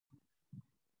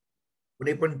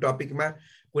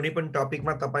कुनै पनि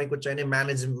टपिकमा तपाईको चाहिँ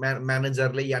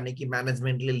म्यानेजरले यानी कि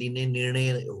म्यानेजमेन्टले लिने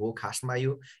निर्णय हो खासमा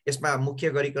यो। यसमा मुख्य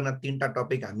गरिकन 3टा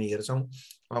टपिक हामी हेर्छौं।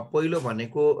 पहिलो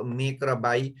भनेको मेक र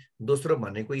बाई, दोस्रो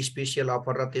भनेको स्पेशल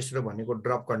अफर र तेस्रो भनेको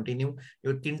ड्रप कन्टिन्यू।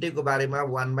 यो तीनटैको बारेमा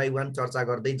 1 बाइ 1 चर्चा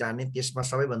गर्दै जाने। त्यसमा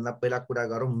सबैभन्दा पहिला कुरा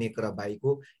गरौँ मेक र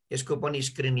बाईको। यसको पनि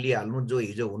स्क्रिन लिइहाल्नु, जो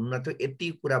हिजो हुन्न थियो यति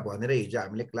कुरा भनेर हिजो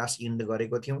हामीले क्लास इन्ड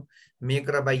गरेको थियौं। मेक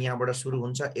र बाई यहाँबाट सुरु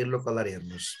हुन्छ, येलो कलर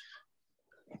हेर्नुस्।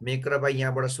 मेक र बाई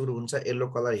यहाँबाट सुरु हुन्छ, येलो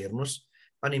कलर हेर्नुस्।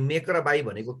 अनि मेक र बाई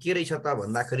भनेको के रहेछ त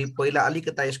भन्दाखेरि पहिला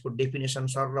अलिकता यसको डेफिनेसन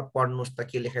सरल पढ्नुस् त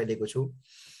के लेखाइदिएको छु।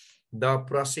 The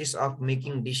process of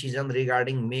making decision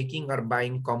regarding making or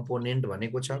buying component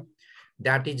भनेको छ।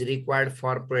 That is required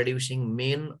for producing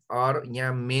main or,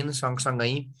 यहाँ मेन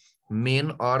सँगसँगै मेन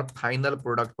अर फाइनल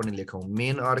प्रोडक्ट पनि लेखौं।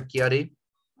 मेन अर के अरे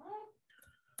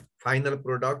final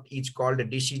product is called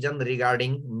decision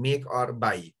regarding make or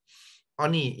by.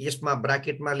 अनि यसमा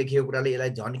ब्राकेटमा लेखेको कुराले यसलाई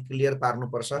झन् क्लियर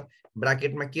पार्नुपर्छ।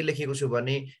 ब्राकेटमा के लेखेको छु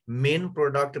भने मेन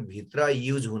प्रोडक्ट भित्र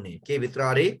युज हुने, के भित्र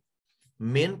अरे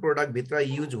मेन प्रोडक्ट भित्र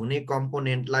युज हुने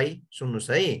कम्पोनेन्टलाई, सुन्नुस्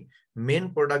है, मेन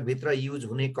प्रोडक्ट भित्र युज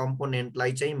हुने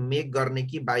कम्पोनेन्टलाई चाहिँ मेक गर्ने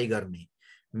कि बाई गर्ने,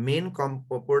 मेन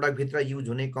प्रोडक्ट भित्र युज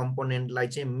हुने कम्पोनेन्टलाई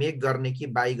चाहिँ मेक गर्ने कि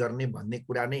बाई गर्ने भन्ने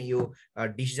कुरा नै यो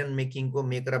डिसिजन मेकिङको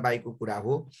मेक र बाईको कुरा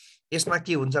हो। यसमा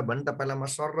के हुन्छ भने तपाईलाई म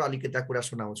सरल अलिकता कुरा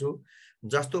सुनाउँछु।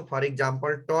 जस्तो फर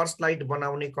एक्जाम्पल टर्च लाइट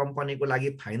बनाउने कम्पनीको लागि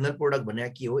फाइनल प्रोडक्ट भने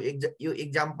के हो, यो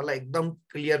एक्जाम्पललाई एकदम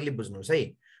क्लियरली बुझ्नुस् है।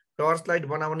 टर्च लाइट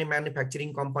बनाउने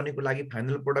म्यानुफ्याक्चरिङ कम्पनीको लागि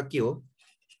फाइनल प्रोडक्ट के हो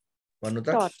भन्नु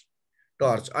त?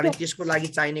 टर्च। अनि त्यसको लागि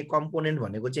चाहिने कम्पोनेन्ट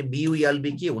भनेको चाहिँ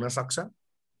BULB के हुन सक्छ?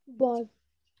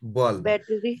 बल्ब,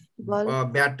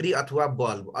 ब्याट्री अथवा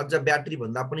बल्ब। अझ ब्याट्री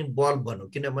भन्दा पनि बल्ब भनौँ,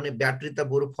 किनभने ब्याट्री त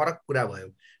बरु फरक कुरा भयो,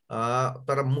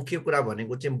 तर मुख्य कुरा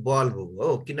भनेको चाहिँ बल्ब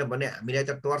हो। किनभने हामीलाई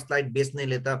त टर्च लाइट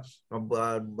बेच्नेले त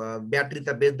ब्याट्री त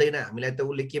बेच्दैन, हामीलाई त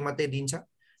उसले के मात्रै दिन्छ,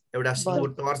 एउटा सिङ्गो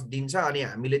टर्च दिन्छ, अनि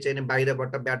हामीले चाहिँ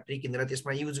बाहिरबाट ब्याट्री किनेर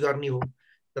त्यसमा युज गर्ने हो।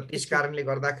 त त्यस कारणले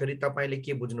गर्दाखेरि तपाईले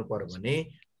के बुझ्नु पर्यो भने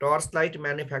टर्च लाइट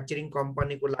म्यानुफ्याक्चरिङ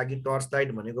कम्पनीको लागि टर्च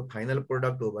लाइट भनेको फाइनल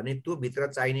प्रोडक्ट हो भने त्यो भित्र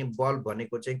चाहिने बल्ब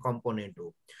भनेको चाहिँ कम्पोनेन्ट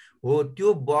हो।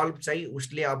 त्यो बल्ब चाहिँ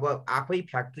उसले अब आफै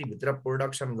फ्याक्ट्री भित्र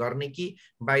प्रोडक्सन गर्ने कि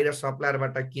बाहिर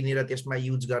सप्लायरबाट किनेर त्यसमा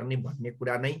युज गर्ने भन्ने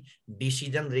कुरा नै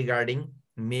डिसिजन रिगार्डिङ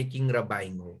मेकिङ र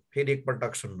बाइङ हो। फेरि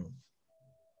एकपटक सुन्नु,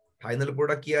 फाइनल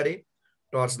प्रोडक्ट के अरे?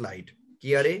 Torch light.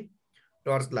 के अरे?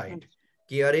 Torch light.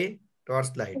 के अरे?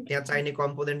 Torch light. त्यहाँ चाहिने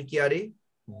कम्पोनेन्ट के अरे?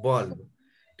 बल्ब।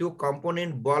 त्यो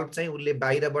कम्पोनेन्ट बल्ब चाहिँ उसले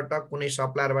बाहिरबाट कुनै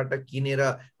सप्लायरबाट किनेर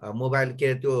मोबाइल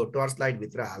के त्यो टर्च लाइट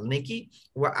भित्र हाल्ने कि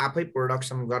वा आफै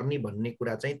प्रोडक्सन गर्ने भन्ने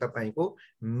कुरा चाहिँ तपाईको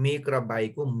मेक र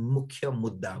बाईको मुख्य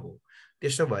मुद्दा हो।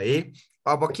 त्यसो भए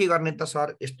अब के गर्ने त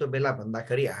सर यस्तो बेला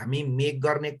भन्दाखेरि हामी मेक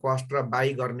गर्ने कस्ट र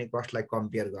बाई गर्ने कस्टलाई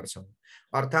कम्पेयर गर्छौं।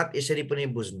 अर्थात् यसरी पनि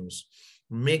बुझ्नुस्,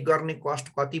 मेक गर्ने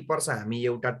कस्ट कति पर्छ हामी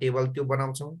एउटा टेबल त्यो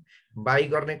बनाउँछौं, बाई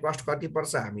गर्ने कस्ट कति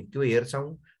पर्छ हामी त्यो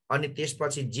हेर्छौं, अनि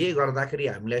त्यसपछि जे गर्दाखेरि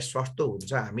हामीलाई सस्तो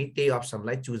हुन्छ हामी त्यही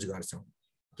अप्सनलाई चुज गर्छौं।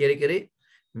 के अरे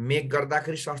मेक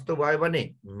गर्दाखेरि सस्तो भयो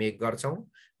भने मेक गर्छौं,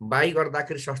 बाई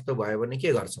गर्दाखेरि सस्तो भयो भने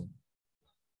के गर्छौं?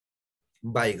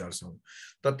 बाई गर्छौं।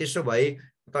 त त्यसो भए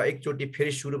त एकचोटी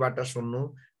फेरि सुरुबाट सुन्नु,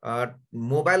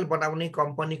 मोबाइल बनाउने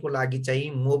कम्पनीको लागि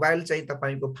चाहिँ मोबाइल चाहिँ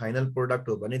तपाईको फाइनल प्रोडक्ट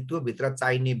हो भने त्यो भित्र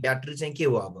चाहिने ब्याट्री चाहिँ के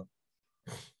हो? अब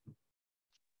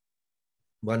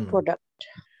भन्नु,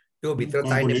 त्यो भित्र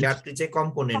चाहिने ब्याट्री चाहिँ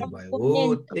कम्पोनेन्ट भयो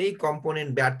हो। त्यही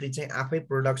कम्पोनेन्ट ब्याट्री चाहिँ आफै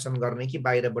प्रोडक्सन गर्ने कि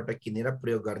बाहिरबाट किनेर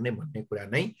प्रयोग गर्ने भन्ने कुरा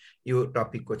नै यो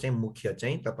टपिकको चाहिँ मुख्य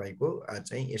चाहिँ तपाईको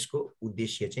चाहिँ यसको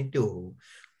उद्देश्य चाहिँ त्यो हो।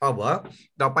 अब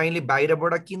तपाईले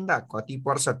बाहिरबाट किन्दा कति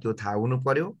पर्छ त्यो थाहा हुनु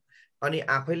पर्यो, अनि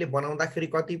आफैले बनाउँदाखेरि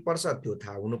कति पर्छ त्यो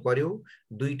थाहा हुनु पर्यो।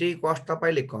 दुईटै कस्ट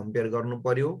तपाईले कम्पेयर गर्नु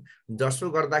पर्यो। जसो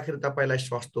गर्दाखेरि तपाईलाई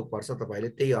सस्तो पर्छ तपाईले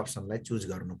त्यही अप्सनलाई चुज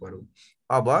गर्नु पर्यो।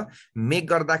 अब मेक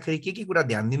गर्दाखेरि के कुरा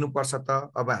ध्यान दिनुपर्छ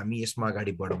त? अब हामी यसमा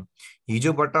अगाडि बढौं।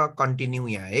 हिजोबाट कन्टिन्यू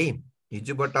यहाँ है,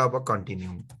 हिजोबाट अब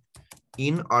continue.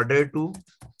 In order to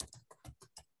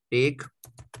take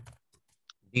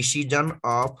decision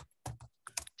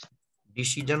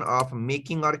of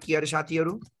making or के अरे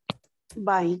साथीहरु?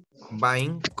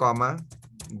 Buying comma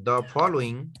the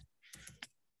following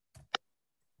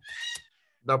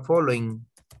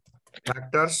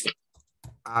factors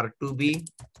are to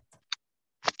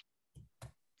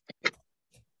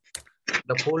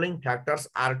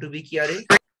be के अरे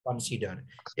कन्सिडर।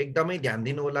 एकदमै ध्यान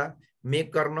दिनु होला।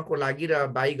 मेक गर्नको लागि र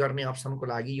बाई गर्ने अप्सनको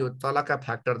लागि यो तलका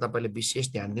फ्याक्टर तपाईले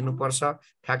विशेष ध्यान दिनुपर्छ।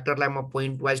 फ्याक्टरलाई म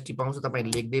पोइन्ट वाइज टिपाउँछु,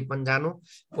 तपाईले लेख्दै पनि जानु,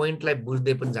 पोइन्टलाई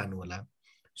बुझ्दै पनि जानु होला।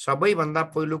 सबैभन्दा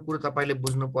पहिलो कुरो तपाईले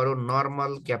बुझ्नु पर्यो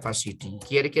नर्मल क्यापासिटी।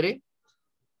 के अरे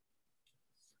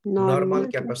नर्मल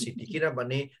क्यापासिटी,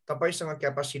 किनभने तपाईसँग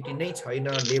क्यापासिटी नै छैन,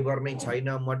 लेबर नै छैन,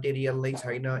 मटेरियल नै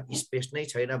छैन, स्पेस नै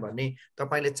छैन भने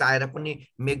तपाईले चाहेर पनि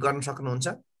मेक गर्न सक्नुहुन्छ?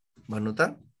 भन्नु त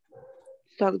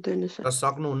सक्दैन सर।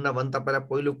 सक्नुहुन्न भने तपाईलाई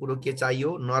पहिलो कुरो के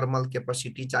चाहियो? नर्मल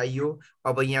क्यापासिटी चाहियो।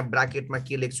 अब यहाँ ब्राकेटमा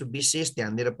के लेख्छु विशेष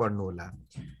ध्यान दिएर पढ्नु होला।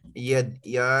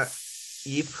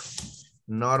 इफ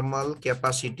नर्मल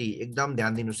क्यापासिटी, एकदम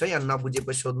ध्यान दिनुस् है, यहाँ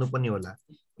नबुझेपछि सोध्नु पनि होला।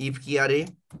 इफ के अरे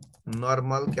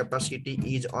normal capacity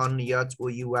is an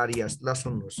HOURS। ल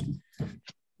सुन्नुहोस्,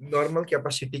 नर्मल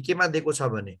क्यापासिटी केमा दिएको छ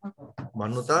भने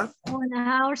भन्नु त?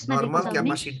 नर्मल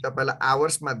क्यापासिटी तपाईलाई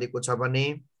आवर्समा दिएको छ भने,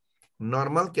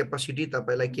 नर्मल क्यापासिटी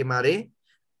तपाईलाई केमा रे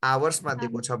आवर्समा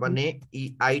दिएको छ भने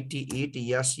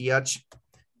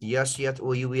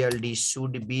SHOULD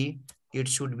शुड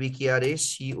बी के अरे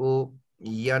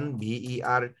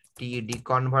CONVERTED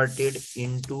converted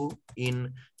into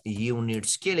in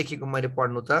units. के लेखेको मैले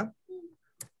पढ्नु त?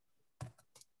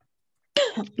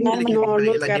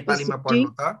 नेपालीमा पढ्नु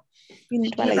त?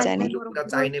 कुरा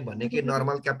चाहिने भनेकै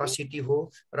नर्मल क्यापासिटी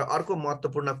हो। र अर्को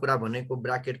महत्त्वपूर्ण कुरा भनेको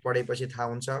ब्राकेट पढेपछि थाहा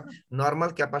हुन्छ, नर्मल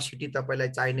क्यापासिटी तपाईलाई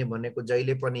चाहिने भनेको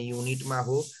जहिले पनि युनिटमा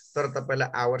हो, तर तपाईलाई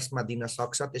आवर्समा दिन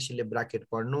सक्छ, त्यसैले ब्राकेट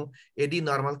पढ्नु। यदि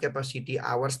नर्मल क्यापासिटी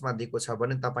आवर्समा दिएको छ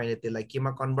भने तपाईले त्यसलाई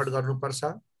केमा कन्भर्ट गर्नुपर्छ?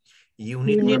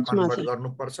 युनिटमा कन्भर्ट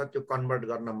गर्नुपर्छ। त्यो कन्भर्ट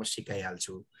गर्न म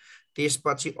सिकाइहाल्छु।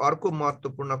 त्यसपछि अर्को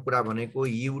महत्त्वपूर्ण कुरा भनेको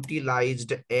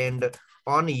युटिलाइज्ड एन्ड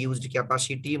अनयुज्ड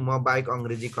क्यापासिटी। म बाहेक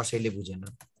अंग्रेजी कसैले बुझेन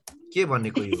के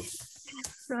भनेको यो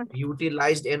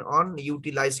युटिलाइज्ड एन्ड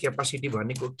अनयुटिलाइज्ड क्यापासिटी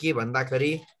भनेको के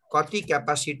भन्दाखेरि कति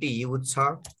क्यापासिटी युज छ,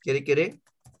 के रे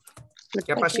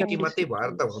क्यापासिटी मात्रै भएर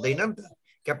त हुँदैन नि त।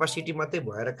 क्यापासिटी मात्रै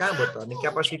भएर कहाँ भयो त? अनि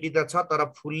क्यापासिटी त छ तर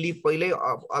फुल्ली पहिल्यै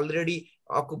अलरेडी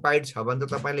अकुपाइड छ भने त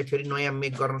तपाईले फेरि नयाँ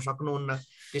मेक गर्न सक्नुहुन्न।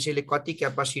 त्यसैले कति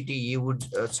क्यापासिटी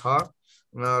युज छ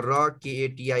र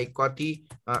KATI कति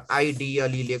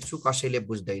आइडियली लेख्छु, कसैले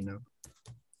बुझ्दैन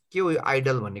के हो यो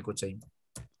आइडल भनेको चाहिँ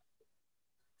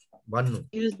भन्नु।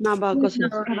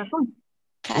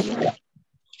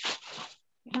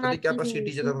 कति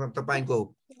क्यापासिटी चाहिँ तपाईको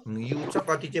युज छ,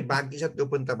 कति चाहिँ बाँकी छ, त्यो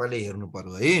पनि तपाईले हेर्नु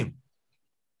पर्यो है।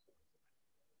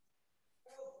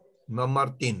 Number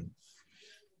 3,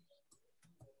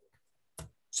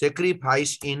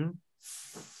 sacrifice in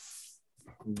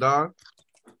the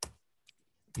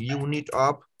unit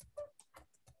of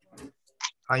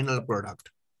final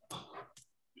product।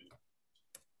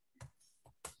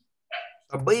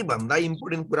 सबैभन्दा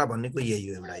इम्पोर्टेन्ट कुरा भनेको यही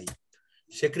हो एउटा,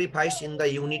 sacrifice in the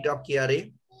unit of के अरे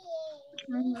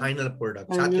फाइनल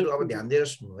प्रोडक्ट। साथीहरु अब ध्यान दिएर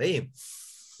सुन्नु है,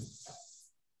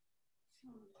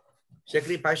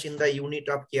 sacrifice in the unit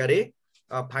of के अरे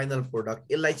फाइनल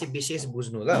प्रोडक्ट, यसलाई चाहिँ विशेष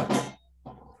बुझ्नु ल।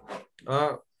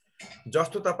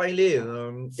 जस्तो तपाईले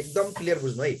एकदम क्लियर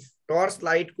बुझ्नु है, टर्च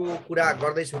लाइटको कुरा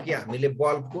गर्दैछौँ कि हामीले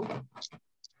बल्बको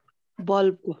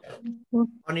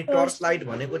अनि टर्च लाइट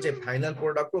भनेको चाहिँ फाइनल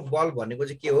प्रोडक्ट हो, बल्ब भनेको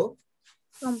चाहिँ के हो?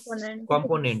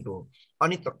 कम्पोनेन्ट हो।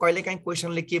 अनि कहिलेकाहीँ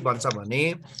क्वेशनले के भन्छ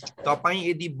भने तपाई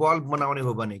यदि बल्ब बनाउने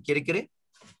हो भने के रे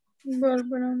बल्ब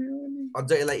बनाउने हो भने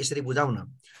अझ यसलाई यसरी बुझाउन।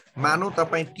 मानौ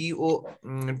तपाई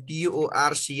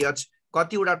TORCH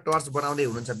कतिवटा टर्च बनाउँदै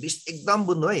हुनुहुन्छ? 20 एकदम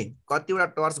बुझ्नु है, कतिवटा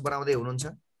टर्च बनाउँदै हुनुहुन्छ?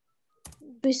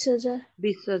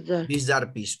 20,000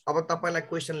 पिस। अब तपाईलाई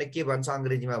क्वेशनले के भन्छ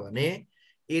अंग्रेजीमा भने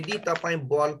यदि तपाई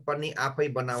बल्ब पनि आफै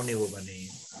बनाउने हो भने,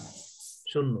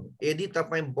 सुन्नु, यदि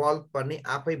तपाई बल्ब पनि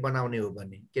आफै बनाउने हो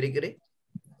भने के रे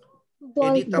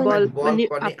यदि तपाई बल्ब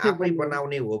पनि आफै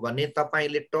बनाउने हो भने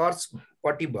तपाईले टर्च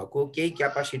पट्टि भएको केही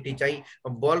क्यापासिटी चाहिँ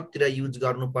बल्बतिर युज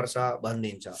गर्नुपर्छ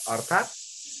भनिदिन्छ।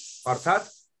 अर्थात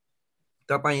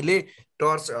तपाईले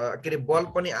टर्च के रे बल्ब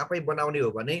पनि आफै बनाउने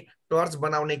हो भने टर्च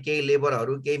बनाउने केही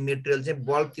लेबरहरू केही मटेरियल चाहिँ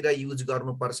बल्बतिर युज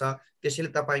गर्नुपर्छ। त्यसैले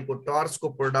तपाईको टर्चको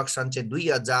प्रोडक्सन चाहिँ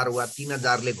 2000 वा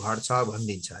 3000 ले घट्छ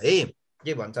भनिदिन्छ है।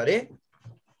 के भन्छ रे?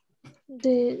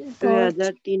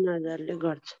 2000-3000 ले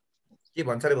घट्छ। के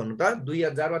भन्छ रे भन्नु त?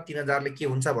 2000 वा 3000 ले के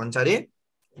हुन्छ भन्छ रे?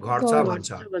 घट्छ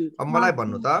भन्छ। अब मलाई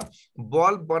भन्नु त,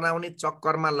 बल्ब बनाउने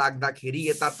चक्करमा लाग्दाखेरि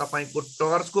यता तपाईको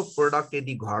टर्चको प्रोडक्ट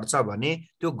यदि घट्छ भने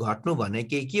त्यो घट्नु भने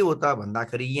के हो त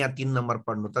भन्दाखेरि यहाँ 3 नम्बर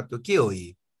पढ्नु त, त्यो के हो?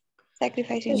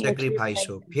 सेक्रिफाइस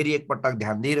हो। फेरि एकपटक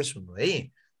ध्यान दिएर सुन्नु है।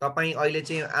 तपाई अहिले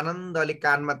चाहिँ आनन्दले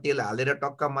कानमा तेल हालेर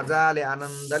टक्क मजाले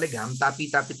आनन्दले घाम तापी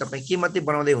तपाई के मात्रै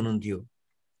बनाउँदै हुनुहुन्थ्यो?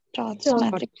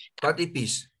 कति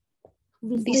पिस?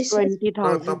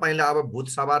 20,000। तपाईलाई अब भूत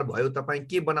सवार भयो, तपाई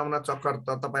के बनाउन चक्कर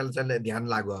त तपाईलाई चाहिँ ध्यान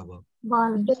लाग्यो। अब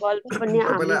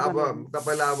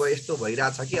तपाईलाई अब यस्तो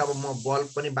भइराछ कि अब म बल्ब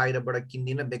पनि बाहिरबाट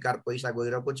किन्दिन, बेकार पैसा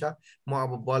गइरहेको छ, म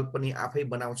अब बल्ब पनि आफै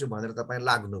बनाउँछु भनेर तपाई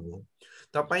लाग्नुभयो।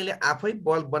 तपाईले आफै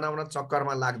बल्ब बनाउन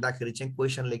चक्करमा लाग्दाखेरि चाहिँ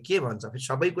क्वेशनले के भन्छ?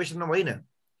 सबै क्वेशनमा होइन,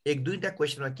 एक दुईटा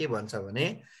क्वेशनमा के भन्छ भने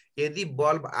यदि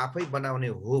बल्ब आफै बनाउने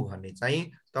हो भने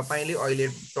चाहिँ तपाईले अहिले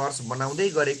टर्च बनाउँदै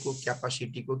गरेको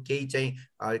क्यापासिटीको केही चाहिँ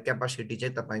क्यापासिटी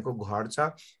चाहिँ तपाईको घट्छ।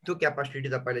 त्यो क्यापासिटी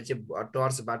तपाईले चाहिँ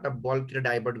टर्चबाट बल्बतिर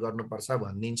डाइभर्ट गर्नुपर्छ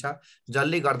भनिदिन्छ,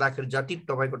 जसले गर्दाखेरि जति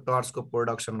तपाईको टर्चको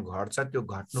प्रोडक्सन घट्छ त्यो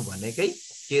घट्नु भनेकै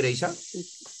के रहेछ?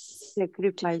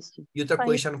 सेक्रिफाइस। यो त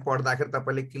क्वेशन पढ्दाखेरि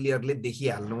तपाईले क्लियरली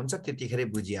देखिहाल्नुहुन्छ, त्यतिखेरै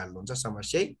बुझिहाल्नुहुन्छ,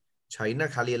 समस्या छैन,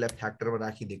 खाली यसलाई फ्याक्टरमा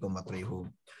राखिदिएको मात्रै हो।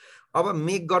 अब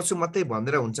मेक गर्छु मात्रै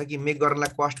भनेर हुन्छ कि मेक गर्नलाई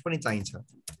कस्ट पनि चाहिन्छ?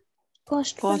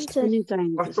 कस्ट पनि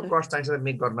चाहिन्छ। कस्तो कस्ट चाहिन्छ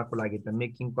मेक गर्नको लागि त?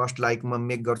 मेकिङ कस्ट लाइक म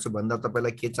मेक गर्छु भन्दा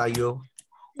तपाईलाई के चाहियो?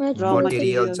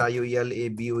 मटेरियल चाहियो,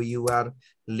 LABOUR,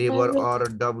 लेबर और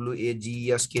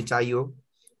WAGES के चाहियो?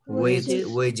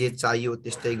 वेजेस चाहियो,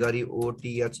 त्यस्तै गरी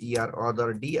OTHER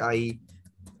अदर DI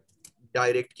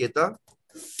डाइरेक्ट के त?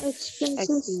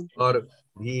 और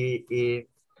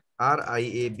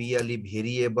VARIABLE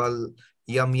भेरिएबल,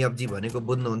 MFG भनेको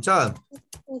बुझ्नुहुन्छ?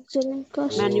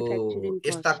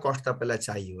 यस्ता कस्ट तपाईलाई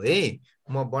चाहियो है।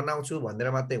 म बनाउँछु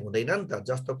भनेर मात्रै हुँदैन नि त।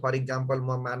 जस्तो फर इक्जाम्पल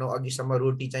म मानौ अघिसम्म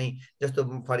रोटी चाहिँ जस्तो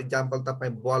फर इक्जाम्पल तपाई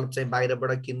बल्ब चाहिँ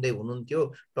बाहिरबाट किन्दै हुनुहुन्थ्यो,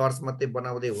 टर्च मात्रै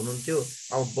बनाउँदै हुनुहुन्थ्यो,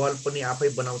 अब बल्ब पनि आफै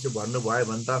बनाउँछु भन्नुभयो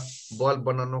भने त बल्ब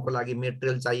बनाउनको लागि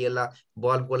मेटेरियल चाहिएला,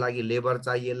 बल्बको लागि लेबर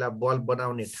चाहिएला, बल्ब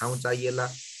बनाउने ठाउँ चाहिएला,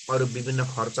 अरु विभिन्न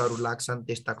खर्चहरू लाग्छन्,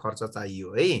 त्यस्ता खर्च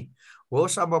चाहियो है।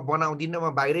 होस् अब बनाउँदिन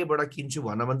म बाहिरैबाट किन्छु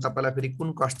भन्नु भने तपाईलाई फेरि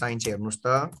कुन कस्ट चाहिन्छ हेर्नुस्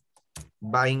त?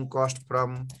 बाइङ कस्ट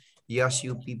फ्रम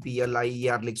SUPPLIER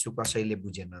लेख्छु, कसैले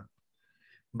बुझेन।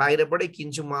 बाहिरबाटै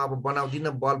किन्छु म अब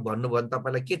बनाउँदिन बल्ब भन्नुभयो भने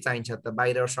तपाईलाई के चाहिन्छ त?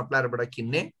 बाहिर सप्लायरबाट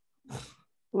किन्ने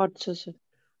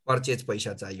पर्चेज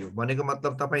पैसा चाहियो। भनेको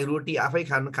मतलब तपाई रोटी आफै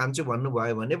खान्छु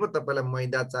भन्नुभयो भने पो तपाईलाई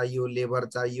मैदा चाहियो, लेबर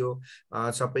चाहियो,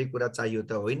 सबै कुरा चाहियो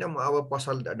त होइन। म अब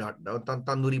पसल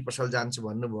तन्दुरी पसल जान्छु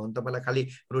भन्नुभयो भने तपाईलाई खाली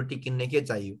रोटी किन्ने के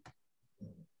चाहियो?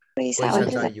 पैसा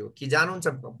चाहियो कि जानुहुन्छ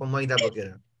मैदा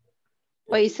बोकेर?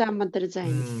 पैसा मात्र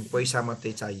चाहियो। पैसा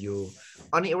मात्रै चाहियो।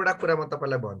 अनि एउटा कुरा म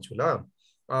तपाईलाई भन्छु ल,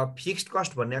 फिक्स्ड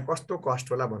कस्ट भन्ने कस्तो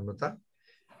कस्ट होला भन्नु त?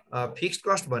 फिक्स्ड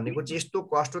कस्ट भनेको चाहिँ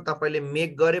यस्तो कस्ट हो तपाईले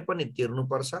मेक गरे पनि तिर्नु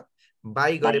पर्छ,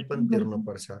 बाई गरे पनि तिर्नु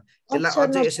पर्छ।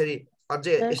 यसलाई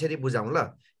अझै यसरी बुझाउँ ल,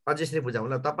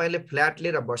 तपाईले फ्ल्याट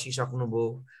लिएर बसिसक्नु भो,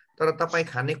 तर तपाई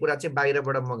खाने कुरा चाहिँ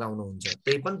बाहिरबाट मगाउनु हुन्छ,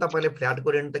 त्यही पनि तपाईले फ्ल्याटको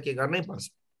रेन्ट त के गर्नै पर्छ?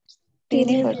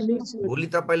 भोलि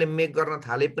तपाईले मेक गर्न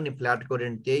थाले पनि फ्ल्याटको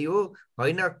रेन्ट त्यही हो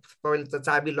हैन? तपाईले त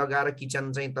चाबी लगाएर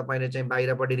किचन चाहिँ तपाईले चाहिँ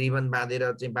बाहिरबाट रिबन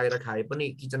बाँधेर चाहिँ बाहिर खाए पनि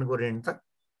किचनको रेन्ट त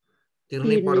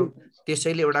तिर्नै पर्यो।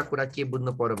 त्यसैले एउटा कुरा के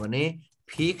बुझ्नु पर्यो भने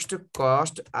fixed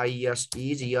cost IS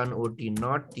is NOT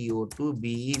not TO2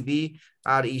 BEB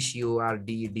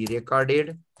RECORDED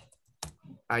recorded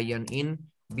IN in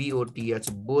BOTH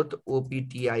both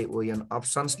OPTION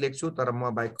options लेख्छु, तर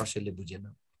म बाहेक कसैले बुझेन।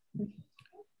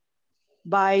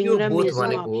 यो बोथ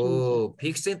भनेको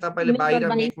फिक्स चाहिँ तपाईले बाहिर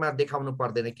मेकमा देखाउनु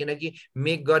पर्दैन, किनकि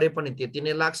मेक गरे पनि त्यति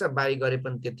नै लाग्छ, बाई गरे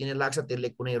पनि त्यति नै लाग्छ, त्यसले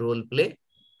कुनै रोल प्ले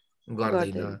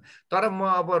गर्दैन। तर म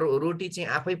अब रोटी चाहिँ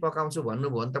आफै पकाउँछु भन्नुभयो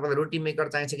भने तपाईलाई रोटी मेकर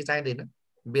चाहिन्छ कि चाहिँदैन?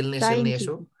 बेल्ने सेल्ने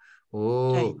यसो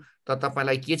हो त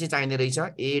तपाईलाई के चाहिँ चाहिने रहेछ?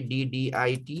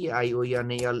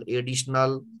 ADDITIONAL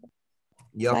additional,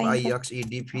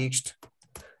 FIXED fixed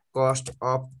cost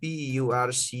of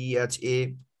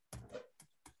PURCHA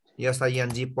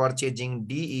SING purchasing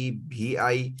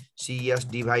DEVICS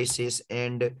devices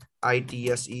and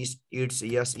ITS its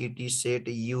SET set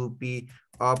UP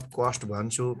of cost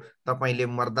भन्छु। तपाईले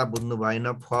मर्दा बुझ्नु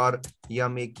भएन। For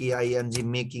MEKING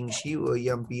making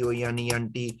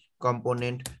COMPONENT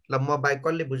component. ल म बाइक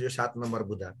कसले बुझ्यो? 7 नम्बर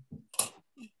बुझा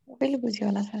सबैले बुझ्यो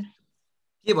होला सर।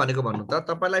 के भनेको भन्नु त?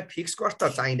 तपाईलाई फिक्स कस्ट त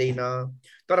चाहिँदैन,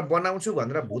 तर बनाउँछु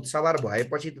भनेर भूत सवार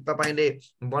भएपछि त तपाईले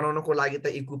बनाउनको लागि त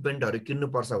इक्विपमेन्टहरु किन्नु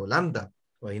पर्छ होला नि त,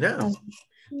 हैन?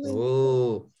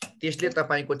 हो, त्यसले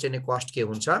तपाईको चाहिँ कस्ट के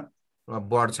हुन्छ?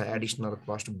 बढ्छ, एडिशनल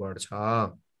कस्ट बढ्छ।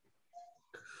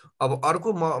 अब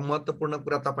अर्को महत्त्वपूर्ण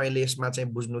कुरा तपाईले यसमा चाहिँ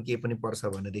बुझ्नु के पनि पर्छ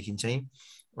भनेदेखि चाहिँ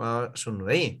सुन्नु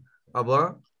है। अब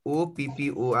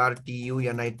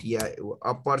OPPORTUNITI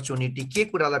अपर्चुनिटी के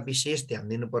कुरालाई विशेष ध्यान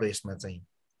दिनु पर्यो यसमा चाहिँ?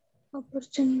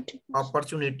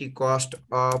 अपर्चुनिटी कस्ट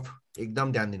अफ,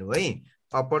 एकदम ध्यान दिनु है।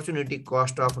 Opportunity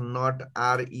cost of not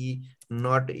RE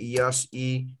not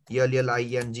SE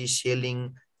LLING selling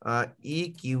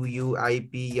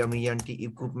EQUIPMENT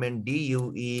equipment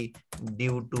DUE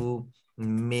due to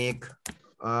make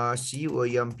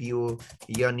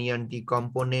COMPONENT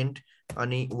component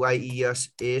अनि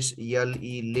YESSLE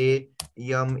ले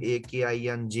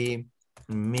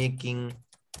MAKING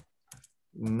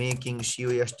making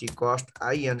COST cost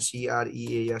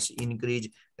INCREAS increase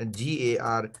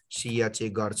GARCHA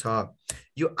गर्छ।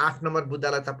 यो 8 नम्बर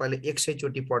बुदालाई तपाईले 100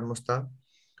 चोटी पढ्नुस् त।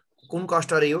 कुन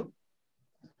कस्ट अरे यो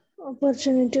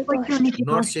अपर्च्युनिटी कस्ट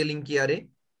नट सेलिङ के अरे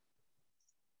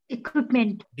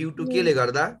इक्विपमेन्ट ड्यू टु केले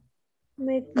गर्दा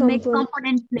मेक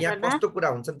कम्पोनेन्टले यहाँ गर्दा कस्तो कुरा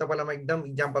हुन्छ नि तपाईलाई म एकदम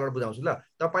इक्जाम्पलबाट बुझाउँछु ल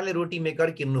तपाईले रोटी मेकर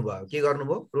किन्नु भयो के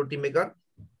गर्नुभयो रोटी मेकर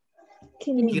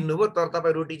किन्नुभयो तर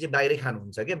तपाईँ रोटी चाहिँ बाहिरै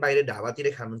खानुहुन्छ के बाहिर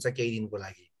ढाबातिरै खानुहुन्छ केही दिनको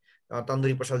लागि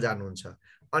तन्दुरी पसल जानुहुन्छ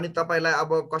अनि तपाईलाई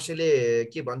अब कसैले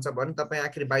के भन्छ भने तपाईँ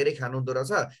आखिर बाहिरै खानुहुँदो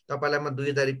रहेछ तपाईलाई म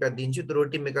 2000 रुपियाँ दिन्छु त्यो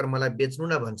रोटी मेकर मलाई बेच्नु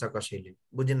न भन्छ कसैले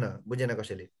बुझेन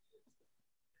कसैले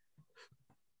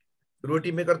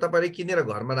रोटी मेकर तपाईले किनेर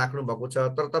घरमा राख्नु भएको छ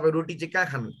तर तपाईँ रोटी चाहिँ कहाँ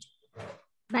खानुहुन्छ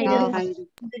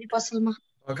बाहिर पसलमा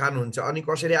खानुहुन्छ अनि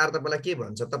कसैले आएर तपाईलाई के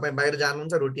भन्छ तपाईँ बाहिर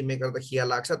जानुहुन्छ रोटी मेकर त खिया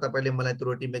लाग्छ तपाईले मलाई त्यो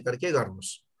रोटी मेकर के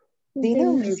गर्नुहोस्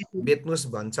बेच्नुहोस्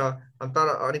भन्छ तर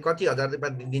अनि कति हजार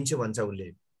रुपियाँ दिन्छु भन्छ उसले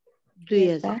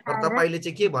 2000 तर तपाईले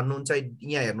चाहिँ के भन्नुहुन्छ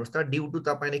यहाँ हेर्नुहोस् त ड्यू टु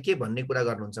तपाईले के भन्ने कुरा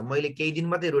गर्नुहुन्छ मैले केही दिन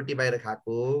मात्रै रोटी बाहिर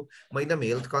खाएको म एकदम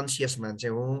हेल्थ कन्सियस मान्छे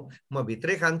हुँ म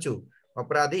भित्रै खान्छु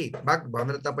अपराधी बाग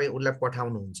भनेर तपाईँ उसलाई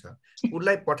पठाउनुहुन्छ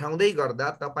उसलाई पठाउँदै गर्दा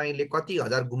तपाईले कति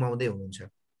हजार गुमाउँदै हुनुहुन्छ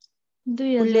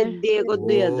उसले दिएको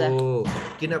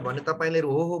 2000 किनभने तपाईले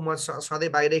हो म सधैँ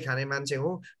बाहिरै खाने मान्छे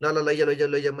हुँ ल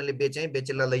लैजा मैले बेचे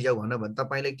ल लैजाऊ भने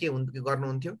तपाईले के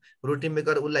गर्नुहुन्थ्यो रोटी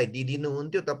मेकर उसलाई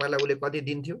दिदिनुहुन्थ्यो तपाईलाई उसले कति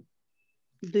दिन्थ्यो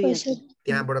 2000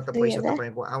 त्यहाँबाट त पैसा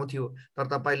तपाईको आउँथ्यो तर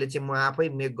तपाईले चाहिँ म आफै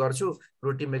मेक गर्छु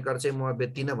रोटी मेकर चाहिँ म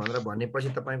बेच्दिनँ भनेर भनेपछि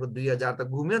तपाईको 2000 त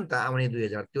गुम्यो नि त आउने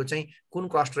 2000 त्यो चाहिँ कुन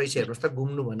कस्ट रहेछ हेर्नुहोस् त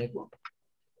गुम्नु भनेको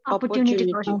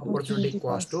अपर्च्युनिटी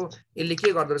कस्ट हो यसले के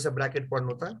गर्दो रहेछ ब्र्याकेट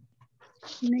पढ्नु त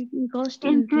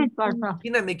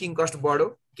किन मेकिङ कस्ट बढ्यो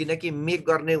किनकि मेक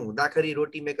गर्ने हुँदाखेरि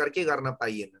रोटी मेकर के गर्न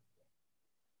पाइएन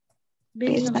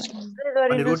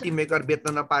अनि रोटी मेकर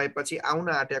बेच्न नपाएपछि आउन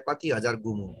आँट्या कति हजार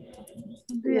गुमो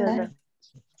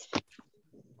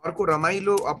अर्को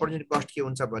रमाइलो अपर्च्युनिटी कस्ट के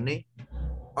हुन्छ भने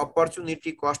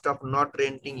opportunity cost of not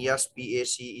renting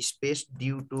SPAC space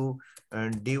due to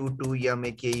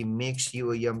MAKE makes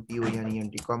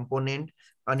UMPONENT component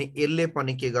अनि यसले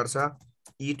पनि के गर्छ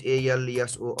it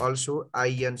ALSO also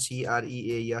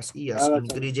INCREASES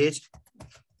increases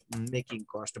making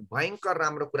cost भयंकर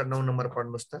राम्रो कुरा 9 नम्बर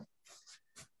पढ्नुस् त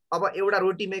अब एउटा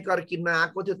रोटी मेकर किन्न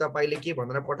आएको थियो तपाईले के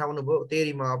भनेर पठाउनु भयो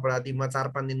तेरी म अपराधी म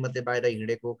 4-5 दिन मात्रै बाहिर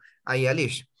हिँडेको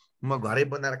आइहालिस म घरै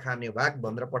बनाएर खाने भाग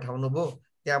भनेर पठाउनु भयो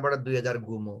त्यहाँबाट 2000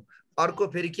 गुमो अर्को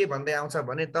फेरि के भन्दै आउँछ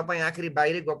भने तपाई आखिरी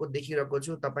बाहिरै गएको देखिरहेको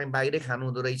छु तपाई बाहिरै खानु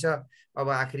हुँदो रहेछ अब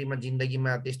आखिरीमा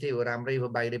जिन्दगीमा त्यस्तै हो राम्रै हो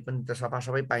बाहिरै पनि त सफा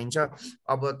पाइन्छ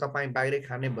अब तपाई बाहिरै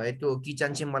खाने भए त्यो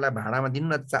किचन चाहिँ मलाई भाडामा दिनु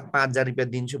न 5000 रुपैयाँ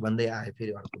दिन्छु भन्दै आए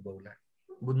फेरि अर्को बौला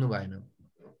बुझ्नु भएन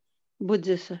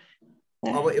बुझ्छु सर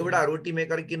अब एउटा रोटी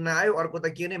मेकर किन्न आयो अर्को त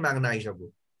के नै माग्न आइसक्यो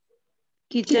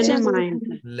किचनै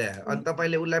माग्छ ले अनि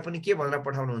तपाईले उसलाई पनि के भनेर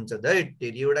पठाउनुहुन्छ दैट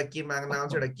तेरी एउटा के माग्न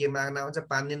आउँछ एउटा के माग्न आउँछ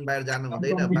 5 दिन बाहिर जानु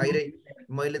हुँदैन बाहिरै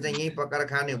मैले चाहिँ यही पकाएर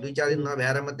खाने 2-4 दिन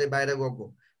नभ्याएर मात्रै बाहिर गएको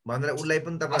भनेर उसलाई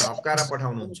पनि तपाईले हप्काएर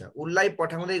पठाउनुहुन्छ उसलाई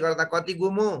पठाउँदै गर्दा कति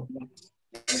गुमो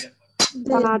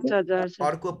 5000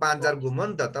 अर्को 5000 गुमो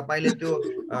नि त तपाईले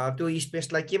त्यो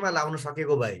स्पेसलाई केमा लाउन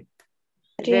सकेको भए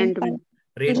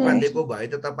रेन्टमा दिएको भए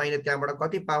त तपाईले त्यहाँबाट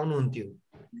कति पाउनुहुन्थ्यो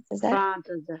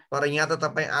 5000 तर यहाँ त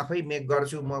तपाई आफै मेक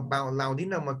गर्छु म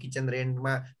लाउँदिन म किचन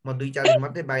रेन्टमा म 2-4 दिन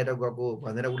मात्रै बाहिर गएको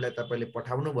भनेर उसलाई तपाईले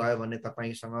पठाउनु भयो भने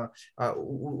तपाईसँग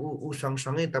उ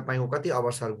सँगसँगै तपाईको कति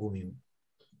अवसर गुम्यो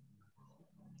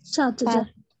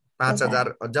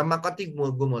 5000 जम्मा कति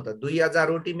गुम्यो त 2000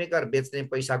 रोटी मेकर बेच्ने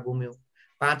पैसा गुम्यो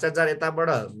 5000 यताबाट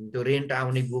त्यो रेन्ट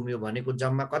आउने गुम्यो भनेको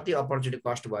जम्मा कति अपर्च्युनिटी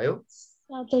कस्ट भयो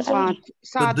त्यो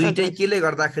दुईटै केले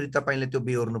गर्दाखेरि तपाईले त्यो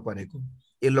बिहोर्नु परेको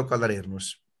येलो कलर हेर्नुस्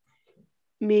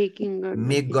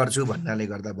मेक गर्छु भन्नाले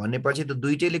गर्दा भनेपछि त्यो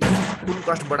दुईटैले कुन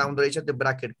कस्ट बढाउँदो रहेछ त्यो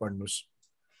ब्र्याकेट पढ्नुस्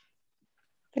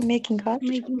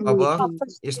अब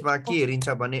यसमा के हेरिन्छ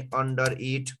भने under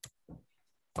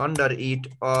it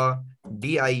a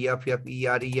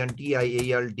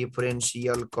DIFFERENTIAL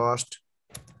differential cost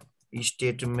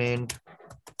statement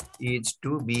is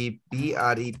to be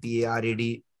PREPARED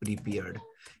prepared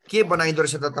के बनाइदो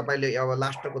रहेछ त तपाईले अब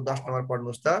लास्टको 10 नम्बर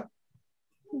पढ्नुस् त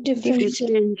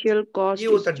डिफरेन्शियल कस्ट के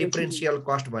हो त डिफरेन्शियल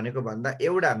कस्ट भनेको भन्दा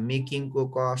एउटा मेकिङको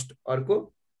कस्ट अर्को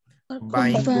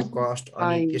बाइङको कस्ट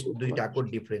अनि यस दुईटाको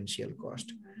डिफरेन्शियल कस्ट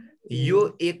यो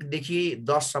 1 देखि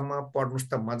 10 सम्म पढ्नुस्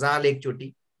त मजाले एकचोटी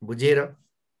बुझेर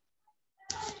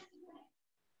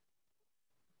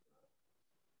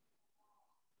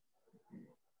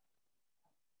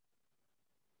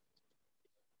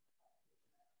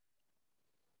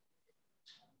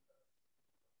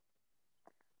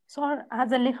सर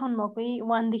आज लेखाउनु भएकै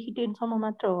 1 देखि 10 सम्म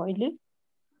मात्र हो अहिले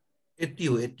यति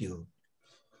हो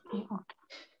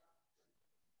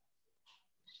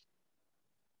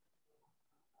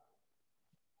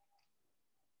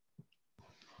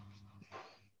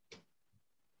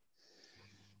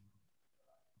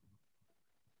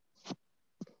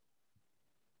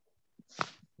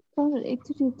सर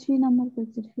एकचोटि 3 नम्बरको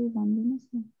एकचोटि फेरि भनिदिनुहोस्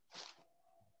न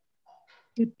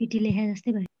त्यो पिटी लेखे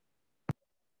जस्तै भयो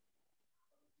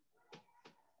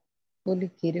बोले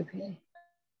के रे फेरि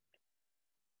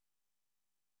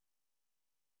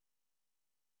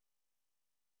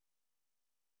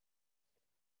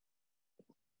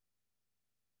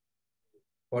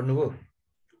पढ्नुभयो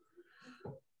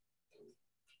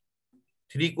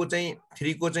 3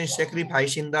 को चाहिँ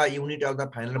sacrifice in the unit of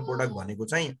the final product भनेको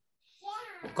चाहिँ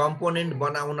कम्पोनेन्ट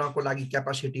बनाउनको लागि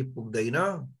क्यापासिटी पुग्दैन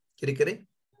के रे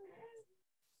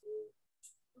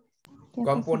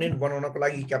कम्पोनेन्ट बनाउनको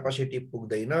लागि क्यापासिटी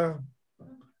पुग्दैन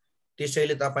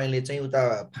त्यसैले तपाईले चाहिँ उता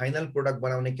फाइनल प्रोडक्ट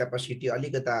बनाउने क्यापासिटी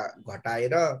अलिकता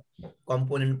घटाएर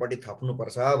कम्पोनेन्ट पट्टि थप्नु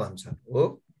पर्छ भन्छ हो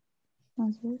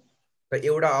हजुर र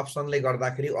एउटा अप्सनले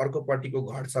गर्दाखेरि अर्को पट्टिको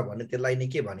घट्छ भने त्यसलाई नै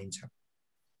के भनिन्छ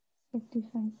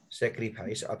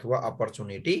सेक्रिफाइस अथवा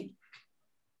अपर्चुनिटी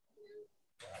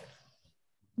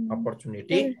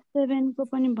 7 को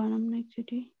पनि भनौं न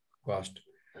एकचोटि कस्ट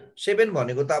 7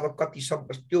 भनेको त अब कति सब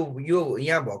त्यो यो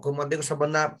यहाँ भएको मध्येको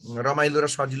सबभन्दा रमाइलो र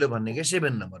सजिलो भन्ने के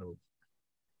 7 नम्बर हो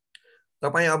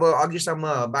तपाई अब अघिसम्म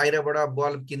बाहिरबाट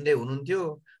बल्ब किन्दै हुनुहुन्थ्यो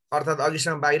अर्थात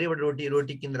अघिसम्म बाहिरबाट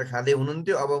रोटी किनेर खादै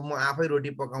हुनुहुन्थ्यो अब म आफै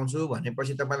रोटी पकाउँछु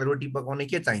भनेपछि तपाईलाई रोटी पकाउने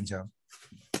के चाहिन्छ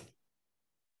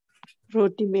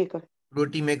रोटी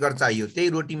मेकर चाहियो त्यही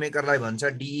रोटी मेकरलाई भन्छ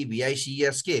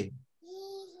DEVICES के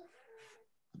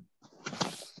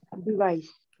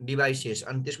डिभाइसेस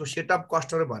अनि त्यसको सेटअप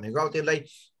कस्टहरु भनेको अब त्यसलाई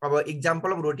अब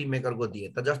एक्जाम्पल अफ रोटी मेकरको दिए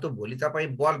त जस्तो भोलि तपाई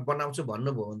बल्ब बनाउँछु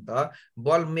भन्नुभयो भने त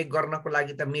बल्ब मेक गर्नको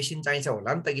लागि त मेसिन चाहिन्छ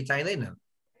होला नि त कि चाहिदैन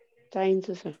चाहिन्छ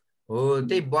सर हो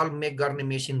त्यही बल्ब मेक गर्ने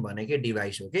मेसिन भनेकै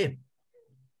डिभाइस हो के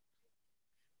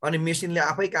अनि मेसिनले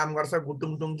आफै काम गर्छ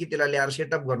गुटुङटुङ कि त्यसलाई ल्याएर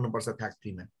सेटअप गर्नुपर्छ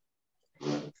फ्याक्ट्रीमा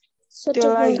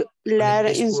त्यसलाई ल्याएर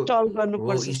इन्स्टल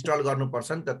गर्नुपर्छ इन्स्टल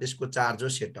गर्नुपर्छ नि त त्यसको चार्ज हो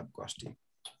सेटअप कस्ट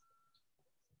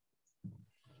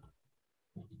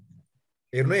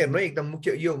हेर्नु एकदम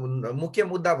मुख्य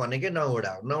मुद्दा भनेकै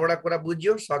 9वटा कुरा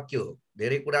बुझ्यो सक्यो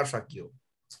धेरै कुरा सकियो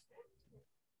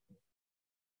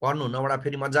पढ्नु 9वटा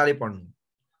फेरि मजाले पढ्नु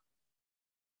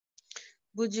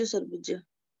बुझ्यो सर बुझ्यो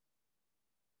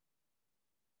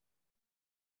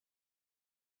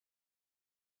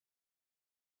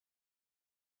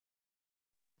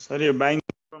सर यो बाइङ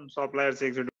फ्रम सप्लायर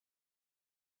चाहिँ एकचोटि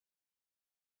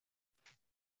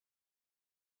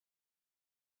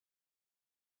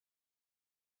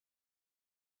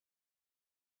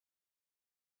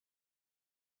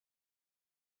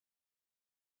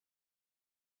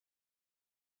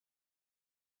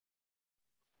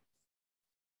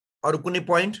अरु कुनै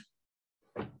point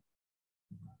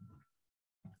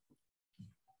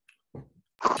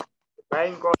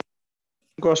buying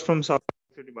cost from supplier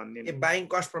एकचोटि भनिदिनु बाइङ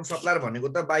कस्ट फ्रम सप्लायर भनेको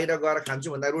त बाहिर गएर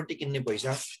खान्छु भन्दा रोटी किन्ने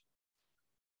पैसा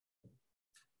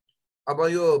अब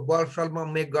यो बल्ब सल्ब म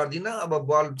मेक गर्दिन अब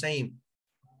बल्ब चाहिँ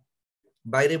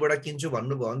बाहिरबाट किन्छु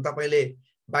भन्नुभयो भने तपाईले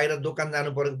बाहिर दोकान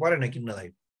जानु परेन किन्नलाई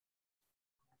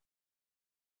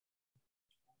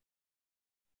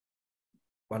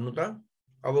भन्नु त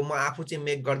अब म आफू चाहिँ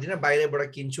मेक गर्दिन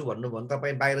बाहिरबाट किन्छु भन्नुभयो भने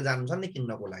तपाई बाहिर जानु छ नि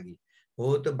किन्नको लागि हो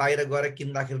त्यो बाहिर गएर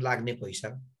किन्दाखेरि लाग्ने पैसा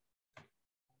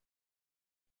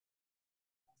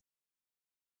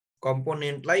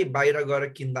कम्पोनेन्टलाई बाहिर गएर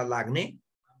किन्दा लाग्ने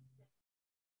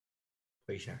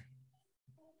पैसा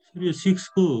यो 6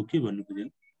 को के भन्नु खोजेन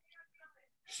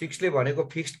 6 ले भनेको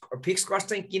फिक्स कस्ट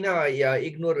चाहिँ किन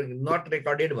इग्नोर नट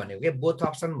रेकर्डेड भनेको के बोथ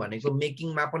अप्सन भनेको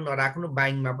मेकिङमा पनि नराख्नु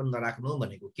बाइङमा पनि नराख्नु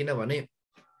भनेको किनभने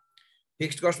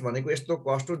फिक्स्ड कस्ट भनेको यस्तो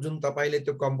कस्ट हो जुन तपाईले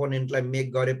त्यो कम्पोनेन्टलाई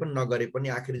मेक गरे पनि नगरे पनि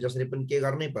आखिर जसरी पनि के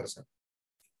गर्नै पर्छ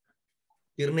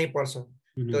तिर्नै पर्छ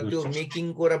त त्यो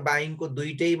मेकिङको र बाइङको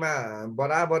दुईटैमा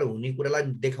बराबर हुने कुरालाई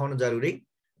देखाउन जरुरी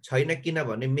छैन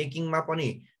किनभने मेकिङमा पनि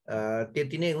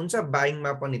त्यति नै हुन्छ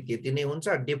बाइङमा पनि त्यति नै हुन्छ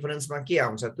डिफरेन्समा के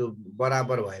आउँछ त्यो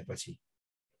बराबर भएपछि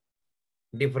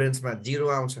डिफरेन्समा 0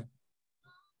 आउँछ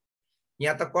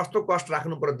यहाँ त कस्तो कस्ट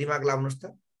राख्नु पर्यो दिमाग लाउनुस्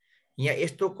त यहाँ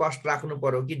यस्तो कस्ट राख्नु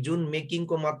पर्यो कि जुन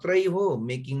मेकिङको मात्रै हो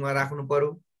मेकिङमा राख्नु पर्यो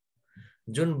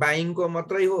जुन बाइङको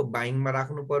मात्रै हो बाइङमा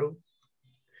राख्नु पर्यो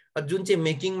जुन चाहिँ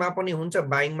मेकिङमा पनि हुन्छ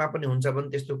बाइङमा पनि हुन्छ भने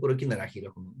त्यस्तो कुरो किन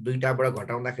राखिराख्नु दुईटाबाट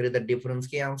घटाउँदाखेरि त डिफरेन्स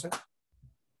के आउँछ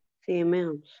सेमै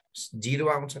आउँछ 0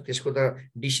 आउँछ त्यसको त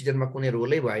डिसिजनमा कुनै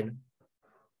रोलै भएन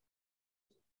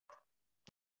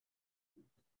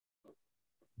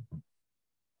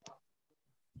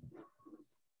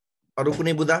अरु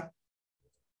कुनै बुझा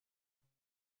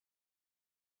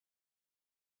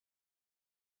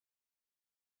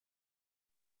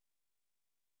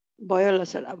भयो ल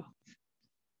सर अब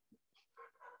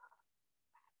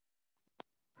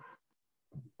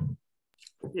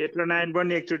एटलो 9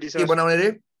 पनि एकचोटि के बनाउने रे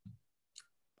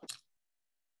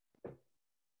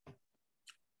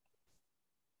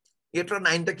 8 र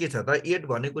 9 त के छ त 8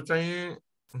 भनेको चाहिँ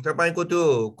तपाईको त्यो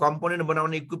कम्पोनेन्ट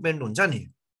बनाउने इक्विपमेन्ट हुन्छ नि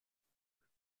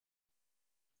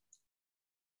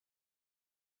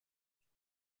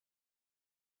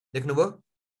देख्नुभयो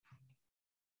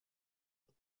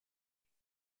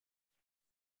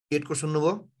 8 को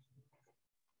सुन्नुभयो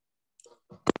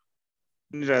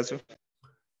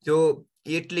त्यो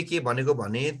 8 ले के भनेको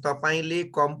भने तपाईले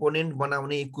कम्पोनेन्ट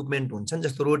बनाउने इक्विपमेन्ट हुन्छ नि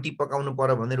जस्तो रोटी पकाउनु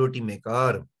पर्यो भने रोटी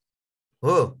मेकर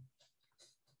हो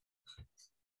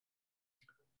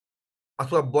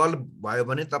अथवा बल्ब भयो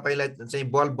भने तपाईलाई चाहिँ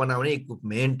बल्ब बनाउने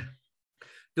इक्विपमेन्ट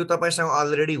त्यो तपाईसँग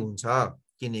अलरेडी हुन्छ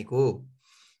किनेको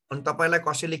अनि तपाईलाई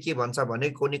कसैले के भन्छ भने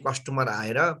कुनै कस्टमर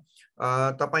आएर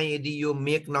तपाई यदि यो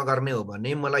मेक नगर्ने हो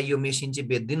भने मलाई यो मेसिन चाहिँ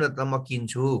बेच्दिनु त म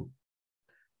किन्छु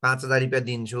 5000 रुपैयाँ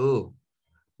दिन्छु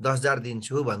 10000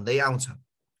 दिन्छु भन्दै आउँछ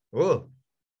हो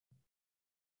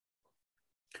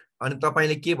अनि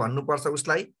तपाईले के भन्नुपर्छ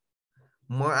उसलाई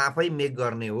म आफै मेक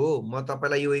गर्ने हो म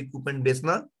तपाईलाई यो इक्विपमेन्ट बेच्न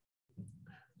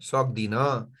सक्दिन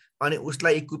अनि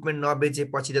उसलाई इक्विपमेन्ट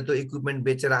नबेचेपछि त त्यो इक्विपमेन्ट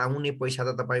बेचेर आउने पैसा त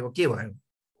तपाईको के भयो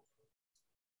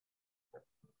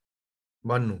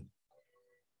भन्नु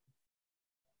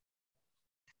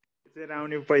बेचेर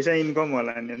आउने पैसा इन्कम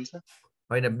होला नि हुन्छ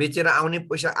हैन बेचेर आउने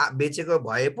पैसा बेचेको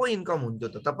भए पो इन्कम हुन्थ्यो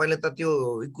त तपाईले त त्यो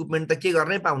इक्विपमेन्ट त के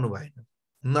गर्नै पाउनु भएन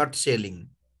नट सेलिङ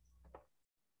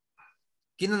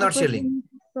किन नट सेलिङ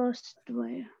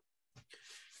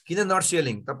किन नट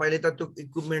सेलिङ तपाईले त त्यो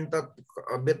इक्विपमेन्ट त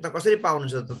बेच्न कसरी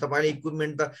पाउनुहुन्छ त तपाईले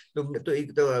इक्विपमेन्ट त त्यो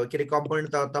के रे कम्पोनेन्ट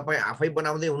त तपाई आफै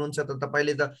बनाउँदै हुनुहुन्छ त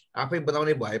तपाईले त आफै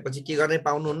बनाउने भएपछि के गर्ने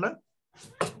पाउनुहुन्न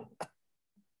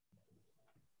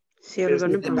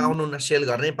सेल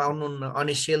गर्ने पाउनुहुन्न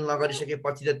अनि सेल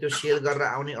नगरिसकेपछि त त्यो सेल गरेर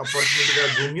आउने अपर्चुनिटी त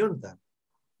गुम्यो नि त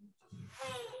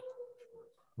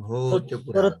हो त्यो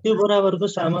कुरा तर त्यो बराबरको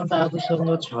सामान त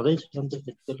आफूसँग छँदै छ नि त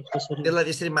कसरी त्यसलाई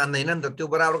त्यसरी मान्दैन नि त त्यो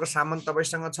बराबरको सामान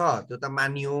तपाईसँग छ त्यो त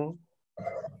मानियो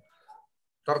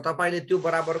तर तपाईले त्यो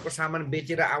बराबरको सामान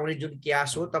बेचेर आउने जुन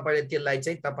क्याश हो तपाईले त्यसलाई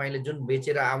चाहिँ तपाईले जुन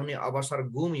बेचेर आउने अवसर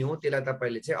गुम्यो त्यसलाई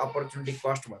तपाईले चाहिँ अपर्चुनिटी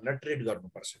कस्ट भनेर ट्रिट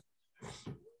गर्नुपर्छ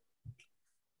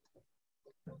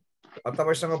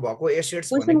तपाईसँग भएको एसेट्स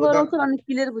भनेको त अनि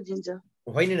क्लियर बुझिन्छ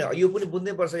होइन यो पनि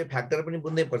बुझ्नै पर्छ यो फ्याक्टर पनि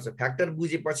बुझ्नै पर्छ फ्याक्टर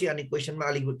बुझेपछि अनि क्वेशनमा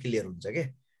अलिक क्लियर हुन्छ के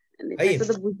है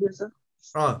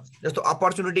जस्तो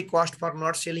opportunity cost for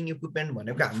not selling equipment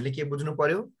भनेको हामीले के बुझ्नु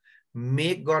पर्यो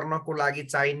मेक गर्नको लागि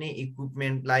चाहिने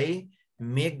इक्विपमेन्टलाई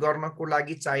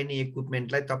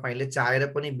तपाईले चाहेर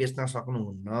पनि बेच्न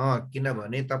सक्नुहुन्न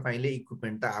किनभने तपाईले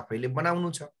इक्विपमेन्ट त आफैले बनाउनु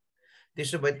छ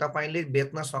त्यसो भए तपाईले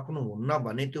बेच्न सक्नुहुन्न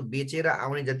भने त्यो बेचेर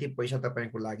आउने जति पैसा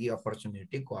तपाईको लागि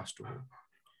अपर्चुनिटी कस्ट हो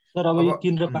सर अब यो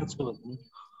 3 र 5 को भन्नु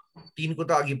 3 को त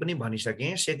अघि पनि भनिसके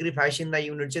सेक्रिफाइस इन द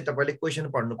युनिट चाहिँ तपाईले क्वेशन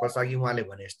पढ्नु पर्छ अघि उहाँले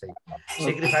भने जस्तै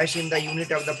sacrifice in the unit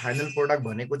of the final product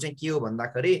भनेको चाहिँ के हो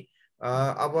भन्दाखेरि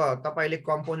अब तपाईले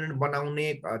कम्पोनेन्ट बनाउने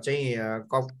चाहिँ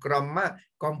क्रममा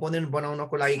कम्पोनेन्ट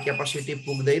बनाउनको लागि क्यापासिटी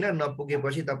पुग्दैन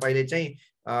नपुगेपछि तपाईले चाहिँ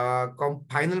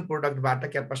फाइनल प्रोडक्टबाट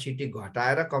क्यापासिटी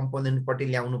घटाएर कम्पोनेन्ट पट्टि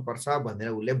ल्याउनु पर्छ भनेर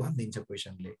उले भनिदिन्छ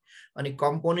क्वेशनले अनि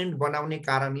कम्पोनेन्ट बनाउने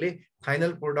कारणले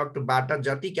फाइनल प्रोडक्टबाट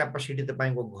जति क्यापासिटी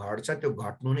तपाईको घट्छ त्यो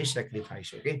घट्नु नै सेक्रिफाइस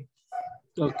हो के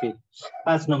ओके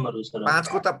 5 नम्बर हो सर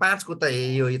 5 को त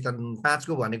यो त 5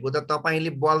 को भनेको त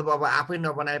तपाईले बल्ब अब आफै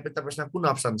नबनाएपछि तपाईसँग कुन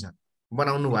अप्सन छ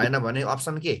बनाउनु भएन भने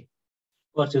अप्सन के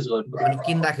परचेज गर्नु अनि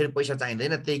किन्दाखेरि पैसा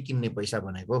चाहिँदैन त्यही किन्ने पैसा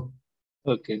भनेको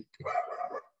ओके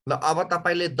ल अब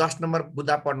तपाईले 10 नम्बर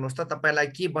बुदा पढ्नुस् त तपाईलाई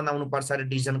के बनाउनु पर्छ रे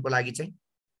डिभिजनको लागि चाहिँ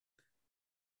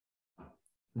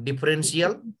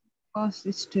डिफरेन्शियल कस्ट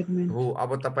स्टेटमेन्ट हो अब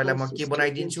तपाईलाई म के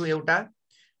बनाइदिन्छु एउटा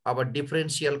अब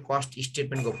डिफरेन्शियल कस्ट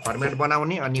स्टेटमेन्टको फर्मेट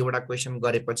बनाउने अनि एउटा क्वेशन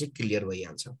गरेपछि क्लियर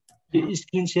भइहाल्छ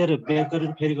स्क्रिन शेयर ब्याक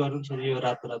गरेर फेरि गर्नु छ यो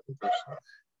रातो गर्छ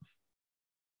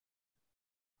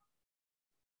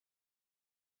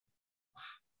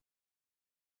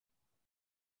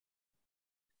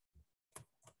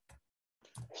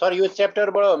सर यो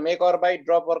च्याप्टरबाट make or by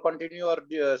drop or continue or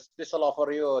special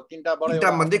offer यो तीनटा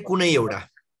मध्ये कुनै एउटा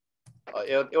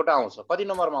आउँछ कति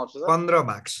नम्बरमा आउँछ सर 15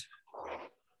 मार्क्स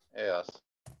ए हस्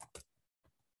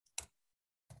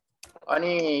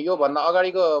अनि यो भन्दा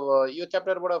अगाडिको यो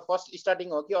च्याप्टरबाट फर्स्ट स्टार्टिङ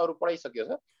हो कि अरु पढाइसक्यो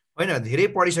सर हैन धेरै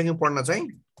पढिसक्यौ पढ्न चाहिँ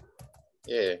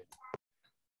ए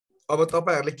अब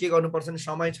तपाईहरुले के गर्नुपर्छ नि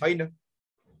समय छैन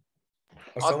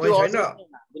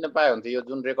दिन पाए हुन्थ्यो यो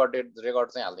जुन रेकर्ड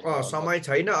चाहिँ हाल्दिनु समय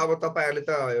छैन अब तपाईहरुले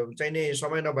त चाहिने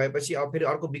समय नभएपछि अब फेरि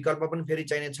अर्को विकल्प पनि फेरि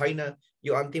चाहिने छैन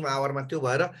यो अन्तिम आवरमा त्यो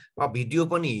भएर अब भिडियो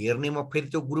पनि हेर्ने म फेरि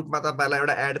त्यो ग्रुपमा तपाईहरुलाई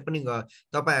एउटा एड पनि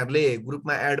तपाईहरुले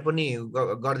ग्रुपमा एड पनि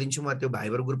गर्दिन्छु म त्यो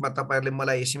भाइबर ग्रुपमा तपाईहरुले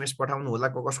मलाई एसएमएस पठाउनु होला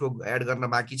कसको एड गर्न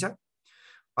बाँकी छ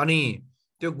अनि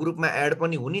त्यो ग्रुपमा एड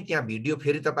पनि हुने, त्यहाँ भिडियो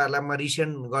फेरि तपाईहरुलाई म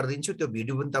रिसेन्ड गरिदिन्छु, त्यो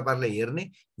भिडियो पनि तपाईहरुले हेर्ने,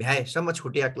 भ्याएसम्म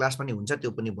छुटेका क्लास पनि हुन्छ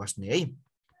त्यो पनि बस्ने है।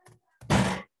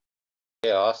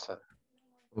 ए हस् सर।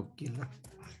 ओके ल।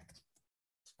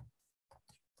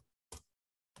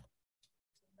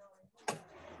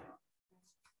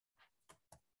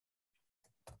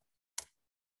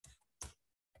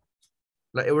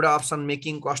 ल एउटा अप्सन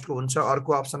मेकिङ कस्टको हुन्छ,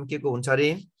 अर्को अप्सन के को हुन्छ रे?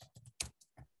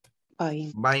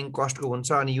 बाइङ कस्टको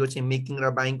हुन्छ। अनि यो चाहिँ मेकिङ र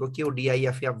बाइङको के हो?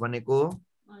 डिआइएफएफ भनेको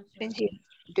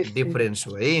डिफरेन्स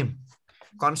हो है।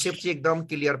 कन्सेप्ट चाहिँ एकदम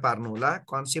क्लियर पार्नु होला,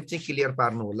 कन्सेप्ट चाहिँ क्लियर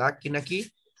पार्नु होला, किनकि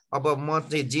अब म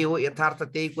चाहिँ जे हो यथार्थ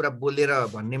त्यही कुरा बोलेर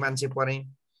भन्ने मान्छे परे।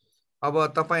 अब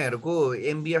तपाईहरुको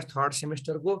एमबीएस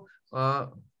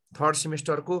थर्ड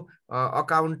सेमेस्टरको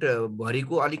अकाउन्ट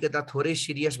भरिको अलिकता थोरै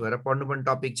सिरियस भएर पढ्नुपर्ने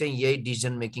टपिक चाहिँ यही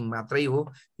डिसिजन मेकिङ मात्रै हो।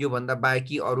 यो भन्दा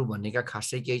बाँकी अरु भन्नेका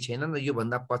खासै केही छैनन् र यो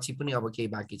भन्दा पछि पनि अब केही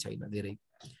बाँकी छैन। धेरै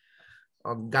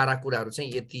गाह्रा कुराहरु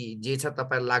चाहिँ यति जे छ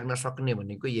तपाईलाई लाग्न सक्ने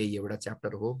भनेको यही एउटा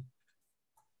च्याप्टर हो।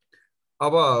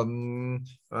 अब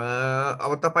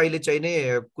तपाईले चाहिँ नि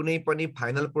कुनै पनि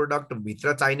फाइनल प्रोडक्ट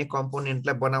भित्र चाहिने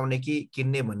कम्पोनेन्टलाई बनाउने कि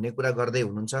किन्ने भन्ने कुरा गर्दै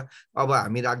हुनुहुन्छ। अब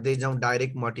हामी राख्दै जाउँ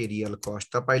डाइरेक्ट मटेरियल कस्ट।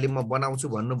 तपाईले म बनाउँछु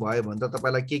भन्नु भयो भने त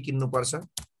तपाईलाई के किन्नु पर्छ?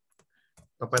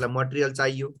 तपाईलाई मटेरियल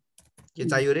चाहियो। के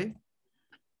चाहियो रे?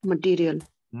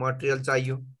 मटेरियल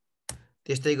चाहियो।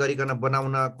 त्यस्तै गरिकन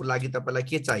बनाउनको लागि तपाईलाई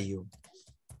के चाहियो?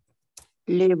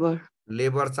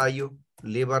 लेबर चाहियो।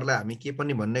 लेबरलाई हामी के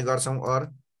पनि भन्ने गर्छौं?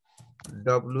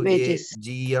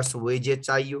 WAGS वेजेस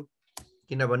चाहियो।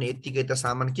 किनभने यतिकै त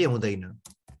सामान के हुँदैन?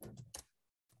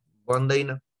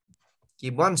 बन्दैन कि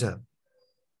बन्छ?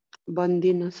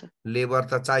 बन्दिन सर। लेबर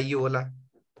त चाहियो होला।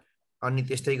 अनि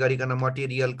त्यस्तै गरिकन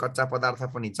मटेरियल कच्चा पदार्थ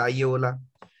पनि चाहियो होला।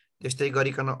 त्यस्तै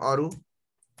गरिकन अरु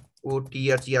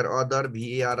OTHER other,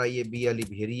 VARIABLE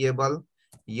variable,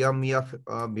 MF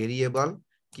variable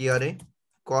के अरे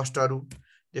कस्टहरु।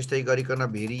 त्यस्तै गरिकन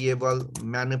भेरिएबल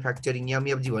म्यानुफ्याक्चरिङ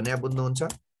MFG भने बुझ्नुहुन्छ?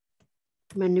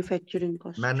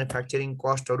 म्यानुफ्याक्चरिङ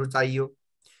कस्टहरु चाहियो।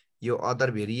 यो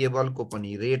अदर भेरिएबलको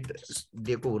पनि रेट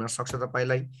दिएको हुन सक्छ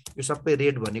तपाईलाई। यो सबै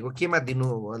रेट भनेको केमा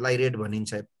दिनुलाई रेट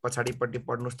भनिन्छ? पछाडीपट्टि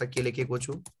पढ्नुस् त के लेखेको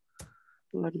छु।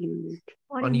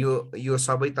 अनि यो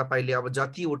सबै तपाईले अब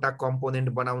जतिवटा कम्पोनेन्ट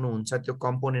बनाउनु हुन्छ त्यो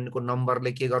कम्पोनेन्टको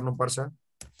नम्बरले के गर्नुपर्छ?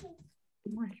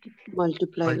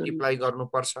 मल्टिप्लाई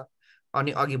गर्नुपर्छ।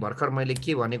 अनि अघि भर्खर मैले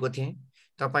के भनेको थिएँ?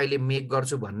 तपाईले मेक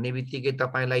गर्छु भन्ने बित्तिकै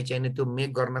तपाईलाई चाहिँ त्यो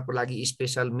मेक गर्नको लागि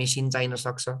स्पेशल मेसिन चाहिन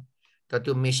सक्छ। त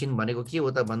त्यो मेसिन भनेको के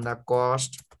हो त भन्दा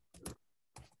cost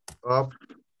of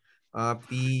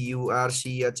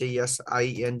PURCHASING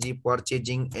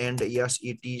purchasing and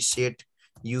SET set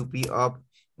UP of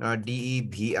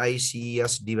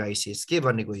DEVICES devices. के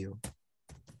भनेको यो?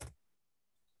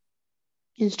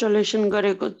 इन्स्टलेसन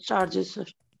गरेको चार्जेस सर।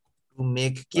 टु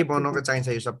मेक के बनाउनको चाहिन्छ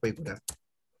यो सबै कुरा?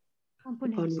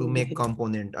 To make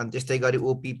component. अनि त्यस्तै गरी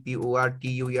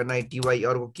OPPORTUNITY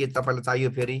अर्को के तपाईलाई चाहियो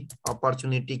फेरि?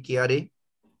 अपर्चुनिटी के अरे?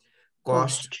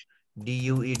 कस्ट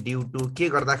DUE ड्यू टु के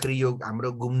गर्दाखेरि यो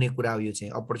हाम्रो घुम्ने कुरा हो। यो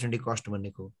चाहिँ अपर्चुनिटी कस्ट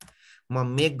भनेको म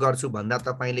मेक गर्छु भन्दा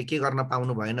तपाईले के गर्न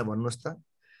पाउनु भएन भन्नुस् त?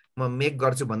 म मेक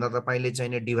गर्छु भन्दा तपाईले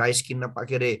चाहिँ डिभाइस किन्न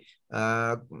के अरे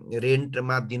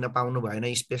रेन्टमा दिन पाउनु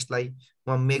भएन स्पेसलाई। म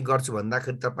मेक गर्छु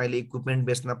भन्दाखेरि तपाईले इक्विपमेन्ट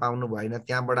बेच्न पाउनु भएन,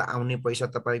 त्यहाँबाट आउने पैसा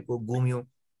तपाईको गुम्यो।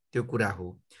 त्यो कुरा हो।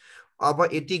 अब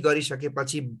यति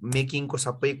गरिसकेपछि मेकिङको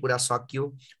सबै कुरा सकियो।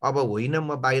 अब होइन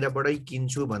म बाहिरबाटै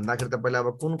किन्छु भन्दाखेरि तपाईलाई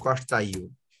अब कुन कस्ट चाहियो?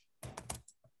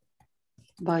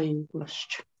 Buying cost.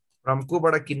 फ्रम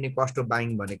कोबाट किन्ने कस्ट हो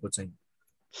बाइङ भनेको चाहिँ?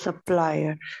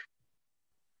 सप्लायर।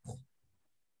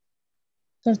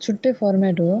 सर छुट्टै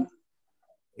फर्मेट हो।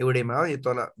 एउटैमा हो। यो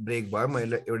तल ब्रेक भयो,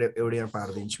 मैले एउटैमा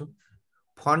पार्दिन्छु।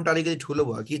 फन्ट अलिकति ठुलो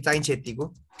भयो कि चाहिन्छ यतिको?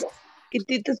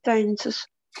 यति त चाहिन्छ।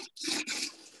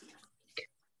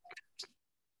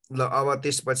 ल अब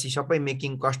त्यसपछि सबै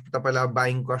मेकिङ कस्ट तपाईलाई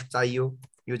बाइङ कस्ट चाहियो।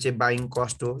 यो चाहिँ बाइङ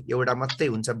कस्ट हो। एउटा मात्रै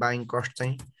हुन्छ बाइङ कस्ट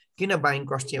चाहिँ। किन बाइङ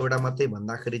कस्ट चाहिँ एउटा मात्रै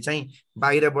भन्दाखेरि चाहिँ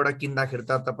बाहिरबाट किन्दाखेरि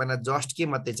त तपाईलाई जस्ट के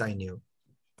मात्रै चाहिने हो?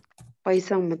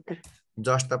 पैसा मात्रै।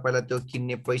 जस्ट तपाईलाई त्यो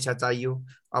किन्ने पैसा चाहियो।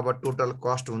 अब टोटल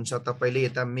कस्ट हुन्छ तपाईले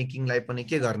यता मेकिङलाई पनि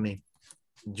के गर्ने?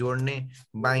 जोड्ने,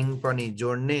 बाइङ पनि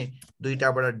जोड्ने,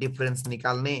 दुईटाबाट डिफरेन्स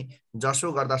निकाल्ने,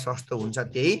 जसो गर्दा सस्तो हुन्छ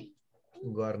त्यही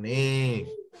गर्ने।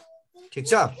 ठीक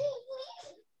छ?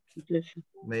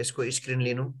 म यसको स्क्रिन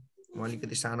लिनु, म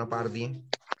अलिकति सानो पार्दिए।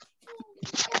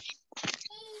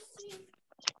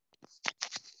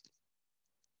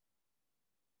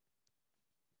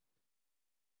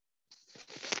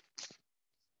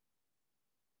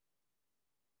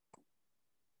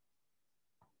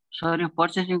 सर यो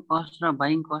पर्चेसिङ कस्ट र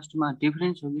बाइङ कस्टमा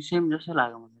डिफरेन्स हो कि सेम जस्तो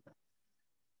लाग्यो मलाई त?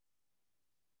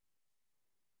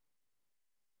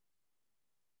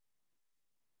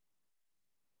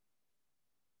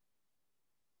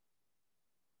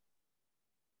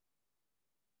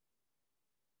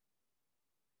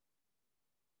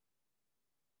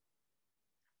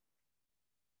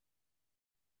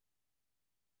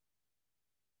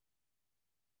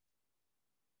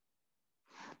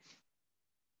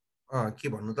 के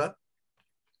भन्नु त?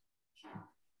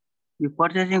 यो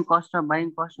पर्चेसिङ कस्ट र बाइङ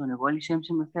कस्ट भनेको अलि सेम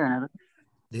सेम जस्तै हैन र?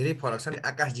 धेरै फरक छ नि,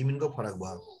 आकाश जमिनको फरक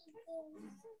भयो।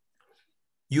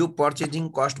 यो पर्चेसिङ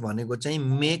कस्ट भनेको चाहिँ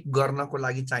मेक गर्नको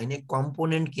लागि चाहिने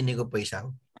कम्पोनेन्ट किनेको पैसा हो,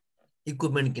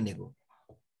 इक्विपमेन्ट किनेको।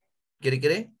 के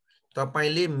रे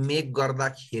तपाईले मेक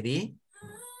गर्दाखेरि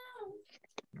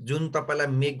जुन तपाईलाई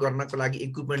मेक गर्नको लागि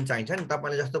इक्विपमेन्ट चाहिन्छ नि,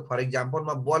 तपाईले जस्तो फर एक्जाम्पल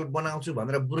म बल्ब बनाउँछु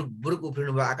भनेर बुरुक बुरुक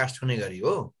उफ्रिनु भयो आकाश छुने गरी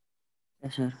हो।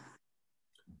 यस सर।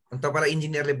 अनि तपाईलाई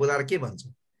इन्जिनियरले बोलाएर के भन्छ?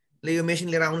 ले यो मेसिन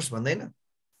लिएर आउनुस् भन्दैन?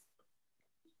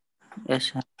 यस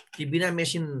सर। कि बिना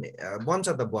मेसिन बन्छ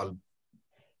त बल्ब?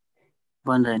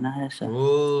 बन्दैन। यस सर। हो,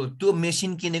 त्यो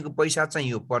मेसिन किनेको पैसा चाहिँ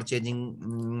यो purchasing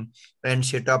and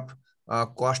setup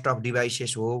cost of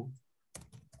devices हो।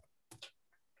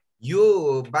 यो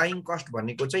बाइङ कस्ट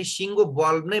भनेको चाहिँ सिङ्गो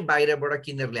बल्ब नै बाहिरबाट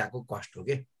किनेर ल्याएको कस्ट हो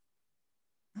के।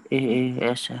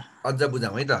 यस सर। अझ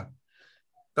बुझाउँ है त।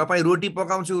 तपाईँ रोटी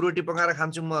पकाउँछु, रोटी पकाएर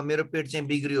खान्छु, म मेरो पेट चाहिँ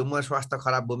बिग्रियो, म स्वास्थ्य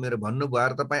खराब भयो मेरो भन्नु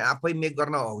भएर तपाईँ आफै मेक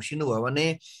गर्न हौसिनु भयो भने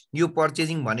यो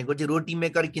पर्चेजिङ भनेको चाहिँ रोटी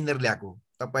मेकर किनेर ल्याएको,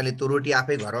 तपाईँले त्यो रोटी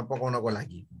आफै घरमा पकाउनको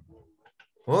लागि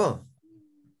हो।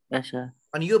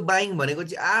 अनि यो बाइङ भनेको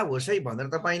चाहिँ होस् है भनेर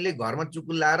तपाईँले घरमा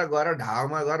चुकुल्लाएर गएर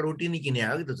ढाबामा गएर रोटी नै किने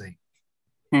हो कि त्यो चाहिँ।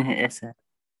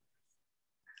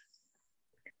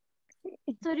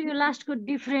 सर यो लास्टको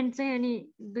डिफरेन्ट चाहिँ अनि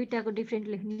दुईटाको डिफरेन्ट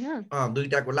लेख्ने हो?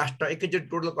 दुईटाको लास्ट एकैचोटि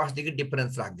टोटल कस्टदेखि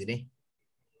डिफरेन्स राख्दिने।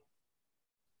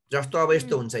 जस्तो अब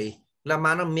यस्तो हुन्छ है, ल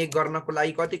मानव मेक गर्नको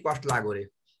लागि कति कस्ट लाग्यो रे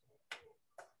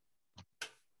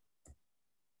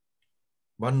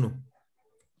भन्नु?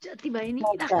 जति भयो नि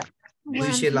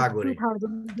 200 लाग्यो रे।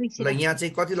 ल यहाँ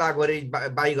चाहिँ कति लाग्यो रे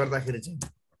बाइ गर्दाखेरि चाहिँ?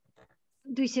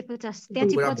 250। त्यहाँ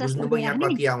चाहिँ 50 बुझ्नुभयो यहाँ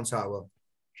कति आउँछ अब?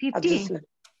 50।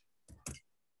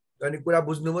 अनि कुरा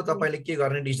बुझ्नुभयो, तपाईले के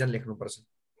गर्ने डिसिजन लेख्नुपर्छ।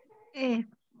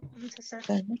 हुन्छ सर।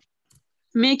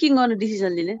 मेकिङ गर्ने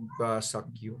डिसिजन लिने। बस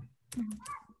सकियो।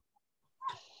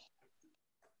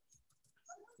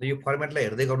 यो फर्मेटलाई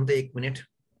हेर्दै गर्नु त 1 मिनेट।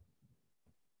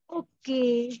 ओके।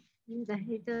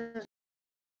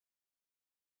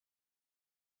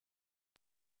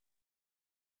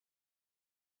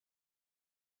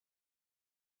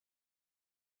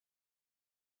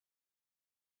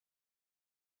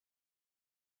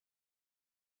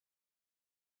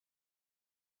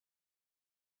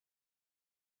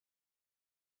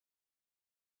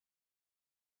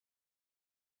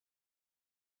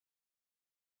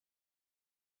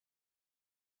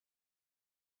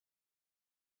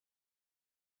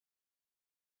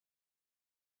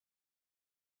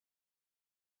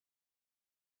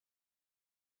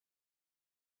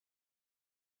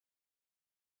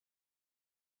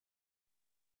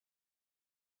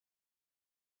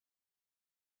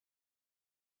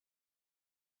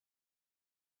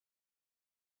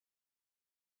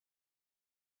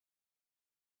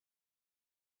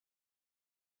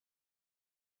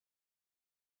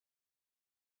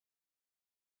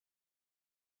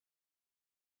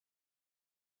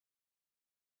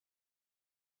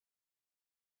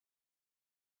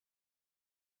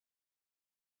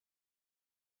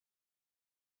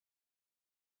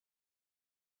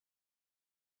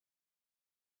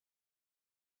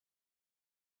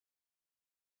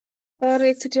 सर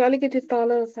एकचोटि अलिकति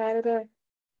तल सारेर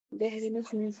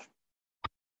देखाइदिनुहोस् नि।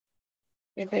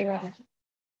 यतै गरेर।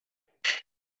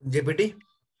 जेपीटी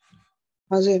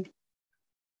हजुर।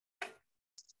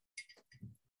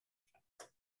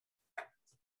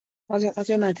 हजुर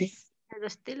अझै माथि।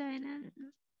 जस्तै लागेन।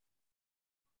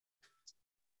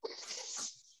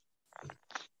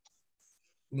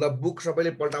 ल बुक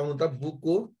सबैले पल्टाउनु त।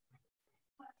 बुकको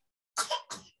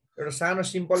एउटा सानो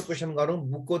सिम्पल क्वेसन गरौँ।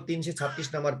 बुकको 336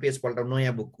 नम्बर पेज पल्टाउँ,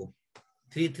 नयाँ बुकको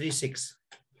 336।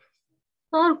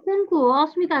 सर कुनको?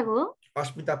 अस्मिताको?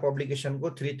 अस्मिता पब्लिकेसनको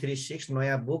 336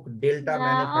 नयाँ बुक डेल्टा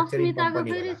म्यानुफ्याक्चरिङ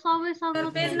कम्पनी फेरि सबै सबै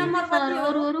पेज नम्बर कति हो?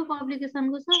 अरु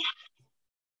पब्लिकेसनको छ।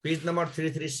 Page number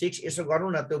 336। यसो गर्नु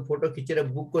न, त्यो फोटो खिचेर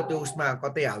बुकको त्यो उसमा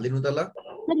कतै हाल्दिनु त ल।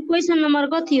 सर क्वेशन नम्बर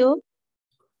कति हो?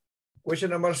 क्वेशन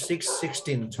नम्बर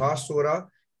 616 616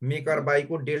 मेकर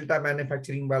बाइको डेल्टा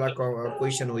म्यानुफ्याक्चरिङ वाला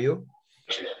क्वेशन हो यो।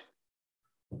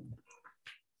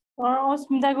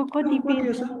 अस्मिताको कति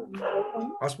पेज?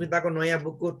 अस्मिताको नयाँ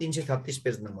बुकको 336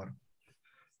 पेज नम्बर।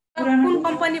 कुन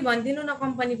कम्पनी भन्दिनु न,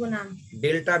 कम्पनीको नाम?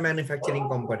 Delta manufacturing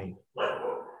company.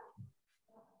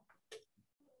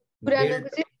 पुरानोको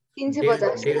चाहिँ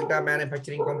 350। डेल्टा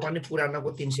म्यानुफ्याक्चरिङ कम्पनी पुरानोको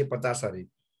 350 अरे।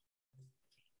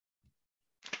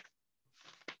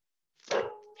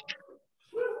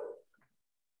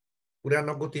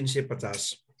 पुरानोको 350।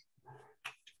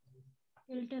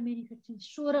 Delta manufacturing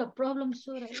 16 problem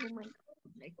 16। Oh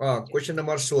my God. Question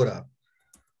number 16।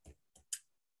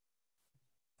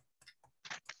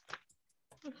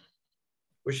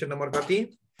 Question number कति?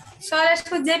 सर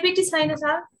यसको जेपीटी छैन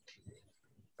सर।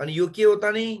 अनि यो के हो त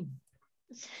नि?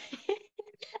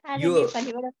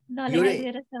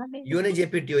 यो नै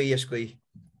जेपीटी हो यसकै।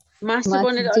 मास्टर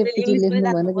बनेर अहिले इङ्ग्लिस पनि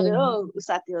राख्नु पर्यो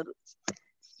साथीहरु।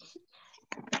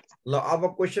 ल अब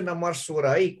क्वेशन नम्बर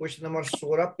 16 है। Question number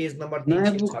 16 page number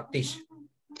 336।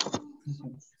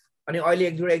 अनि अहिले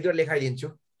एक दुईवटा लेखाइदिन्छु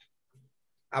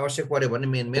आवश्यक पर्यो भने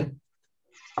मेन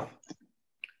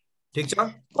ठीक छ।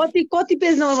 कति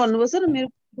पेज नम्बर भन्नुभयो सर? मेरो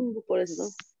कुन बुक पढेछ त?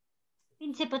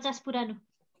 350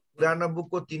 पुरानो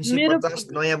बुकको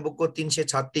 350, नयाँ बुकको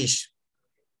 336।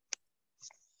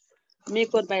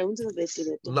 मेकर पाए हुन्छ त बेसी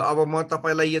रेट। ल अब म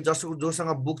तपाईलाई यो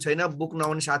जोसँग बुक छैन, बुक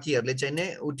नआउने साथीहरुले चाहिँ नै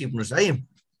उ टिप्नुस् है।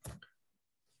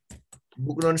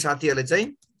 बुक नआउने साथीहरुले चाहिँ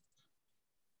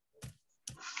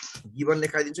गिवन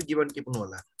लेखाइदिन्छु, गिवन टिप्नु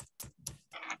होला।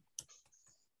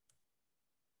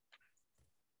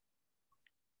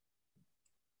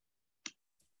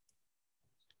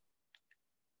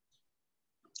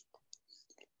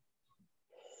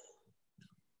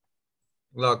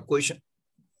 ल क्वेशन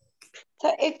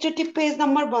सर एकचोटी पेज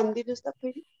नम्बर भनिदिनुस् त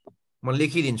फेरि। म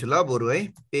लेखिदिन्छु ल बरु है।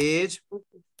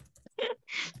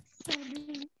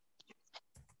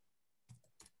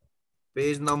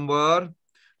 पेज नम्बर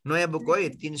नयाँ बुक है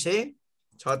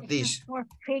 336।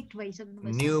 परफेक्ट भइसक्नु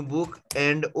भयो। New book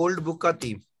and old book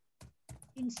कति?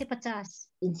 350।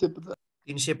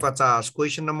 350।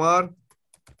 Question number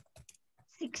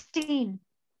 16।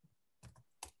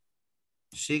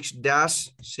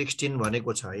 6-16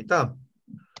 भनेको छ है त।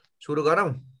 सुरु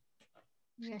गरौँ।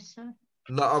 यस सर।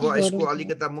 ल अब यसको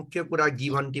अलिकता मुख्य कुरा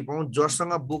गिभन टिपौँ।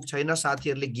 जसँग बुक छैन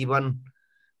साथीहरुले गिभन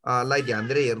लाई ध्यान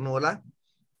दिएर हेर्नु होला।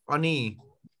 अनि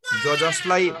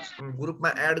जसलाई ग्रुपमा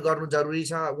एड गर्नु जरुरी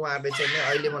छ उहाँहरुले चाहिँ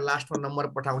अहिले म लास्टमा नम्बर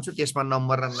पठाउँछु, त्यसमा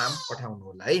नम्बर र नाम पठाउनु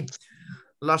होला है।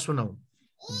 ल सुनौ।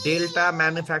 Delta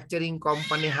manufacturing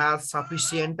company has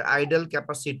sufficient idle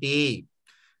capacity.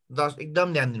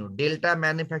 एकदम ध्यान दिनु। Delta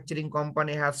manufacturing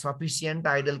company has sufficient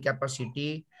idle capacity.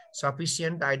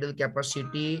 Sufficient idle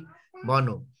capacity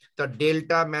भनौ त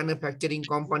डेल्टा मैन्युफैक्चरिंग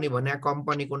कंपनी भन्या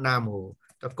कंपनीको नाम हो।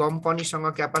 त कंपनीसँग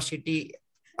क्यापेसिटी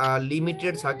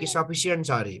लिमिटेड छ कि सफिशिएंट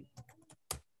छ अरे?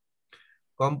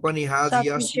 Company has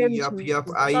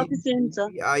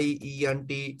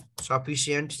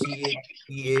sufficient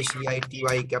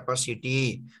CAPACIENT capacity.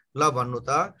 ल भन्नु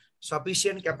त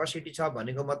सफिशिएंट कैपेसिटी छ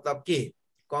भनेको मतलब के?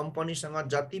 कंपनीसँग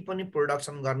जति पनि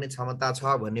प्रोडक्सन गर्ने क्षमता छ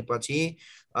भनेपछि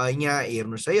यहाँ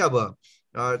हेर्नुस् है। अब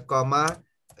कमा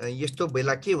यस्तो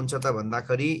बेला के हुन्छ त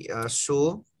भन्दाखेरि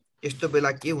यस्तो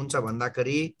बेला के हुन्छ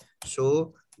भन्दाखेरि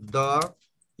the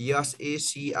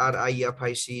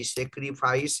SACRIFIC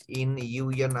sacrifice in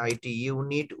UNIT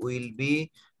unit will be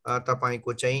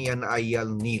तपाईको चाहिँ NIL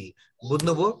नील।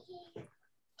 बुझ्नुभयो?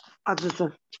 हजुर सर।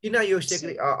 किन यो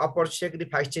अपर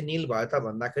सेक्रिफाइस चाहिँ नील भयो त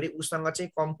भन्दाखेरि उसँग चाहिँ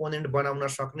कम्पोनेन्ट बनाउन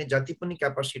सक्ने जति पनि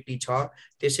क्यापेसिटी छ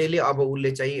त्यसैले अब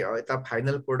उले चाहिँ यता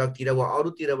फाइनल प्रोडक्ट तिर वा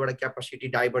अरुतिरबाट क्यापेसिटी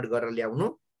डाइभर्ट गरेर ल्याउनु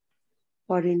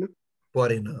परेन।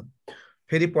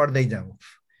 फेरि पढ्दै जाऊ।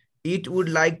 It would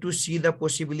like to see the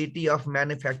possibility of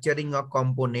manufacturing a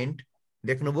component.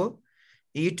 देख्नुभयो?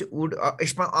 It would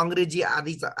यसमा अंग्रेजी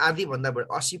आदि भन्दा बढी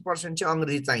 80% चाहिँ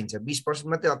अंग्रेजी चाहिन्छ, 20%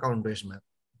 मात्रै अकाउन्ट हो यसमा।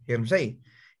 हेर्नुस् है।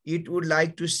 It would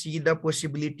like to see the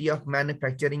possibility of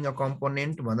manufacturing a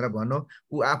component भनेर भनो।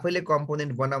 उ आफैले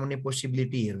कम्पोनेन्ट बनाउने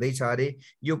पोसिबिलिटी हेर्दै छ अरे।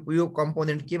 यो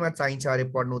कम्पोनेन्ट केमा चाहिन्छ अरे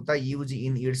पढ्नु त? Use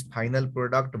in its final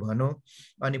product भनो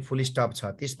अनि फुल स्टप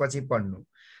छ। त्यसपछि पढ्नु।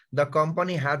 The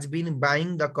company has been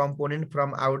buying the component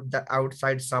from the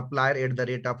outside supplier at the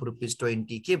rate of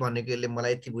 ₹20. के भनेको यसले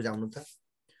मलाई यति बुझाउनु त?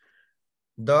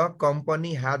 The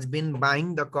company has been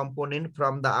buying the component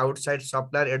from the outside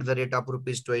supplier at the rate of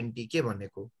 ₹20. के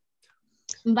भनेको?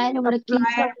 बाहिरबाट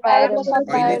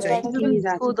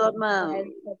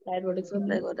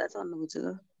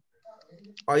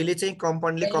अहिले चाहिँ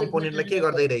कम्पनीले कम्पोनेन्टलाई के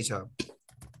गर्दै रहेछ?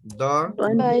 द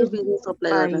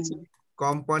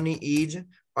कम्पनी इज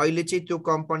अहिले चाहिँ त्यो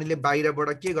कम्पनीले बाहिरबाट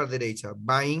के गर्दै रहेछ?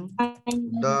 Buying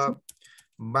the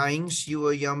buying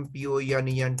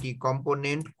COMPONENT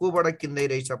component कोबाट किन्दै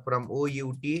रहेछ? From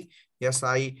OUT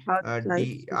SID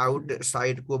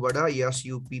outside कोबाट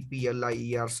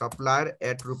SUPPLIER supplier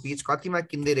at rupees कतिमा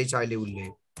किन्दै रहेछ अहिले उले?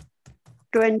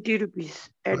 20 रुपीस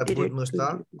एट द रेट। बुझ्नुस् त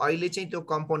अहिले चाहिँ त्यो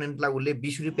कम्पोनेन्टलाई उले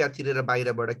 20 रुपैयाँ तिरेर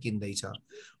बाहिरबाट किन्दै छ।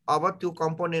 अब त्यो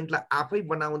कम्पोनेन्टलाई आफै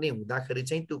बनाउने हुँदाखेरि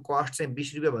चाहिँ त्यो कस्ट चाहिँ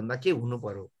 20 रुपैयाँ भन्दा के हुनु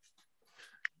पर्यो?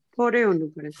 थोरै हुनु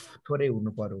पर्यो। थोरै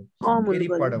हुनु पर्यो। फेरि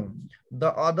पढौं। The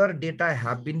other data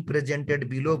have been presented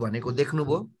below भनेको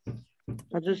देख्नुभयो?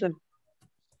 हजुर सर।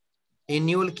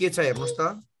 एनुअल के छ हेर्नुस् त?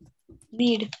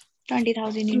 Need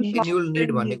 20,000 units. एनुअल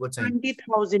निड भनेको चाहिँ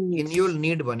 20,000 needs. एनुअल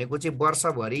निड भनेको चाहिँ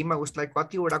वर्षभरिमा उसलाई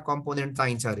कतिवटा कम्पोनेन्ट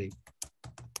चाहिन्छ रे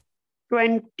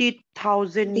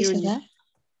 20,000 units.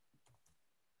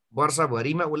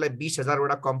 वर्षभरिमा उसलाई 20,000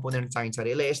 वटा कम्पोनेन्ट चाहिन्छ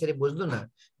अरे यसलाई यसरी बुझ्नु न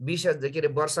 20,000 के अरे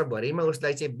वर्षभरिमा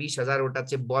उसलाई चाहिँ 20,000 वटा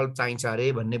चाहिँ बल्ब चाहिन्छ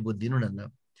अरे भन्ने बुझिदिनु न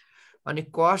अनि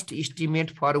cost estimate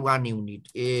for 1 unit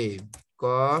A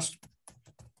cost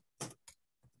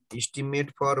estimate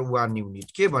for 1 unit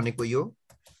के भनेको यो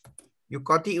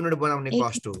कति युनिट बनाउने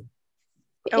कस्ट हो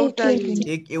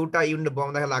एउटा युनिट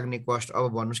बनाउँदा लाग्ने कस्ट अब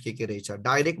भन्नुस् के रहेछ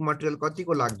डाइरेक्ट मटेरियल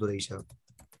कतिको लाग्दो रहेछ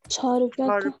 6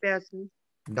 रुपैयाँ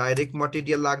डाइरेक्ट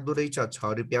मटेरियल लाग्दो रहेछ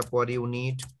 6 रुपैयाँ पर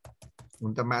युनिट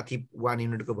हुन त माथि 1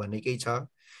 युनिटको भनेकै छ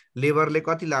लेबरले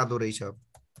कति लाग्दो रहेछ 8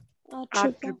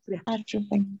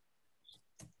 रुपैयाँ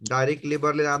डाइरेक्ट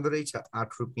लेबरले लाग्दो रहेछ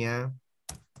 8 रुपैयाँ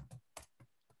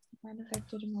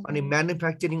अनि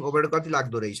म्यानुफ्याक्चरिङ ओभरहेड कति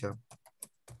लाग्दो रहेछ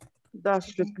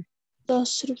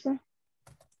 10 रुपैयाँ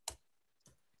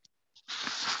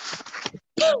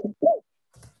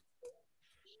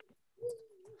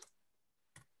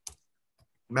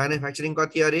म्यानुफ्याक्चरिङ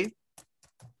कति अरे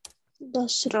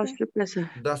 10 रुपैयाँ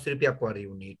 10 रुपैयाँ पर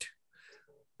युनिट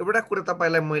एउटा कुरा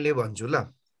तपाईलाई मैले भन्छु ल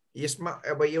यसमा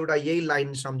अब एउटा यही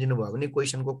लाइन सम्झिनु भयो भने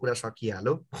क्वेशनको कुरा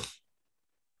सकिहाल्यो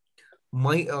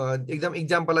एकदम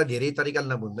एक्जाम्पललाई धेरै तरिकाले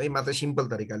नबुझ्नु है मात्र सिम्पल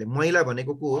तरिकाले महिला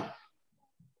भनेको को हो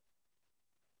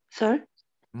सर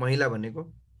महिला भनेको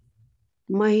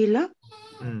महिला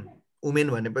वुमेन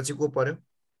भनेपछि को पर्यो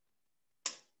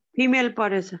फिमेल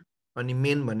परेछ अनि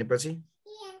मेन भनेपछि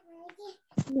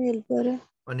मेल पर्यो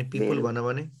अनि पिपल भन्नु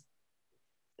भने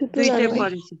दुईटै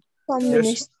परेछ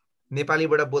कम्युनिस्ट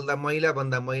नेपालीबाट बोल्दा महिला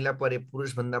भन्दा महिला परे पुरुष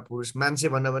भन्दा पुरुष मान्छे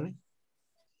भन्नु भने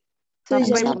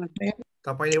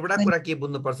तपाईले एउटा कुरा के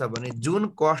बुझ्नुपर्छ भने जुन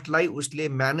कस्टलाई उसले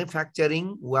म्यानुफ्याक्चरिङ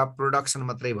वा प्रोडक्सन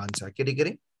मात्रै भन्छ के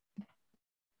रे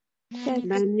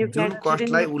जुन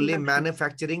कस्टलाई उसले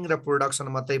म्यानुफ्याक्चरिङ र प्रोडक्सन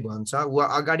मात्रै भन्छ वा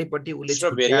अगाडिपट्टि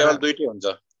उसले भेरिएबल दुईटै हुन्छ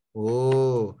हो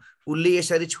उसले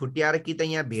यसरी छुट्याएर कि त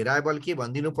यहाँ भेरिएबल के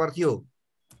भन्दिनु पर्थ्यो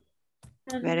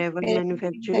भेरिएबल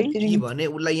म्यानुफ्याक्चरिङ कि भने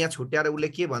उसलाई यहाँ छुट्याएर उसले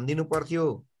के भन्दिनु पर्थ्यो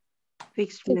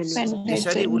फिक्स्ड म्यानुफ्याक्चरिङ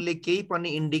यसरी उसले केही पनि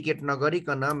इन्डिकेट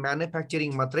नगरिकन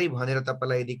म्यानुफ्याक्चरिङ मात्रै भनेर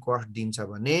तपाईलाई यदि कस्ट दिन्छ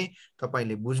भने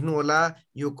तपाईले बुझ्नु होला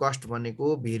यो कस्ट भनेको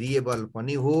भेरिएबल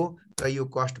पनि हो र यो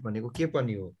कस्ट भनेको के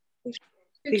पनि हो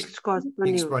फिक्स्ड कस्ट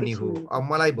पनि हो अब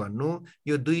मलाई भन्नु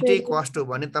यो दुईटै कस्ट हो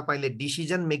भने तपाईले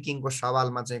डिसिजन मेकिङको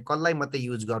सवालमा चाहिँ कसलाई मात्रै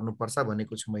युज गर्नुपर्छ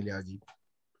भनेको छु मैले अघि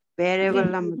भेरिएबल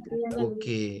मात्रै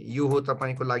ओके यो हो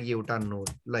तपाईको लागि एउटा नोट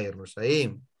ल हेर्नुस् है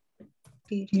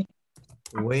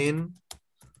when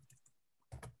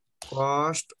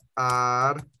cost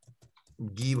are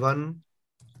given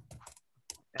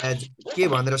as के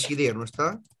भनेर सिधै हेर्नुस् त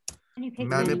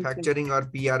म्यानुफ्याक्चरिङ अर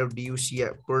PRDUC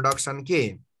प्रोडक्सन के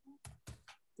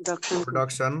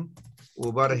प्रोडक्सन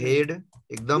ओभरहेड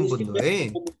एकदम बुझ्नु है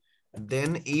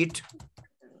देन इट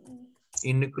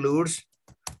इन्क्लुड्स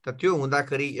त त्यो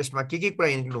हुँदाखेरि यसमा के कुरा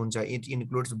इन्क्लुड हुन्छ it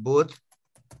includes both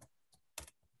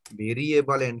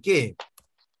variable and के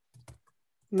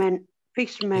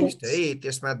फिक्स्ड है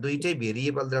त्यसमा दुईटै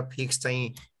भेरिएबल र फिक्स चाहिँ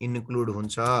इन्क्लुड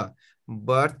हुन्छ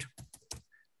बट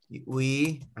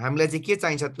हामीलाई चाहिँ के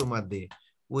चाहिन्छ त्यो मध्ये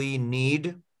we need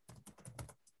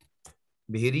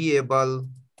variable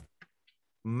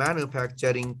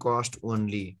manufacturing cost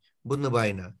only बुझ्नु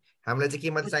भएन हामीलाई चाहिँ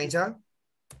के मात्र चाहिन्छ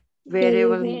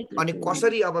भेरिएबल अनि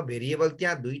कसरी अब भेरिएबल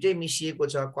त्यहाँ दुईटै मिसिएको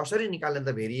छ कसरी निकाल्ने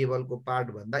त भेरिएबलको पार्ट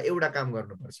भन्दा एउटा काम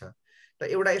गर्नुपर्छ त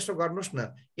एउटा यसो गर्नुस् न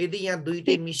यदि यहाँ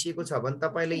दुईटै मिसिएको छ भने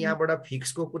तपाईले यहाँबाट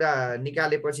फिक्सको कुरा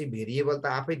निकालेपछि भेरिएबल त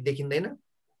आफै देखिँदैन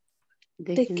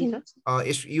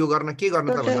यो गर्न के गर्नु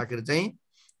त भन्दाखेरि चाहिँ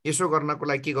यसो गर्नको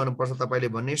लागि के गर्नुपर्छ तपाईले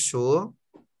भन्ने सो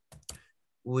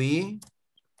वी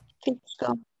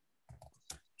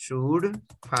शुड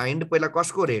फाइन्ड पहिला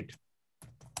कसको rate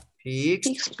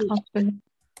fixed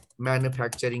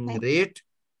manufacturing rate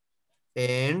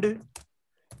and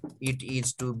it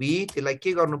is to be त्यसलाई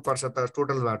के गर्नुपर्छ त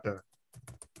टोटलबाट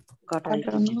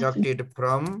डिडक्टेड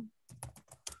फ्रम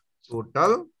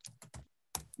टोटल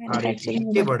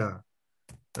केबाट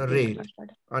रेट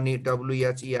अनि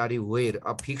WHERE वेयर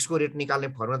अब फिक्सको रेट निकाल्ने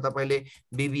फर्मुला तपाईले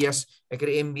BBS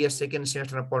MBS सेकेन्ड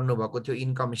सेमेस्टरमा पढ्नु भएको थियो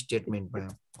इन्कम स्टेटमेन्टमा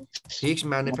फिक्स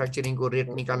म्यानुफ्याक्चरिङको रेट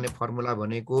निकाल्ने फर्मुला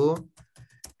भनेको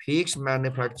फिक्स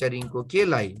म्यानुफ्याक्चरिङको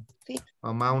केलाई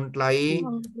अमाउन्टलाई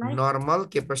नर्मल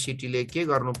क्यापेसिटीले के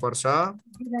गर्नुपर्छ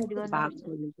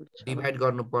डिभाइड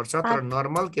गर्नुपर्छ तर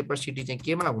नर्मल क्यापेसिटी चाहिँ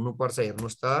केमा हुनुपर्छ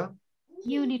हेर्नुस् त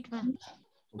युनिटमा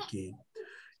ओके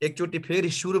एकचोटी फेरि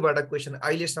सुरुबाट क्वेशन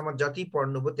अहिलेसम्म जति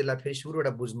पढ्नुभयो त्यसलाई फेरि सुरुबाट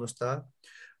बुझ्नुस् त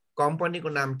कम्पनीको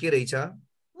नाम के रहेछ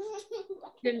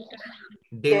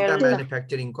डेल्टा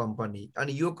म्यानुफ्याक्चरिङ कम्पनी।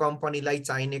 अनि यो कम्पनीलाई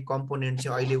चाहिने कम्पोनेन्ट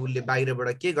चाहिँ अहिले उसले बाहिरबाट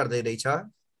के गर्दै रहेछ?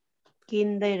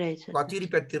 किन्दै रहेछ। कति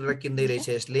रुपियाँ तिरेर किन्दै रहेछ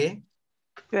यसले?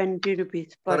 20 रुपीस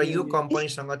तर पर यो युनिट।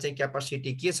 कम्पनीसँग चाहिँ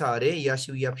क्यापासिटी के छ अरे?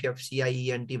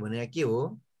 SUFFCIENT भने के हो?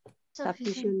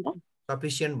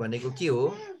 सफिसियन्ट भनेको के हो?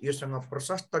 योसँग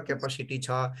प्रशस्त क्यापासिटी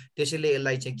छ, त्यसैले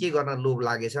यसलाई चाहिँ के गर्न लोभ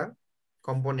लागेछ?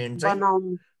 कम्पोनेन्ट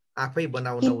चाहिँ आफै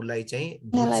बनाउन उसलाई चाहिँ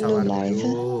भूत सवार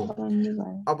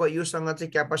भयो। अब योसँग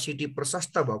चाहिँ क्यापासिटी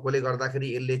प्रशस्त भएकोले गर्दाखेरि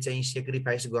यसले चाहिँ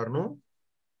सेक्रिफाइस गर्नु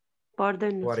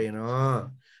परेन।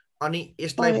 अनि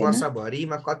यसलाई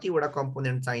वर्षभरिमा कतिवटा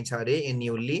कम्पोनेन्ट चाहिन्छ अरे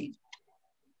एन्युअली?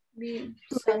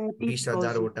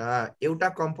 20,000 वटा। एउटा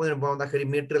कम्पोनेन्ट बनाउँदाखेरि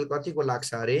मेटेरियल कतिको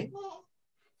लाग्छ अरे?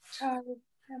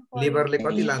 लेबरले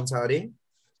कति लान्छ अरे?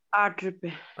 8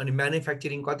 रुपियाँ। अनि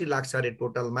म्यानुफ्याक्चरिङ कति लाग्छ अरे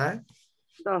टोटलमा?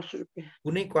 10 रुपियाँ।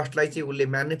 कुनै कस्टलाई चाहिँ उसले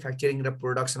म्यानुफ्याक्चरिङ र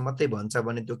प्रोडक्सन मात्रै भन्छ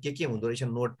भने त्यो के हुँदो रहेछ?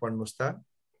 नोट पढ्नुस् त।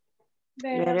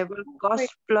 Variable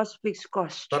cost plus fix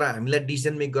cost. तर हामीलाई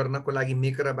डिसिजन मेक गर्नको लागि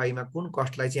मेक र बाईमा कुन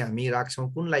कस्टलाई चाहिँ हामी राख्छौं,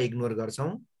 कुनलाई इग्नोर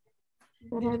गर्छौं?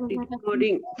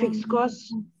 Including fix cost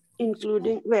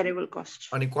including variable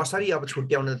cost. अनि कसरी अब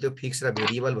छुट्याउने त्यो फिक्स र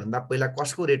भेरिएबल भन्दा पहिला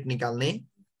कसको रेट निकाल्ने?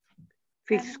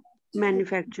 Fix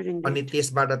manufacturing. अनि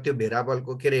त्यसबाट त्यो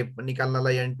भेरिएबलको के रे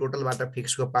निकाल्नलाई अनि टोटलबाट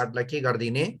फिक्सको पार्टलाई के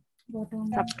गर्दिने?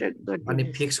 अनि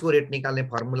फिक्सको रेट निकाल्ने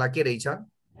फर्मुला के रहेछ?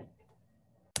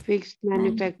 Fixed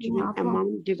manufacturing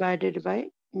amount divided by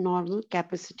normal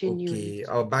capacity in unit.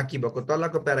 अब बाँकी भएको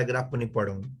तलको प्याराग्राफ पनि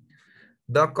पढौं।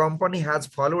 The company has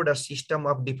followed a system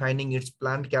of defining its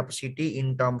plant capacity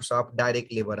in terms of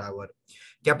direct labor hour.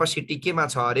 Capacity केमा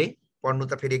छ अरे? पढ्नु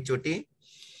त फेरि एकचोटी।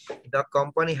 The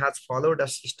company has followed a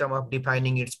system of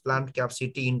defining its plant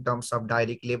capacity in terms of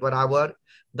direct labor hour.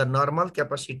 The normal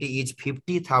capacity is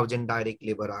 50,000 direct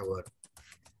labor hour.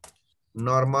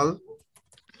 Normal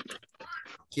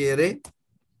के अरे?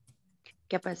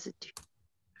 Capacity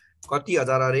कति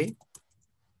हजार अरे?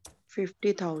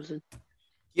 50,000।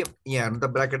 के यहाँ हेर्नु त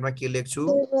ब्र्याकेटमा के लेख्छु?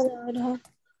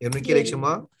 हेर्नु के लेख्छु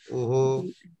म? ओहो,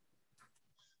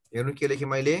 हेर्नु के लेखेँ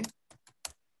मैले?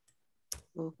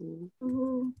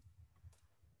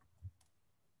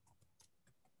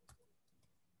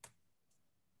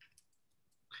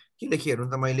 के लेखेँ हेर्नु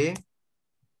त मैले?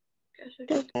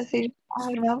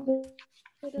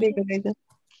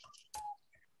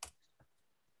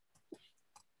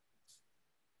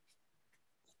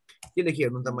 के लेखेँ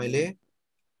हेर्नु त मैले?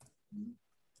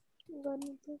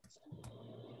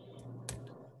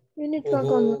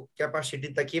 क्यापासिटी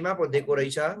त केमा पो दिएको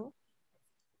रहेछ?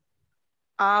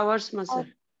 आवर्समा सर।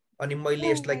 अनि मैले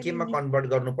यसलाई केमा कन्भर्ट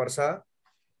गर्नुपर्छ?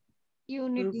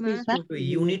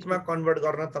 युनिटमा कन्भर्ट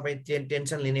गर्न तपाईं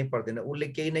टेन्सन लिनै पर्दैन। उसले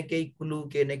केही न केही क्लु,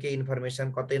 केही न केही इन्फर्मेसन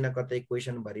कतै न कतै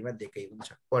क्वेसन भरिमा दिएकै हुन्छ।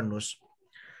 पढ्नुस्।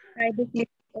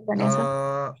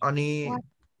 अनि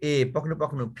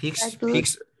पक्नु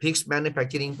फिक्स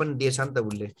म्यानुफ्याक्चरिङ पनि दिएछ नि त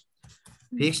उसले।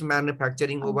 फिक्स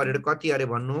म्यानुफ्याक्चरिङ ओभरहेड कति अरे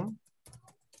भन्नु?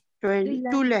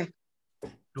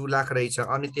 2 लाख रहेछ।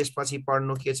 अनि त्यसपछि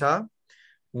पढ्नु के छ?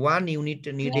 1 युनिट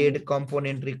निडेड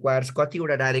कम्पोनेन्ट रिक्वायर्स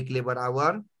कतिवटा direct labour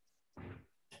our?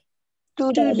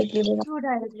 2 direct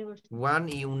labour. 1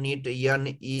 unit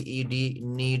NEED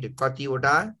need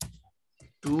कतिवटा?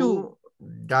 2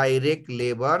 डाइरेक्ट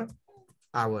लेबर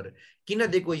आवर। किन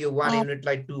दिएको यो 1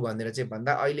 युनिटलाई 2 भनेर चाहिँ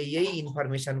भन्दा अहिले यही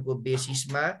इन्फर्मेसनको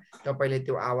बेसिसमा तपाईले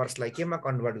त्यो आवर्सलाई केमा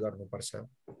कन्भर्ट गर्नुपर्छ?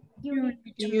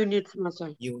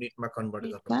 युनिटमा कन्भर्ट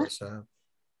गर्नुपर्छ।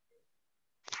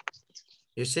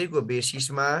 यसैको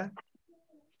बेसिसमा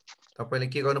तपाईले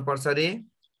के गर्नुपर्छ रे?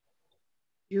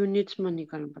 युनिट्समा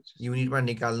निकाल्नुपर्छ। युनिटमा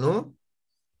निकाल्नु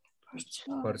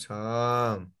पर्छ।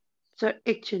 सर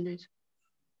एकछिन है।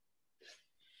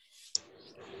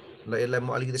 ल यसलाई म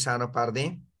अलिकति सानो पार्दै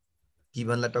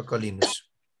गिभनलाई टक्क लिनुस्।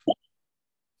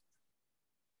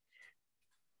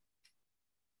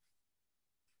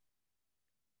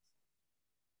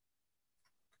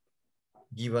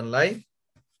 गिभनलाई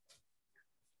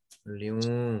लिउँ।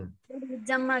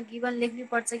 एक्जाममा गिभन लेख्नु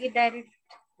पर्छ कि डाइरेक्ट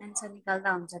आन्सर निकाल्दा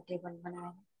हुन्छ टेबल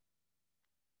बनाएर?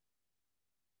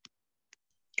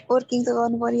 वर्किङ त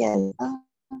गर्नु परिहाल्छ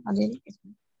अलिअलि।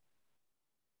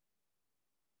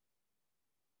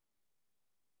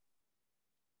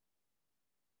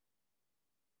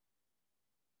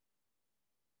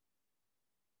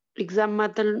 एक्जाममा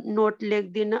त नोट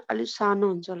लेख्दिन, अलिक सानो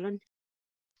हुन्छ होला नि।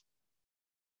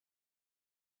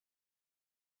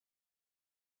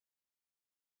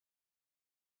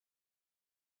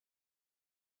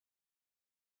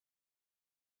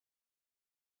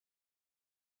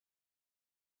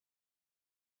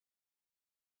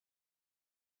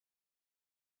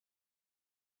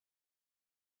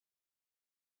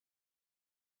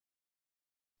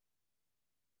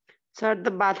 सर त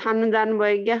भात खानु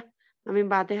जानुभयो क्या हामी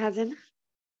भातै खाँदैन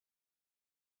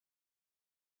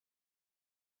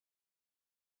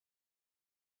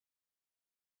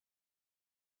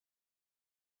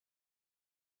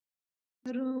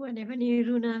रु भने पनि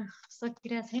रुन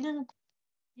सकिरहेको छैन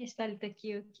यसपालि त के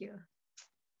हो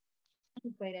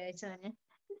भइरहेछ भने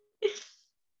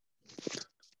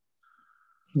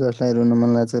जसलाई रुन मन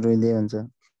लाग्छ रोइदिए हुन्छ हो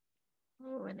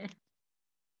भने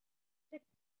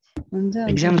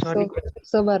एक्जाम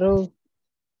सबार हो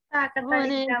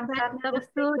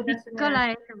कस्तो दिक्क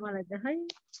लागेको छ मलाई त है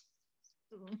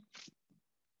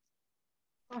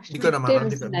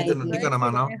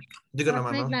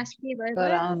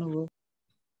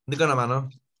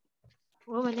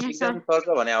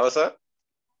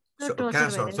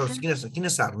किन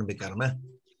सार्नु बेकारमा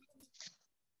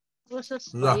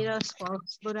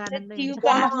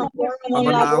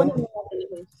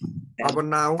अब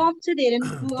नाउ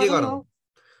के गरौँ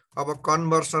अब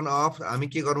कन्भर्सन अफ हामी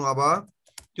के गरौँ अब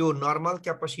त्यो नर्मल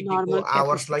क्यापासिटीको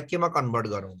आवर्सलाई केमा कन्भर्ट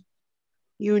गरौँ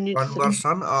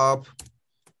conversion of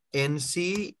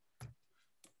NC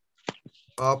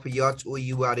of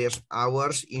HOURS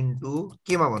hours into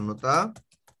केमा भन्नु त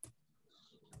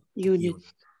युनिट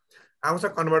आउँछ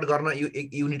कन्भर्ट गर्न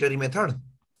युनिटरी मेथड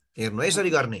हेर्नु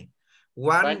यसरी गर्ने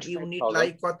 1 युनिटलाई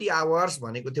कति आवर्स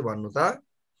भनेको थियो भन्नु त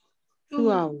 2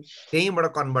 आवर्स त्यहीबाट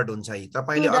कन्भर्ट हुन्छ है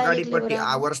तपाईले अगाडिपट्टि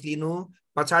आवर्स लिनु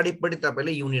पछाडिपट्टि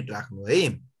तपाईले युनिट राख्नु है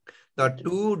त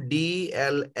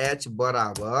 2DLH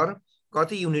बराबर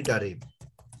कति युनिट अरे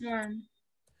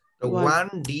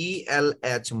 1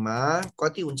 DLH मा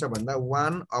कति हुन्छ भन्दा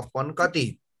 1 अपन कति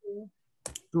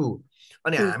 2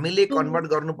 अनि हामीले कन्भर्ट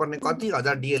गर्नुपर्ने कति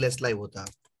हजार DLH लाई हो त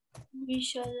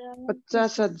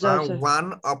 50,000 1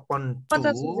 upon 2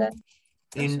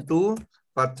 into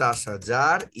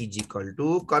 50,000 is equal to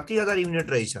कति हजार युनिट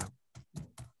रहेछ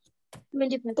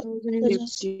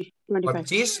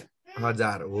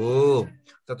 25,000 हो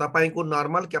त तपाईको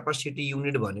नर्मल क्यापासिटी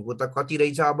युनिट भनेको त कति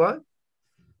रहेछ अब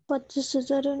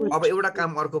 25,000 अब एउटा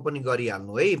काम अर्को पनि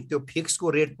गरिहाल्नु है त्यो फिक्स को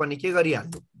रेट पनि के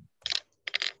गरिहाल्नु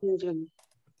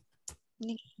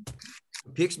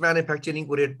फिक्स म्यानुफ्याक्चरिङ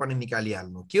को रेट पनि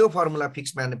निकालिहाल्नु के हो फर्मुला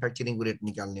फिक्स म्यानुफ्याक्चरिङ को रेट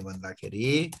निकाल्ने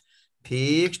भन्दाखेरि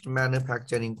फिक्स्ड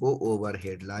म्यानुफ्याक्चरिङ को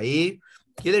ओभरहेडलाई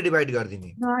केले डिवाइड गर्दिने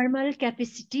नर्मल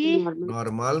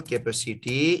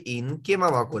क्यापेसिटी इन केमा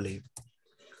भएकोले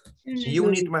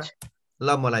युनिटमा ल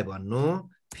मलाई भन्नु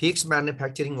फिक्स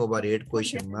म्यानुफ्याक्चरिङ ओभरहेड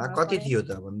क्वेशनमा कति थियो त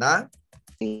भन्दा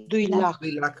 2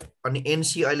 लाख अनि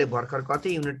एनसी अहिले भर्खर कति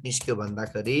युनिट निस्क्यो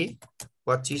भन्दाखेरि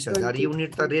 25,000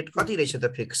 युनिट त रेट कति रहेछ त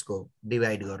फिक्स को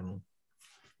डिवाइड गर्नु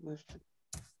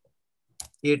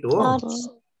 8 हो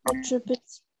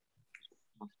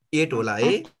 8 होला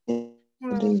है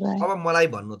अब मलाई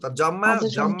भन्नु त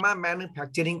जम्मा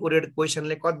म्यानुफ्याक्चरिङ को रेट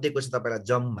क्वेशनले कति दिएको छ तपाईलाई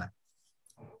जम्मा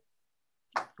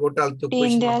टोटल त्यो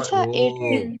क्वेशनमा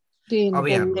अब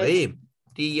यहाँ है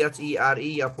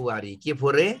THEREFORE के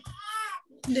फोरे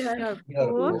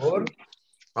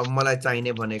अब मलाई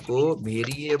चाहिने भनेको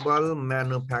variable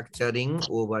manufacturing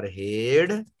overhead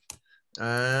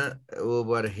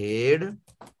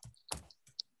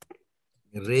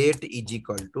rate is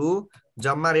equal to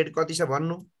जम्मा रेट कति छ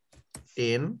भन्नु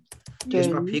 10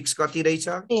 त्यसमा फिक्स कति रहेछ 8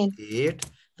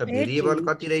 त भेरिएबल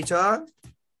कति रहेछ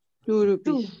 2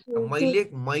 रुपैयाँ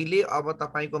मैले अब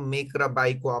तपाईको मेक र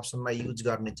बाई को अप्सनमा युज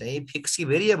गर्ने चाहिँ फिक्स कि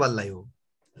भेरिएबललाई हो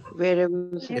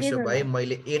त्यसो भए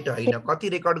मैले 8 हैन कति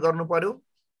रेकर्ड गर्नु पर्यो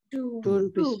 2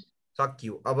 रुपैयाँ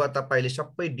सक्यो अब तपाईले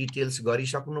सबै डिटेल्स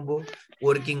गरिसक्नुभयो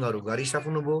वर्किङहरु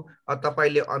गरिसक्नुभयो अब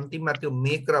तपाईले अन्तिममा त्यो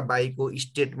मेक र बाई को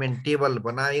स्टेटमेन्ट टेबल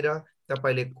बनाएर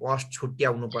तपाईले कस्ट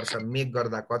छुट्याउनु पर्छ मेक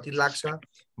गर्दा कति लाग्छ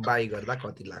बाई गर्दा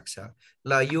कति लाग्छ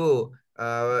ल यो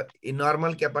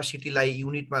नर्मल क्यापासिटीलाई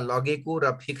युनिटमा लगेको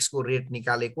र फिक्स को रेट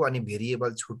निकालेको अनि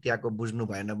भेरिएबल छुट्याएको बुझ्नु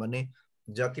भएन भने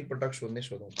जति पटक सोध्ने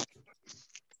सोधौं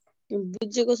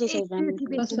बुझेको छ सर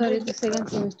सेकेन्ड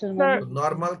सेमेस्टरमा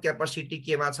नर्मल क्यापासिटी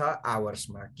केमा छ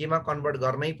आवर्समा केमा कन्भर्ट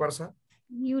गर्नै पर्छ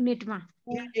युनिटमा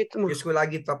यसको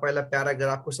लागि तपाईलाई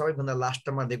प्याराग्राफको सबैभन्दा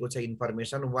लास्टमा दिएको छ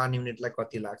इन्फर्मेसन 1 युनिटलाई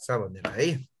कति लाग्छ भनेर है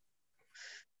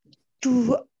 2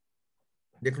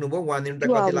 देख्नुभयो 1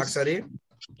 युनिटलाई कति लाग्छ रे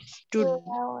 2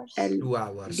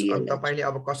 आवर्स अनि तपाईले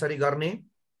अब कसरी गर्ने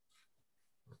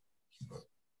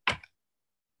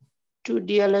 2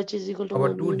 DLH is equal to अब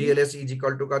 2 DLH is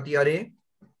equal to कति अरे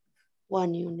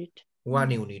 1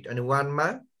 युनिट अनि 1 मा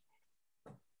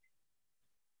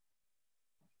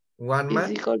 1 मा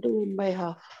is equal to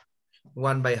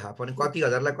 1/2 अनि कति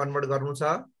हजारलाई कन्भर्ट गर्नु छ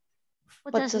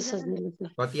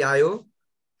 50,000 कति आयो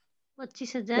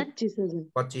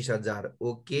 25,000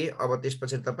 ओके अब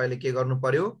त्यसपछि तपाईले के गर्नु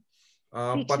पर्यो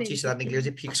 25,000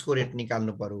 निक्लेपछि फिक्सको रेट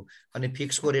निकाल्नु पर्यो। अनि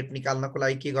फिक्सको रेट निकाल्नको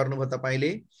लागि के गर्नुभयो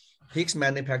तपाईले? फिक्स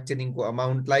म्यानुफ्याक्चरिङको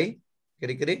अमाउन्टलाई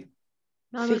के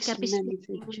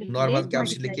नर्मल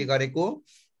क्यापेसिटीले के गरेको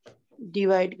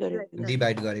डिभाइड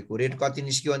गरेको। रेट कति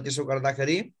निस्क्यो अनि त्यसो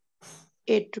गर्दाखेरि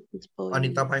 8 रुपैयाँ per अनि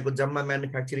unit। तपाईको जम्मा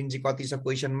म्यानुफ्याक्चरिङ चाहिँ कति छ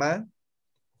क्वेशनमा?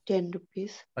 10 रुपैयाँ।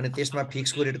 अनि त्यसमा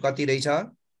फिक्सको रेट कति रहेछ?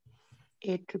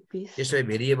 8 रुपैयाँ। त्यसै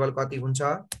भेरिएबल कति हुन्छ?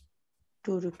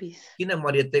 2 रुपैयाँ। किन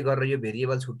मैले यतै गरेर यो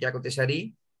भेरिएबल छुट्याएको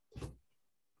त्यसरी?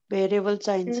 भेरिएबल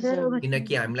चाहिन्छ सर।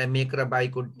 किनकि हामीलाई मेक र बाई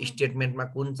को स्टेटमेन्टमा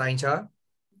कुन चाहिन्छ?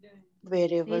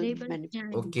 भेरिएबल।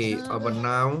 ओके, अब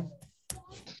नाउ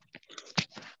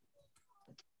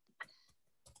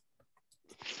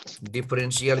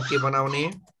डिफरेन्शियल के बनाउने?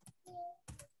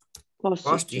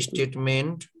 कस्ट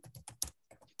स्टेटमेन्ट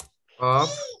अफ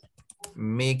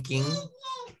मेकिङ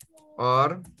और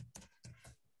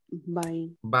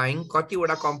बाइङ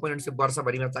कतिवटा कम्पोनेन्ट चाहिँ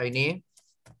वर्षभरिमा चाहिने?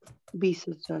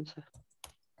 20,000 सर।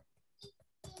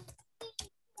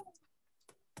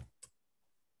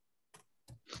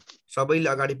 सबैले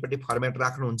अगाडिपट्टि फर्मेट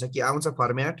राख्नुहुन्छ कि आउँछ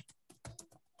फर्मेट?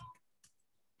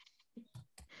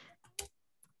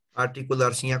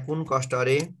 पार्टिकुलर्स यहाँ कुन कस्ट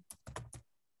अरे?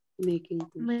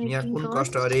 यहाँ कुन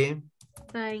कस्ट अरे?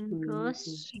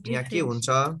 यहाँ के हुन्छ?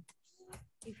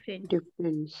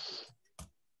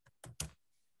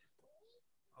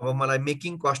 अब मलाई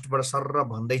मेकिङ कस्टबाट सरर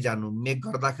भन्दै जानु। मेक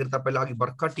गर्दाखेरि तपाईले अघि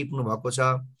भर्खर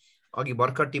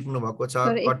टिप्नु भएको छ,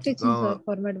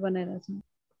 फर्मेट बनाएर छ।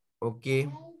 ओके,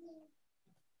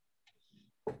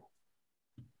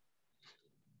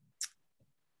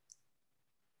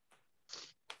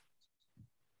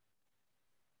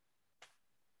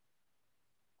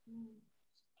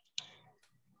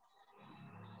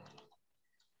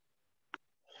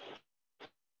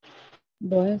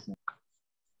 भयो सर।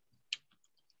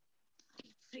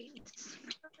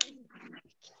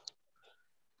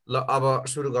 ल अब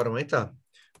सुरु गरौँ है त।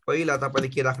 पहिला तपाईले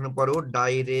के राख्नु पर्यो?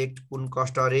 डाइरेक्ट कुन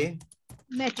कस्ट अरे?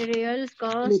 मटेरियल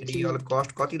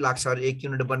कस्ट कति लाग्छ अरे 1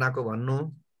 युनिट बनाएको भन्नु?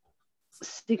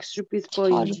 6 रुपैयाँ पर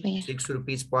युनिट। 6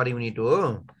 रुपैयाँ पर युनिट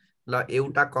हो। ल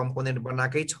एउटा कम्पोनेन्ट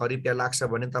बनाएकै 6 रुपैयाँ लाग्छ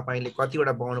भने तपाईले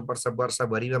कतिवटा बनाउनु पर्छ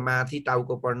वर्षभरिमा? माथि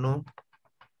टाउको पढ्नु।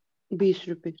 20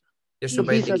 रुपैयाँ। त्यसो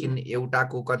भएदेखि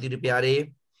एउटाको कति रुपैयाँ अरे?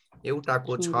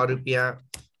 एउटाको 6 रुपैयाँ।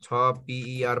 6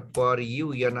 PER पर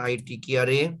UNIT के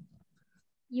अरे?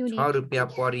 6 रुपैयाँ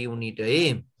पर युनिट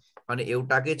है। अनि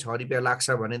एउटाकै 6 रुपैयाँ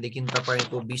लाग्छ भनेदेखि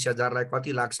तपाईको 20,000 लाई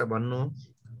कति लाग्छ भन्नु?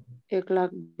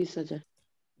 1,20,000।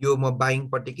 यो म बाइङ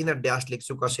पट्टि किन ड्यास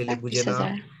लेख्छु कसैले बुझेन?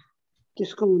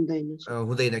 त्यसको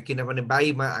हुँदैन किनभने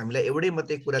बाईमा हामीलाई एउटै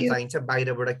मात्रै कुरा चाहिन्छ,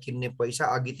 बाहिरबाट किन्ने पैसा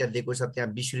अघि त्यहाँ दिएको छ त्यहाँ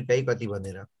 20 रुपैयाँ कति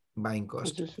भनेर बाइङ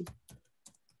कस्ट।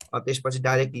 त्यसपछि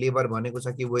डाइरेक्ट लेबर भनेको छ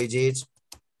कि वेजेज?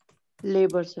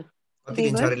 Labour sir. कति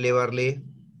दिन्छ अरे लेबरले?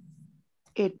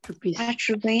 8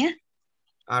 रुपैयाँ।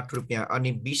 8 रुपैयाँ।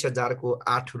 अनि 20,000 को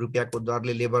 8 रुपैयाँको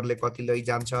दरले लेबरले कति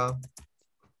लैजान्छ?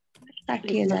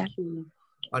 60,000।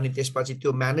 अनि त्यसपछि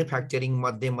त्यो म्यानुफ्याक्चरिङ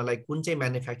मध्ये मलाई कुन चाहिँ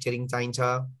म्यानुफ्याक्चरिङ चाहिन्छ?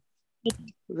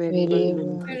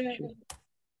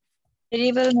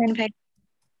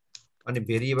 अनि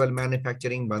भेरिएबल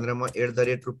म्यानुफ्याक्चरिङ भनेर म @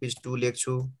 ₹2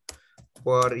 लेख्छु।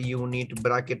 पर युनिट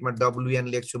ब्राकेटमा WN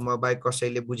लेख्छु म। बाइ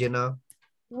कसैले बुझेन?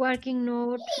 वर्किङ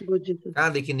नोट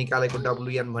कहाँदेखि निकालेको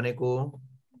WN भनेको?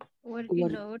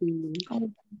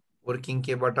 वर्किङ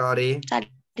केबाट अरे?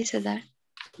 40,000।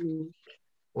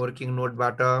 वर्किङ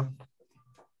नोटबाट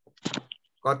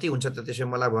कति हुन्छ त त्यसो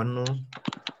मलाई भन्नु?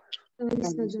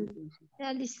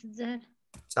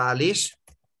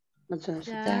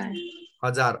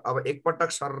 40,000। अब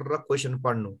एकपटक सरर क्वेशन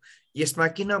पढ्नु। यसमा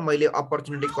किन मैले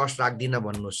अपर्चुनिटी कस्ट राख्दिन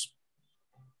भन्नुस्?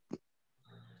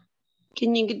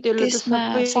 किनकि त्यसले त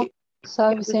सबै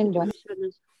सफिसिएन्ट भयो।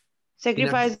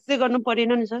 सेक्रिफाइस चाहिँ गर्नु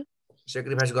परेन नि सर।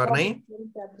 सेक्रिफाइस गर्नै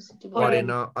परेन।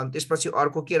 अनि त्यसपछि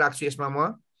अर्को के राख्छु यसमा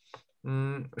म?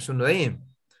 सुन्नु है,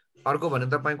 अर्को भने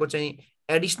तपाईको चाहिँ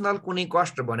एडिसनल कुनै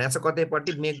कस्ट भनेको छ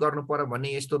कतैपट्टि मेक गर्नु पर्यो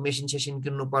भने यस्तो मेसिन सेसिन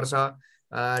किन्नु पर्छ,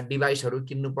 डिभाइसहरु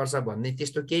किन्नु पर्छ भन्ने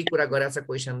त्यस्तो केही कुरा गरेछ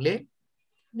क्वेशनले?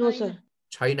 No sir.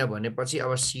 छैन भनेपछि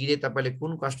अब सिधै तपाईले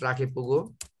कुन कस्ट राखे पुगो?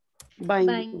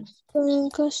 Buying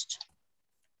cost.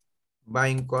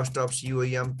 Buying cost of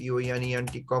COM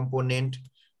PONENT component.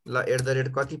 ल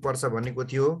 @ कति पर्छ भनेको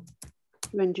थियो?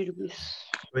 20 रुपैयाँ।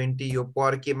 20 यो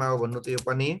पर केमा हो भन्नु त? यो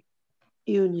पनि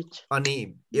युनिट। अनि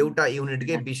एउटा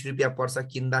युनिटकै 20 रुपैयाँ पर्छ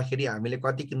किन्दाखेरि हामीले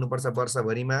कति किन्नु पर्छ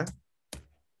वर्षभरिमा?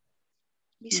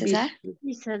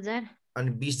 20,000। अनि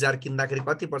 20,000 किन्दाखेरि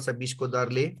कति पर्छ 20 को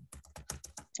दरले?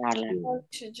 4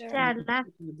 लाख।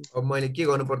 अब मैले के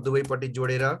गर्नु पर्छ दुवैपट्टि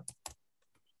जोडेर?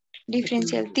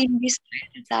 डिफरेन्शियल 3 20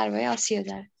 4 भयो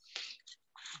 80,000।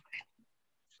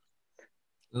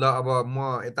 ल अब म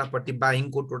यतापट्टि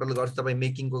बाइङको टोटल गर्छु, तपाईँ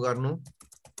मेकिङको गर्नु।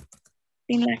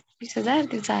 3,20,000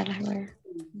 त्यो 4 लाख भयो।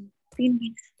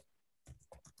 3,20,000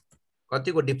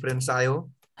 कतिको डिफरेन्स आयो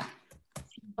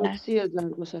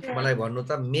 80,000 को सर। मलाई भन्नु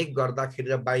त, मेक गर्दाखेरि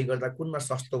र बाई गर्दा कुनमा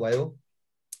सस्तो भयो?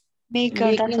 मेक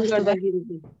गर्दा सस्तो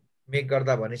भयो। मेक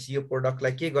गर्दा भनेपछि यो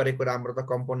प्रोडक्टलाई के गरेको राम्रो त,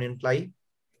 कम्पोनेन्टलाई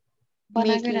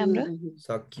बनाएको राम्रो।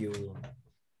 सक्यो,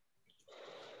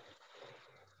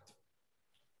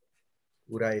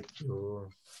 पुरा यति हो।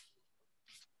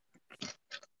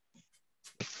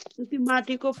 त्यो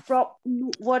माथिको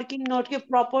वर्किङ नोट के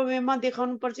प्रपर वेमा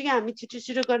देखाउनु पर्छ कि हामी छिटो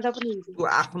छिटो गर्दा पनि हुन्छ? त्यो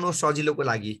आफ्नो सजिलोको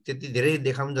लागि, त्यति धेरै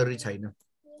देखाउनु जरुरी छैन।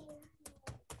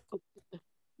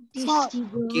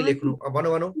 के लेख्नु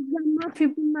भनौ?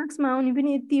 15 मार्क्समा आउने पनि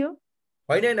यति हो?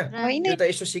 होइन त्यो त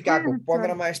यसो सिकाएको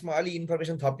 15 मार्क्समा अलि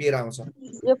इन्फर्मेसन थपिएर आउँछ।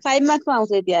 यो 5 मार्क्समा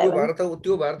आउँछ यति आयो।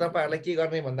 त्यो भएर तपाईहरुलाई के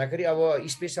गर्ने भन्दाखेरि अब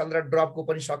स्पेशल र ड्रपको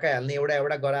पनि सकाइहाल्ने,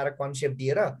 एउटा गराएर कन्सेप्ट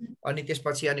दिएर अनि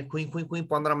त्यसपछि अनि खुइ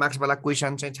 15 मार्क्स वाला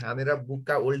क्वेशन चाहिँ छानेर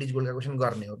बुकका ओल्ड इज गोल्डका क्वेशन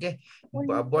गर्ने हो के।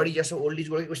 बढी जसो ओल्ड इज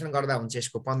गोल्डकै क्वेशन गर्दा हुन्छ,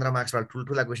 यसको 15 मार्क्स वाला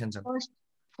ठुलठुला क्वेशन छन्।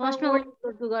 फर्स्टमा ओल्ड इज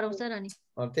गोल्ड गरौँ सर अनि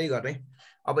त्यही गर्ने।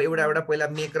 अब एउटा पहिला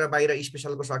मेक र बाहिर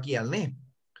स्पेशलको सकिहाल्ने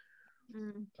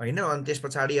हैन, अनि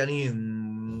त्यसपछि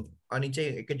अनि चाहिँ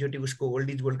एकैचोटी उसको ओल्ड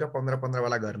इज गोल्डका 15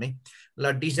 वाला गर्ने।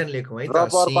 ल डिसिजन लेखौँ है त।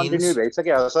 कन्टिन्यू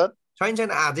भइसक्यो सर?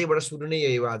 छैन आजैबाट सुरु नै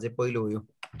यही हो, आजै पहिलो हो यो।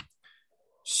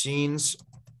 सिन्स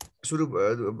सुरु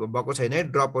भएको छैन है,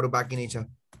 ड्रपहरु बाँकी नै छ।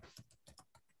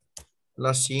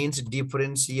 ल since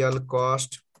differential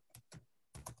cost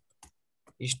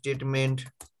statement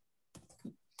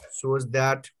shows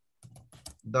that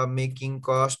the making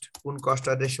cost, कुन कस्ट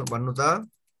रेशो भन्नु त?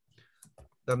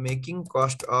 The making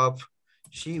cost of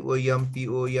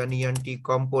COMPONENT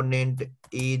component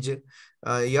is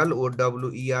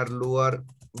LOWER lower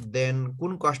than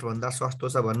कुन कस्ट भन्दा सस्तो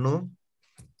छ भन्नु?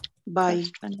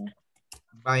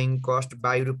 बाइङ कस्ट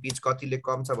बाई रुपीज कतिले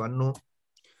कम छ भन्नु?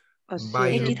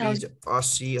 By rupees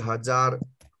 80,000।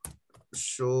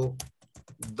 सो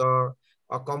द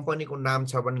कम्पनीको नाम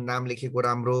छ भने नाम लेखेको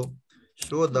राम्रो।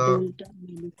 So the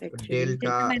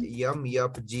delta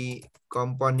MFG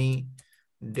company,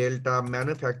 delta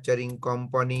manufacturing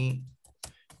company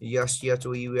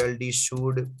SHOULD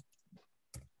should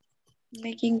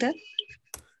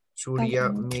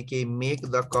make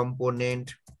the component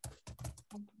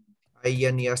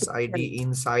INSID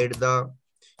inside the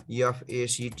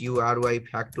FACTORY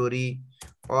factory,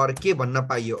 और के भन्न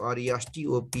पाइयो? और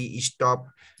STOP stop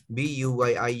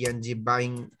BUYING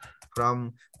buying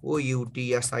from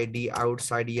OUTSID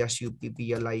outside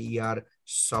SUPPLIER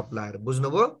supplier।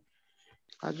 बुझ्नुभयो?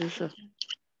 हजुर सर।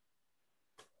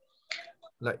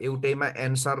 ल एउटैमा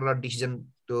एन्सर र डिसिजन,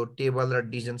 त्यो टेबल र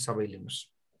डिसिजन सबै लिनुस्।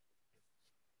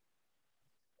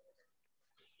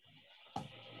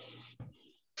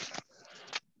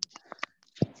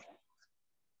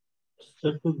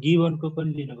 सर त्यो गिभनको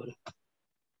पनि लिनु पर्यो।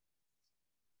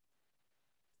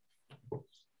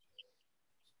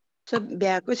 सब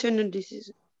भ्याएको छैन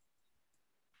डिसिजन।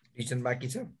 डिसिजन बाँकी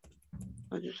छ?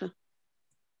 हजुर सर।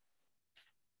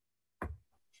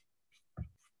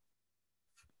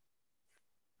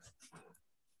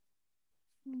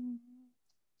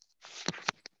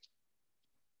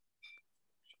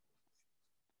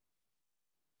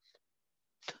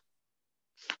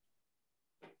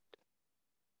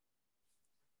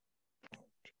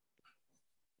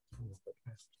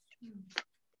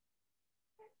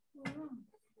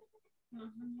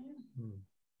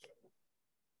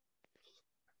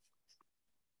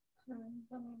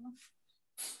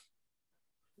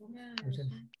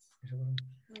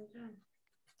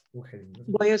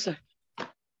 भयो सर।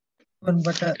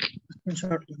 फोनबाट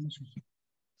स्क्रिनशट लिनुहोस्।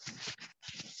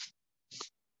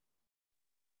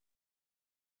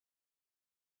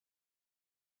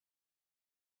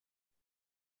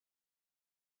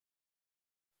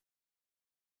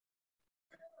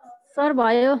 सर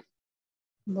भयो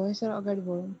सर, अगाडि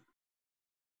बढौँ।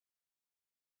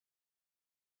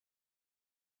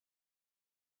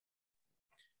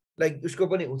 लाइक उसको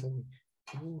पनि उठ्छ नि।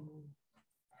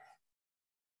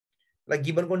 लाइक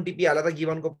गिवन को टिपी हाला त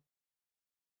गिवन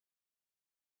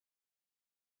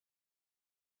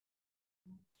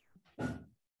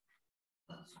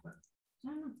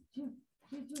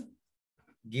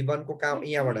को काम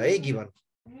यहाँबाट है। गिवन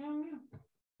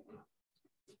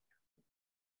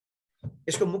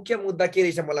यसको मुख्य मुद्दा के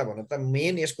रहेछ मलाई भन्नु त?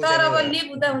 मेन यसको लिप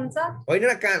हुँदा हुन्छ होइन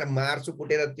न, कहाँ मार्छु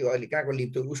कुटेर त्यो अहिले कहाँको लिप,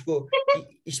 त्यो उसको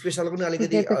स्पेशल पनि अलिकति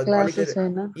जोडिहाल्ने,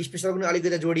 स्पेशल पनि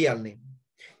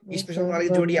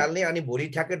अलिकति जोडिहाल्ने, अनि भोलि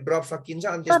ठ्याक्कै ड्रप सकिन्छ,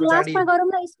 अनि त्यसपछि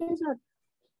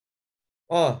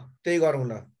त्यही गरौँ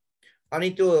न। अनि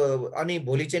त्यो अनि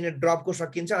भोलि चाहिँ ड्रपको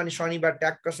सकिन्छ अनि शनिबार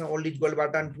ट्याक्कसँग ओल्ड इज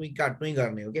गोल्डबाट टुई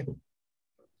गर्ने हो के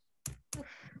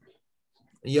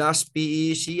यस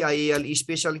PECIAL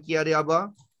स्पेशल के अरे अब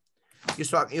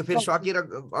यो फेरि सकेर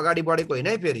अगाडि बढेको होइन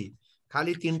है फेरि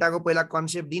खाली तीनटाको पहिला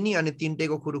कन्सेप्ट दिने अनि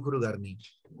तीनटैको खुरुखुरु गर्ने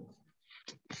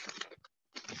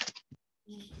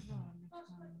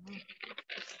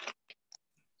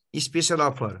स्पेशल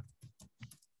अफर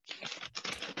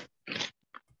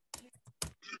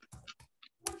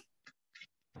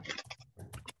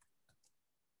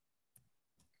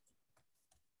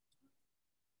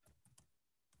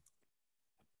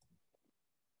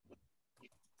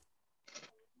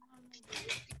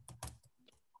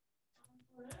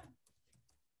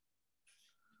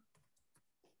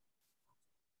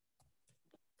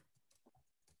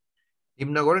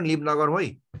लिभ नगर है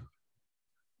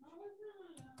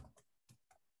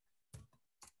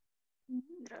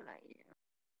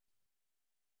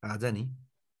आज नि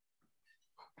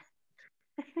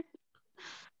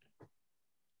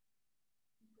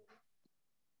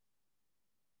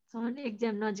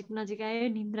एक्जाम नजिक आयो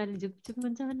निन्द्राले झुकझुक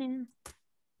हुन्छ भने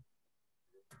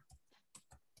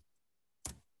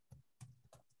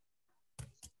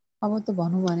अब त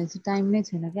भनौँ भने चाहिँ टाइम नै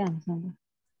छैन क्या हामीसँग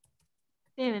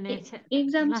त्यही भने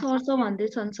एक्जाम सर्छ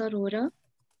भन्दैछन् सर हो र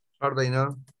सर्दैन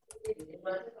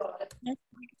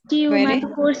टियुमा त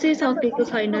कोर्सै सकेको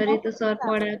छैन रे त सर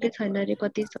पढाएकै छैन रे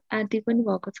कति आदि पनि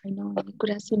भएको छैन भन्ने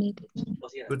कुरा सुनेको थिएँ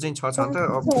त्यो चाहिँ छ त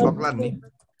अब सक्ला नि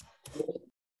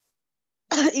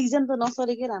एक्जाम त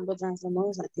नसरेकै राम्रो जहाँसम्म हो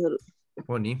साथीहरु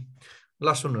हो नि ल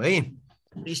सुन्नु है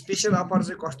स्पेशल अफर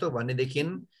चाहिँ कस्तो भनेदेखि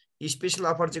स्पेशल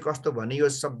अफर चाहिँ कस्तो भने यो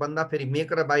सबभन्दा फेरि मेक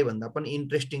र बाई भन्दा पनि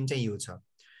इन्ट्रेस्टिङ चाहिँ यो छ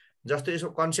जस्तो यसको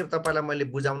कन्सेप्ट तपाईलाई मैले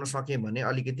बुझाउन सके भने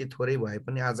अलिकति थोरै भए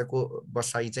पनि आजको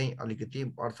बसाइ चाहिँ अलिकति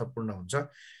अर्थपूर्ण हुन्छ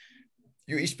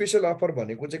यो स्पेशल अफर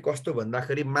भनेको चाहिँ कस्तो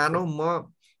भन्दाखेरि मानौ म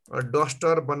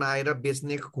डस्टर बनाएर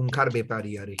बेच्ने खुंखार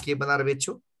व्यापारी अरे के बनाएर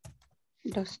बेच्छु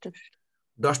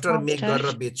डस्टर मेक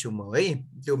गरेर बेच्छु म है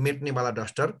त्यो मेट्ने वाला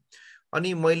डस्टर अनि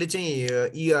मैले चाहिँ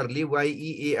इयरली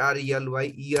YEARLY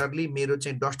इयरली मेरो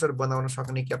चाहिँ डस्टर बनाउन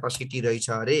सक्ने क्यापासिटी रहेछ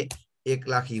अरे 1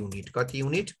 लाख युनिट कति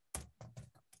युनिट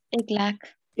 1 लाख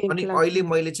अनि अहिले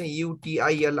मैले चाहिँ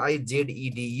UTILIZED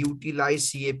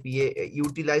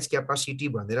युटिलाइज क्यापासिटी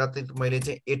भनेर मैले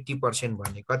चाहिँ 80%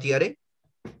 भने कति अरे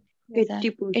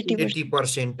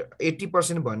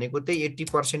 80% भनेको त्यही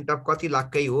 80% अफ कति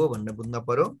लाखकै हो भनेर बुझ्न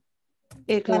पर्यो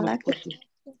 1 लाख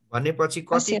भनेपछि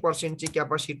कति पर्सेन्ट चाहिँ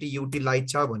क्यापासिटी युटिलाइज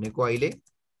छ भनेको अहिले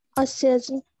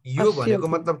 80,000 यो भनेको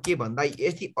मतलब के भन्दा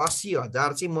यति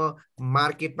 80,000 चाहिँ म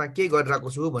मार्केटमा के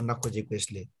गरिरहेको छु भन्न खोजेको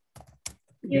यसले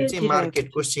यो चाहिँ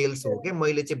मार्केटको सेल्स हो के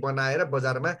मैले चाहिँ बनाएर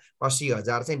बजारमा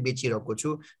 80,000 चाहिँ बेचिरहेको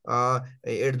छु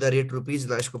एट द रेट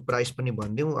रुपीज ल यसको प्राइस पनि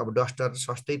भनिदिउँ अब डस्टर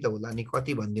सस्तै त होला नि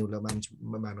कति भनिदिउँ ल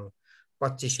मानौ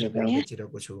 25 रुपैयाँ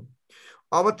बेचिरहेको छु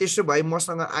अब त्यसो भए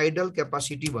मसँग आइडल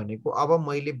क्यापासिटी भनेको अब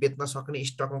मैले बेच्न सक्ने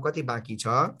स्टकमा कति बाँकी छ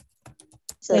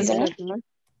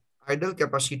आइडल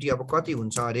क्यापासिटी अब कति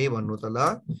हुन्छ अरे भन्नु त ल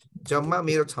जम्मा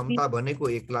मेरो क्षमता भनेको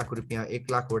 1 लाख रुपैयाँ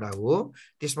 1 लाख वटा हो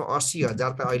त्यसमा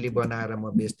 80,000 त अहिले बनाएर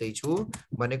म बेच्दै छु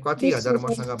भने कति हजार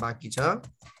मसँग बाँकी छ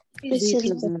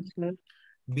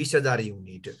 20,000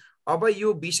 युनिट अब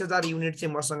यो 20,000 युनिट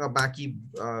चाहिँ मसँग बाँकी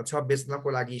छ बेच्नको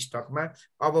लागि स्टकमा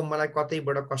अब मलाई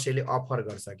कतैबाट कसैले अफर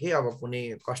गर्छ के अब कुनै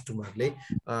कस्टमरले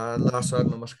ल सर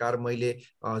नमस्कार मैले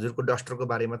हजुरको डस्टरको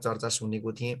बारेमा चर्चा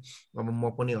सुनेको थिएँ अब म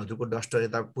पनि हजुरको डस्टर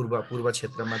यता पूर्व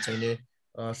क्षेत्रमा चाहिने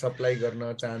सप्लाई गर्न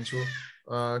चाहन्छु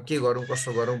के गरौँ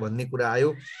कसो गरौँ भन्ने कुरा आयो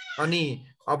अनि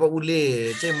अब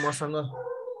उले चाहिँ मसँग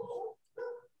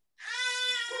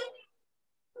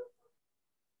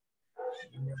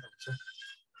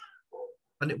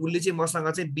अनि उले चाहिँ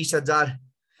मसँग चाहिँ 20,000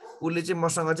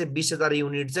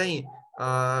 युनिट चाहिँ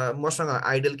मसँग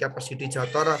आइडल क्यापासिटी छ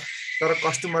तर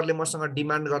कस्टमरले मसँग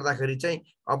डिमान्ड गर्दाखेरि चाहिँ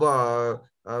अब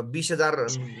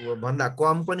 20,000 भन्दा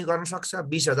कम पनि गर्न सक्छ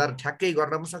 20,000 ठ्याक्कै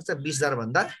गर्न पनि सक्छ 20,000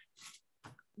 भन्दा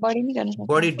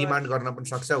बढी डिमान्ड गर्न पनि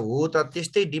सक्छ हो त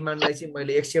त्यस्तै डिमान्डलाई चाहिँ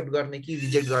मैले एक्सेप्ट गर्ने कि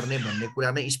रिजेक्ट गर्ने भन्ने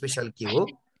कुरा नै स्पेशल के हो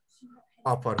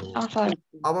अफर हो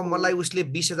अब मलाई उसले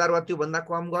 20,000 वा त्यो भन्दा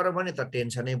कम गर भने त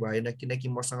टेन्सनै भएन किनकि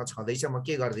मसँग छँदैछ म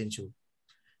के गर्दिन्छु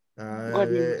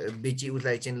बेची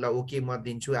उसलाई चाहिँ ल ओके म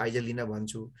दिन्छु आइज लिन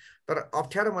भन्छु तर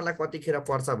अप्ठ्यारो मलाई कतिखेर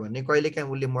पर्छ भन्ने कहिलेकाहीँ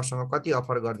उसले मसँग कति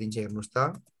अफर गरिदिन्छ हेर्नुस् त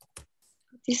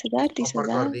 30,000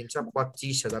 गरिदिन्छ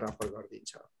 25,000 अफर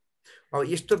गरिदिन्छ अब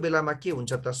यस्तो बेलामा के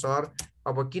हुन्छ त सर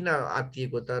अब किन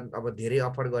आत्तिएको त अब धेरै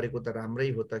अफर गरेको त राम्रै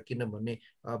हो त किनभने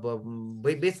अब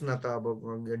बेच्न त अब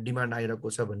डिमान्ड आइरहेको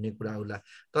छ भन्ने कुरा होला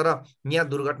तर यहाँ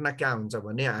दुर्घटना के हुन्छ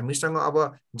भने हामीसँग अब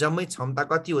जम्मै क्षमता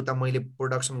कति हो त मैले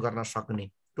प्रोडक्सन गर्न सक्ने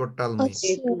टोटलमै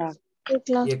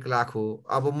 1 लाख हो।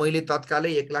 अब मैले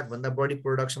तत्कालै 1 लाख भन्दा बढी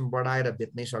प्रोडक्सन बढाएर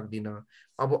बेच्नै सक्दिनँ।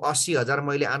 अब 80,000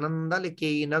 मैले आनन्दले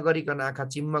केही नगरिकन आँखा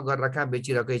चिम्म गरेर कहाँ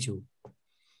बेचिरहेकै छु,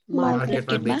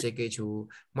 मार्केटमा बेचेकै छु।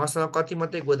 मसँग कति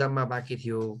मात्रै गोदाममा बाँकी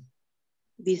थियो?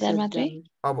 20,000।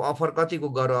 अब अफर कतिको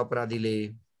गर अपराधीले?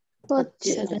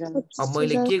 25,000। अब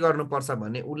मैले के गर्नुपर्छ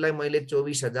भने उसलाई मैले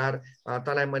 24,000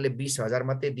 तँलाई मैले 20,000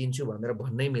 मात्रै दिन्छु भनेर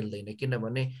भन्नै मिल्दैन,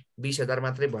 किनभने 20,000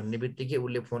 मात्रै भन्ने बित्तिकै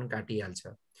उसले फोन काटिहाल्छ।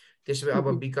 त्यसो भए अब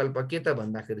विकल्प के त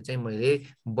भन्दाखेरि चाहिँ मैले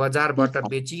बजारबाट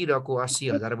बेचिरहेको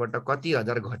 80,000बाट कति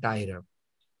हजार घटाएर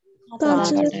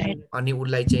अनि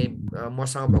उसलाई चाहिँ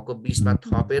मसँग भएको 20 मा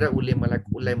थपेर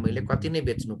उसलाई मैले कति नै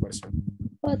बेच्नुपर्छ?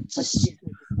 25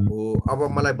 हो। अब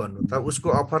मलाई भन्नु त उसको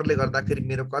अफरले गर्दाखेरि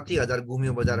मेरो कति हजार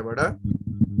गुम्यो बजारबाट?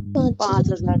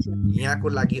 5,000। यहाँको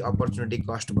लागि अपर्च्युनिटी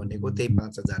कस्ट भनेको त्यही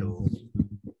 5,000 हो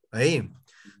है।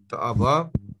 त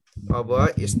अब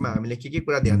यसमा हामीले के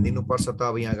कुरा ध्यान दिनुपर्छ त?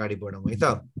 अब यहाँ अगाडि बढौँ है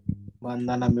त।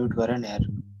 वन्दना म्युट गर न यार।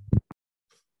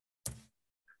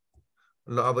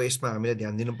 ल अब यसमा हामीले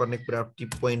ध्यान दिनुपर्ने कुरा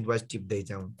टिप पोइन्ट वाइज टिप्दै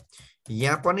जाउँ।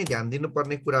 यहाँ पनि ध्यान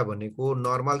दिनुपर्ने कुरा भनेको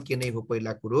नर्मल के नै हो?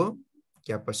 पहिला कुरो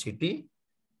क्यापासिटी,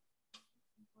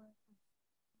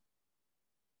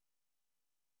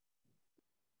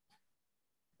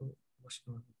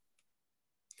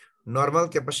 नर्मल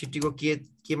क्यापासिटीको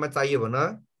केमा चाहियो भन?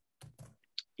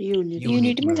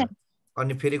 युनिटमा।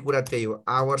 अनि फेरि कुरा त्यही हो,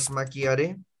 आवर्समा के अरे?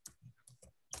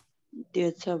 त्यो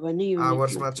छ भने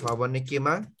आवर्समा छ भने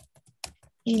केमा?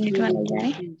 युनिटमा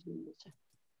लगाए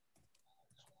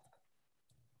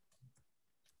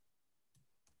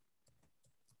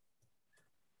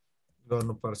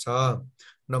गर्नुपर्छ।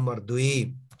 नम्बर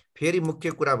 2 फेरि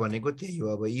मुख्य कुरा भनेको त्यही हो।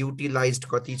 अब युटिलाइज्ड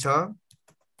कति छ?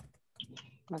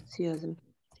 80,000।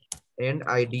 एन्ड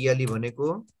आइडियली भनेको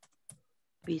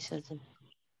 20,000।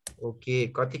 ओके।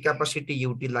 कति क्यापासिटी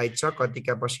युटिलाइज छ, कति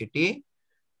क्यापासिटी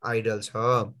आइडल छ?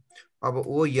 अब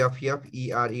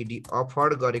OFFERED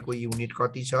अफर्ड गरेको युनिट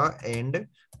कति छ एन्ड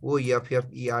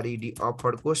OFFERED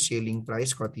अफर्डको सेलिङ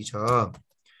प्राइस कति छ?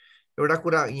 एउटा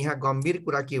कुरा यहाँ गम्भीर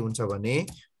कुरा के हुन्छ भने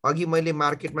अघि मैले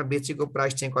मार्केटमा बेचेको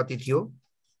प्राइस चाहिँ कति थियो?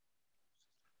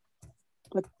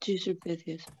 25 रुपैयाँ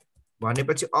थियो।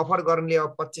 भनेपछि अफर गर्नेले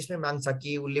अब 25 नै माग्छ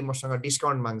कि उसले मसँग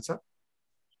डिस्काउन्ट माग्छ?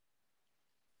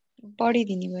 बढी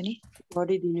दिने भने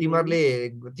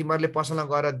तिमीहरूले पसलमा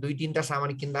गएर 2-3टा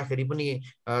सामान किन्दाखेरि पनि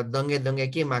दङ्गे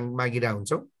के मागिरहेको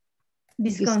हुन्छौ?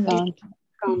 डिस्काउन्ट।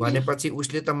 भनेपछि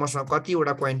उसले त मसँग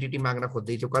कतिवटा क्वान्टिटी माग्न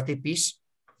खोज्दै थियो? कति पिस?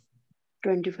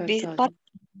 25,000।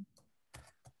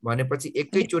 भनेपछि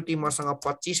एकैचोटि मसँग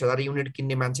 25,000 युनिट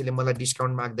किन्ने मान्छेले मलाई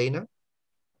डिस्काउन्ट माग्दैन?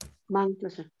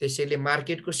 माग्छ। त्यसैले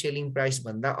मार्केटको सेलिङ प्राइस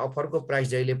भन्दा अफरको प्राइस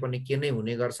जहिले पनि के नै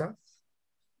हुने गर्छ?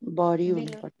 बढी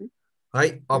हुनुपर्छ है।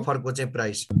 अफरको चाहिँ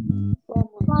प्राइस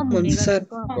कम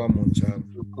हुन्छ।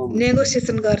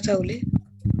 नेगोसिएसन गर्छ उले।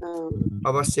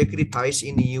 अब sacrifice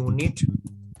in unit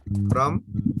from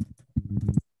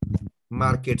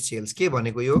market sales के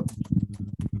भनेको? यो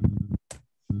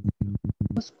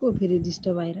उसको फेरि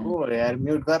डिस्टर्ब आइरा। ओ यार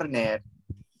म्युट गर न यार।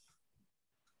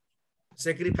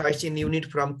 सेक्रिफाइस इन युनिट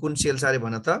फ्रम कुन सेल्स अरे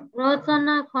भन त?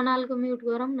 रचना खनालको म्युट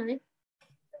गरौँ न है।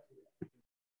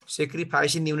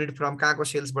 सेक्रिफाइस इन युनिट फ्रम कहाँको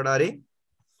सेल्सबाट अरे?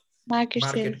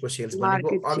 मार्केटको सेल्स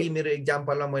भनेको अघि मेरो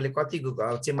एक्जाम्पलमा मैले कतिको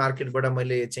चाहिँ मार्केटबाट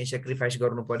मैले चाहिँ सेक्रिफाइस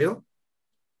गर्नु पर्यो?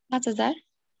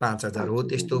 5,000 हो।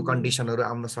 त्यस्तो कन्डिसनहरू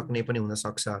आउन सक्ने पनि हुन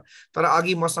सक्छ। तर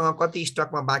अघि मसँग कति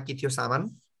स्टकमा बाँकी थियो सामान?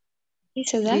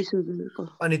 20,000।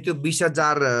 अनि त्यो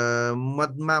 20,000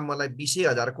 मधमा मलाई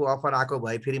 20,000 को अफर आएको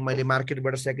भए फेरि मैले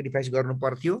मार्केटबाट सेक्रिफाइस गर्नु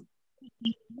पर्थ्यो?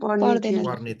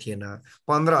 पर्ने थिएन।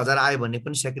 15,000 आयो भने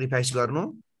पनि सेक्रिफाइस गर्नु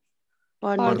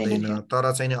पर्दैन।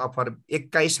 तर चाहिँ अफर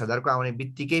 21,000 को आउने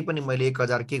बित्तिकै पनि मैले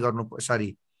 1,000 के गर्नु?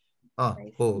 सरी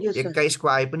हो 21 को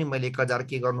आए पनि मैले 1,000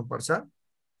 के गर्नुपर्छ?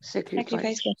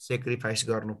 सेक्रिफाइस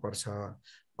गर्नुपर्छ।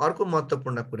 अर्को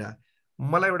महत्त्वपूर्ण कुरा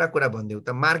मलाई एउटा कुरा भनिदेऊ त,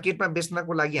 मार्केटमा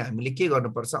बेच्नको लागि हामीले के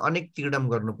गर्नुपर्छ? अनेक तिर्डम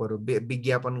गर्नु पर्यो,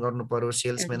 विज्ञापन गर्नु पर्यो,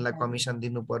 सेल्सम्यानलाई कमिसन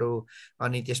दिनु पर्यो,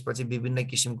 अनि त्यसपछि विभिन्न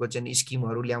किसिमको चाहिँ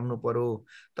स्किमहरू ल्याउनु पर्यो।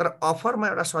 तर अफरमा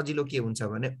एउटा सजिलो के हुन्छ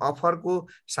भने अफरको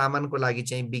सामानको लागि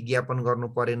चाहिँ विज्ञापन गर्नु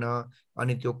परेन,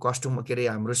 अनि त्यो कस्टमर के अरे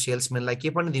हाम्रो सेल्सम्यानलाई के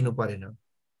पनि दिनु परेन?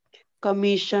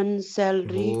 Commission,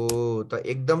 salary. हो त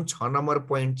एकदम 6 नम्बर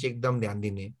पोइन्ट चाहिँ एकदम ध्यान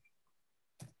दिने।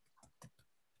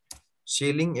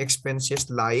 सेलिङ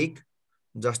एक्सपेन्सेस लाइक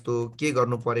जस्तो के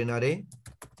गर्नु परेन अरे?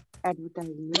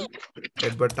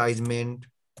 Advertisement,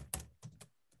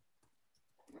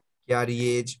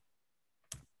 क्यारिएज,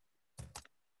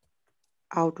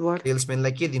 outward.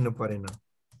 सेल्सम्यानलाई के दिनु परेन?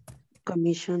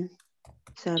 Commission,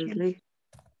 salary.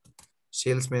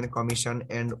 Salesman commission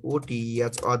and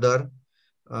OTEH other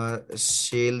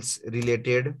sales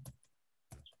related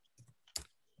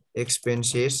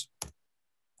expenses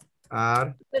are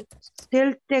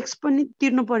sale tax पनि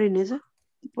तिर्नु पर्यो नि सर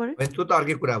पर्यो त्यो त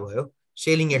अर्कै कुरा भयो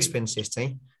सेलिङ एक्सपेन्सेस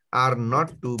चाहिँ are not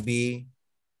to be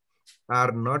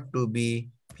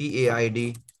PAID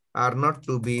are not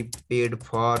to be paid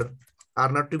for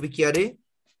के अरे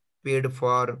paid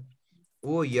for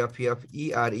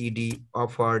OFFERED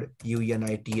offered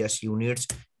UNITS units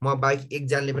म बाइक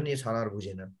एकजनाले पनि सरर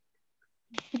बुझेन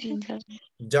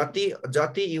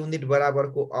जति युनिट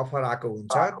बराबरको अफर आएको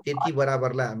हुन्छ त्यति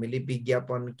बराबरलाई हामीले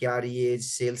विज्ञापन क्यारिएज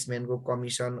सेल्सम्यानको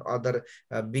कमिसन अदर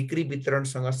बिक्री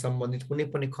वितरणसँग सम्बन्धित कुनै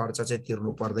पनि खर्च चाहिँ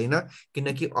तिर्नु पर्दैन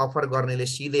किनकि अफर गर्नेले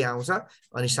सिधै आउँछ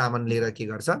अनि सामान लिएर के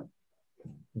गर्छ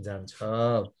जान्छ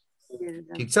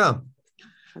ठीक छ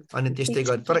अनि त्यस्तै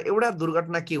गरी तर एउटा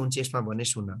दुर्घटना के हुन्छ यसमा भने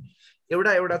सुन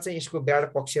एउटा चाहिँ यसको ब्याड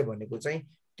पक्ष भनेको चाहिँ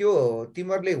त्यो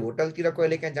तिमीहरुले होटलतिर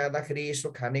कहिलेकाहीँ जाँदाखेरि यसो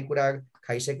खानेकुरा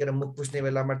खाइसकेर मुख पुस्ने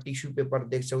बेलामा टिस्यु पेपर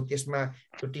देख्छौ त्यसमा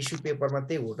त्यो टिस्यु पेपरमा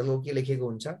त्यही होटलको के लेखेको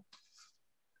हुन्छ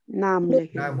नाम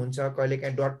हुन्छ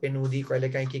कहिलेकाहीँ डट पेन उदी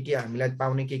कहिलेकाहीँ के हामीलाई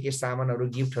पाउने के सामानहरु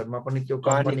गिफ्टहरुमा पनि त्यो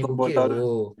कम्पनीको के हो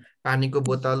पानीको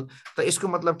बोतल त यसको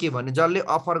मतलब के भने जसले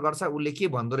अफर गर्छ उले के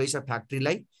भन्दो रहेछ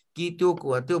फ्याक्ट्रीलाई कि त्यो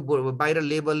बाहिर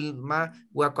लेबलमा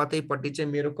वा कतैपट्टि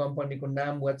चाहिँ मेरो कम्पनीको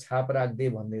नाम वा छाप राख्दै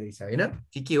भन्दै रहेछ हैन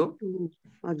के हो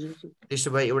हजुर त्यसो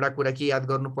भए एउटा कुरा के याद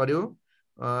गर्नु पर्यो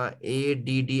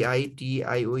ADDITIONL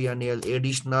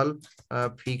एडिशनल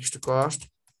फिक्स्ड कस्ट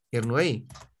हेर्नु है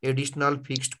additional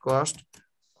fixed cost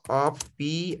of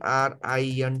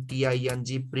PRINTING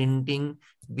printing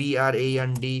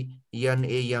BRANDNAME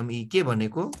के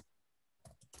भनेको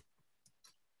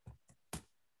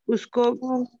उसको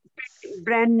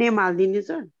ब्रान्ड नेम हाल्दिनु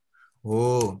सर हो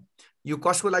यो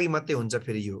कसको लागि मात्रै हुन्छ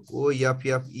फेरि यो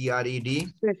OFFERED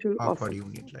offer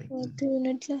युनिटलाई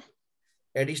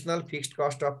additional fixed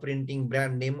cost of printing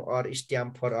brand name और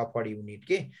स्ट्याम्प फर अफर युनिट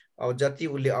के अब जति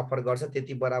उले अफर गर्छ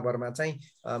त्यति बराबरमा चाहिँ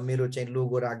मेरो चाहिँ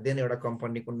लोगो राख्दैन एउटा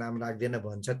कम्पनीको नाम राख्दैन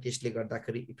भन्छ त्यसले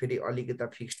गर्दाखेरि फेरि अलिकति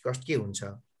फिक्स्ड कस्ट के हुन्छ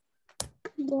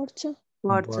बढ्छ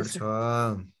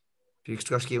फिक्स्ड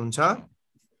कस्ट के हुन्छ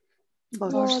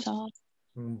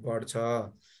बढ्छ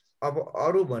अब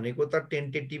अरु भनेको त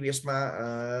टेन्टेटिभ यसमा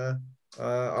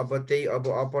अब त्यही अब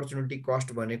अपर्चुनिटी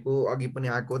कस्ट भनेको अघि पनि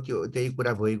आएको त्यो त्यही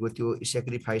कुरा भइगयो त्यो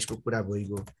सेक्रिफाइसको कुरा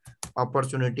भइगयो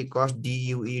अपर्चुनिटी कस्ट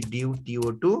DUE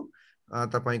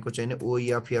तपाईको चाहिँ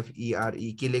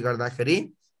OFFERE केले गर्दाखेरि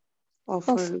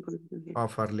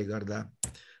अफरले गर्दा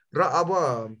र अब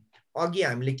अघि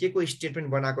हामीले के को स्टेटमेन्ट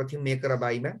बनाएको थियौ मेक र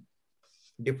बाईमा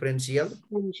डिफरेन्शियल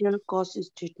कस्ट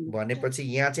स्टेटमेन्ट भनेपछि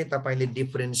यहाँ चाहिँ तपाईले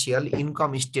डिफरेन्शियल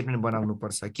इन्कम स्टेटमेन्ट बनाउनु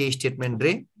पर्छ के स्टेटमेन्ट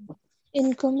रे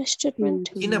इन्कम स्टेटमेन्ट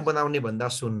किन बनाउने भन्दा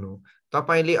सुन्नु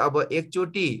तपाईले अब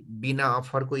एकचोटी बिना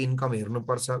अफरको इन्कम हेर्नु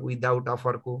पर्छ विदाउट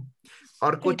अफरको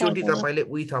अर्को चोटी तपाईले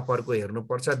विथ अफरको हेर्नु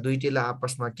पर्छ दुईटैलाई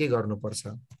आपसमा के गर्नु पर्छ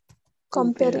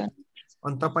कम्पेयर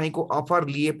अनि तपाईको अफर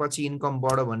लिएपछि इन्कम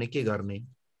बढ्यो भने के गर्ने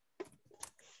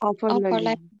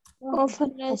अफरलाई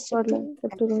एक्सेप्ट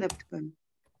गर्ने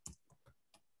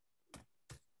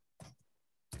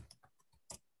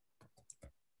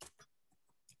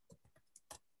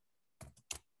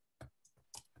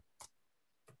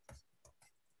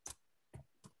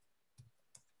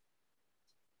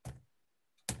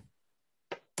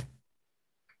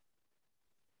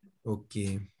ओके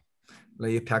ल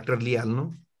यो फ्याक्टर लिहाल्नु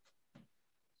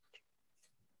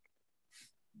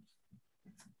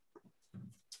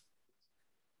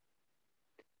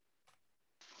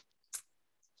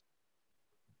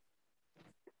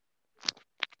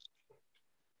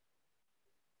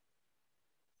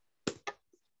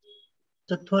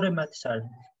थोरै माथि सार्नु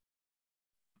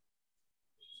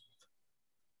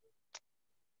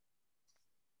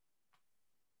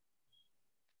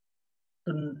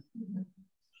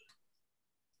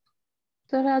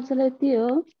सर आजलाई यति हो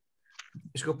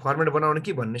यसको फर्मेट बनाउन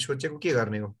के भन्ने सोचेको के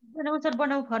गर्ने हो बनाऊ सर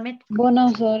बनाऊ फर्मेट बनाऊ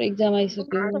सर एक्जाम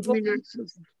आइसक्यो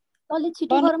अलि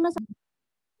छिटो गरौँ न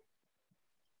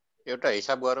एउटा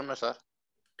हिसाब गरौँ न सर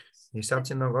हिसाब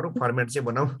चाहिँ नगरौँ फर्मेट चाहिँ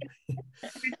बनाऊ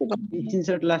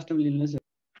इन्सर्ट लास्टमा लिनु सर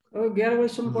ओ 11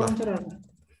 बजेसम्म पढाउँछ र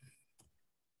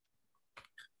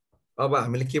अब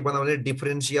हामीले के बनाउने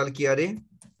डिफरेन्शियल के अरे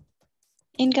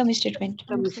इन्कम स्टेटमेन्ट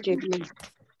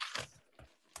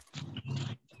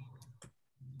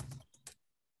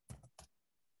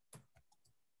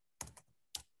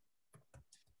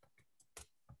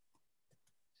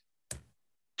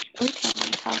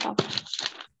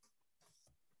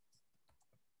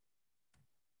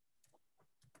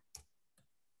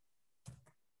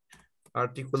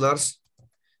पार्टिकुलर्स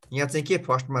यहाँ चाहिँ के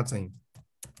फर्स्टमा चाहिँ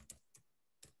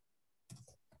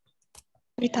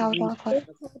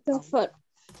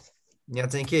यहाँ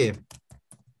चाहिँ के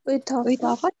With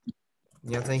offer.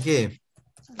 यहाँ चाहिँ के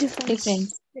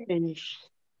Difference.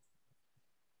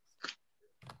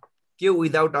 के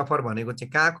विदाउट अफर भनेको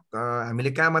चाहिँ कहाँ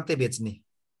हामीले कहाँ मात्रै बेच्ने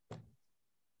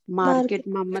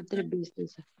मार्केटमा मात्रै बेच्ने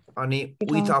छ अनि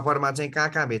विथ अफरमा चाहिँ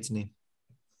कहाँ बेच्ने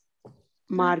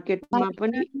मार्केटमा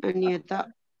पनि अनि यता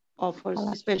अफर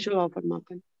स्पेशल अफरमा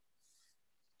पनि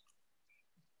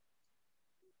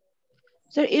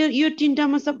सर यो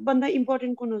तीनटामा सबभन्दा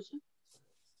इम्पोर्टेन्ट कुन हो सर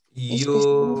यो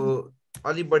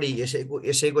अलि बढी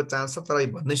यसैको चान्स छ तर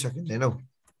भन्नै सकिँदैन हौ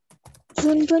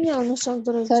जुन पनि आउन सक्दो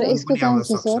रहेछ सर यसको चान्स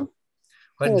छ सर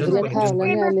होइन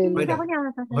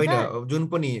जुन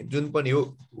पनि हो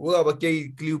अब केही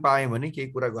क्लु पाएँ भने केही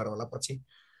कुरा गरौँ होला पछि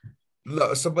ल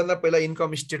सबभन्दा पहिला इन्कम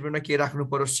स्टेटमेन्टमा के राख्नु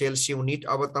पर्यो सेल्स युनिट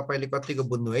अब तपाईले कतिको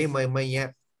बुझ्नु है म यहाँ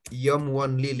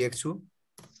M1 लेख्छु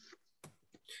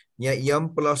यहाँ M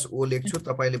 + O लेख्छु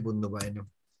तपाईले बुझ्नु भएन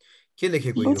के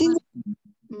लेखेको यो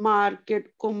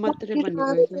मार्केटको मात्रै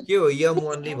भनेको के हो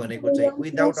M1 भनेको चाहिँ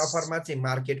विदाउट अफरमा चाहिँ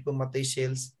मार्केटको मात्रै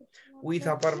सेल्स विथ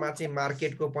अफरमा चाहिँ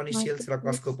मार्केटको पनि सेल्स र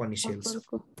कसको पनि सेल्स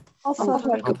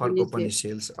अफरको पनि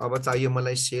सेल्स अब चाहियो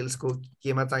मलाई सेल्सको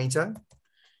केमा चाहिन्छ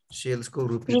सेल्सको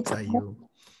रुपी चाहियो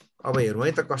अब हेरौँ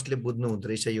है त कसले बुझ्नु हुँदै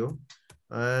रहेछ यो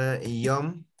M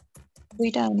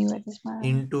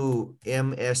इन्टु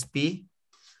MSP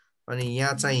अनि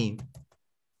यहाँ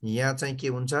चाहिँ के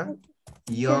हुन्छ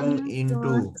M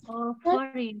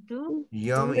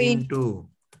इन्टु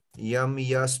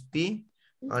MSP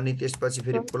अनि त्यसपछि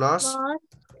फेरि प्लस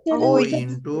O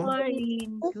इन्टु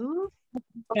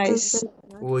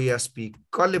OSP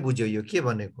कसले बुझ्यो यो के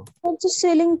भनेको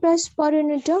सेलिङ प्राइस पर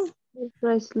युनिट हो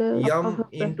M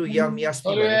इन्टु MSP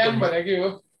भनेको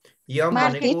M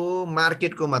भनेको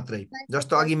मार्केटको मात्रै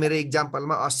जस्तो अघि मेरो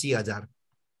एक्जाम्पलमा 80,000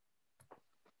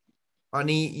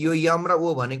 अनि यो M र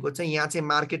O भनेको चाहिँ यहाँ चाहिँ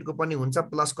मार्केटको पनि हुन्छ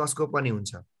प्लस कसको पनि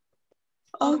हुन्छ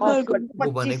O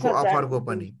भनेको अफरको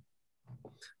पनि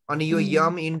अनि यो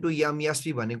M इन्टु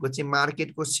MSP भनेको चाहिँ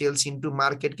मार्केटको sales into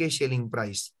मार्केटकै selling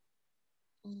price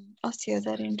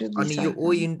 80,000 into अनि यो O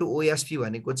इन्टु OSP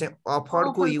भनेको चाहिँ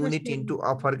अफरको युनिट इन्टु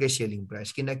अफरकै सेलिङ प्राइस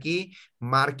किनकि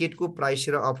मार्केटको प्राइस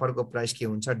र अफरको प्राइस के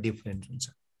हुन्छ डिफरेन्ट हुन्छ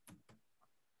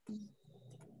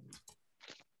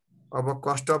अब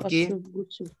कस्ट अफ के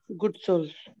गुड सोल्ड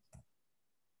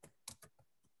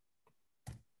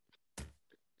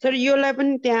सर योलाई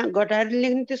पनि त्यहाँ घटाएर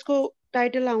लेख्ने त्यसको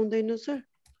टाइटल आउँदैन सर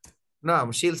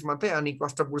न सेल्स मात्रै अनि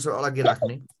कस्ट अफ गुड्स अलग्गै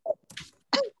राख्ने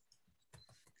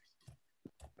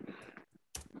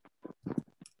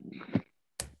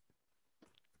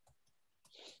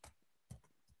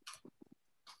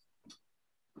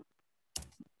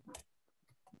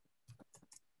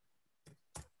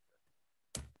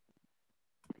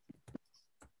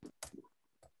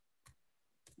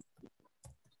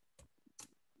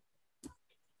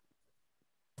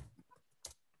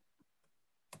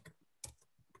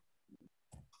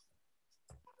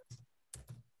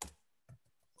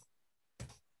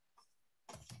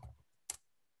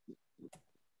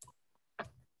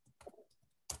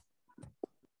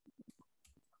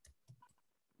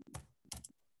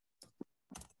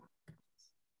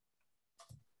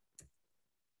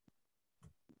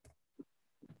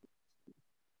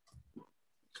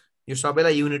यो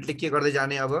सबैलाई युनिटले के गर्दै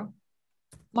जाने अब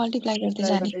मल्टिप्लाई गर्दै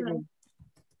जाने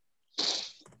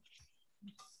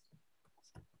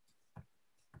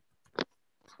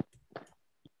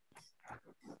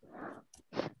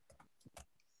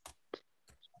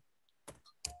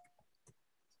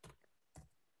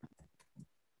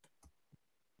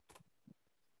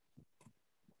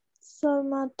सर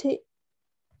माथि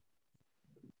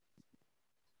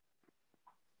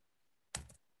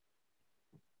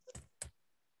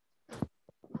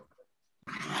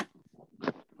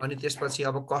अनि त्यसपछि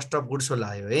अब कस्ट अफ गुड्स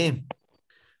लायो है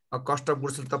अब कस्ट अफ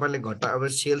गुड्स तपाईले अब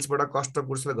सेल्सबाट cost of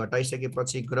goods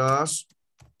घटाइसकेपछि gross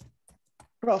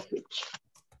profit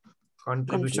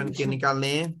contribution के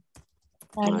निकाल्ने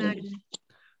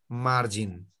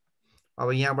मार्जिन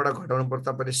अब यहाँबाट घटाउनु पर्छ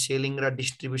तपाईले सेलिङ र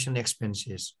डिस्ट्रिब्युसन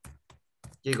एक्सपेन्सेस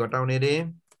के घटाउने रे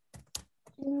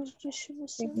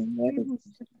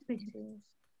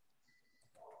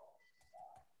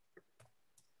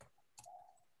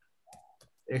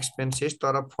एक्सपेन्सेस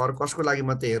तर फर कसको लागि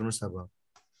मात्रै हेर्नुस् अब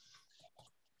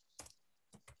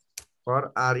for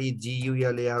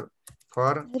REGULAR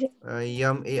for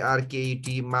MARKET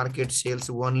market sales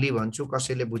only भन्छु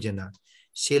कसैले बुझेन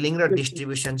सेलिङ र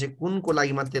डिस्ट्रिब्युसन चाहिँ कुनको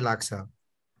लागि मात्रै लाग्छ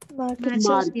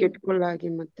मार्केटको लागि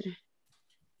मात्रै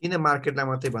किन मार्केटलाई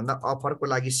मात्रै भन्दा अफरको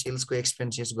लागि सेल्सको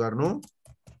एक्सपेन्सेस गर्नु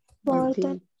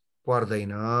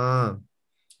पर्दैन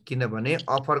किनभने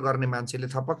अफर गर्ने मान्छेले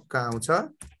थपक्क आउँछ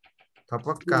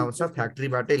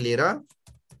फ्याक्ट्रीबाटै लिएर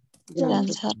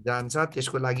जान्छ।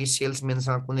 त्यसको लागि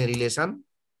सेल्सम्यानसँग कुनै रिलेसन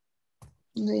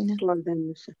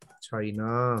छैन।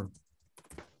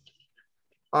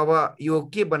 अब यो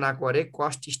के बनाएको अरे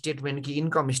कस्ट स्टेटमेन्ट कि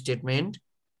इन्कम स्टेटमेन्ट?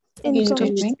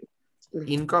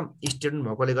 इन्कम स्टेटमेन्ट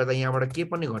भएकोले गर्दा यहाँबाट के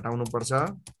पनि घटाउनु पर्छ?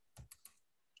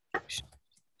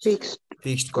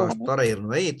 Fixed cost. तर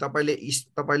हेर्नु है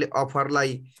तपाईले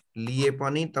अफरलाई लिए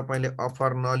पनि तपाईले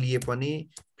अफर नलिए पनि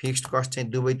फिक्स्ड कस्ट चाहिँ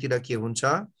दुवैतिर के हुन्छ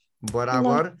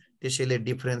बराबर। त्यसैले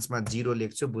डिफरेन्समा 0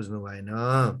 लेख्छु, बुझ्नु भएन?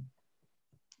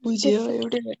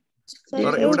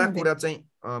 तर एउटा कुरा चाहिँ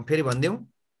फेरि भन्दियौ,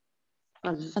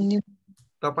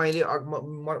 तपाईले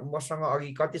मसँग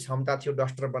अघि कति क्षमता थियो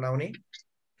डस्टर बनाउने?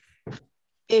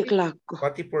 1 लाख को।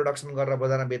 कति प्रोडक्सन गरेर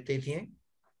बजारमा बेच्दै थिए?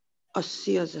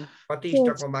 80,000। कति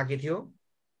स्टकमा बाँकी थियो?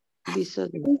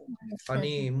 20,000।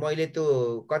 अनि मैले त्यो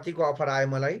कतिको अफर आयो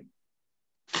मलाई?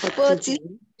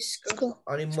 25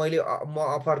 अनि म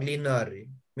अफर लिन अरे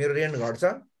मेरो रेन्ट घट्छ?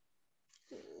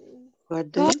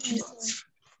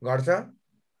 घट्छ?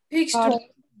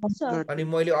 अनि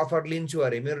मैले अफर लिन्छु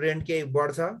अरे मेरो रेन्ट केही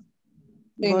बढ्छ?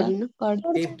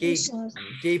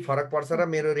 केही फरक पर्छ र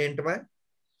मेरो रेन्टमा?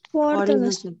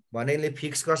 भनेले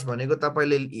फिक्स कस्ट भनेको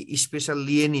तपाईले स्पेशल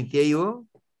लिए नि त्यही हो,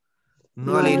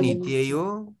 नलिए नि त्यही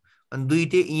हो। अनि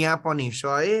दुईटै यहाँ पनि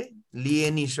 100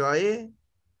 लिए नि 100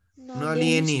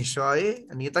 नलिए नि 100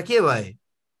 अनि यता के भए?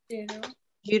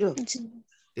 0।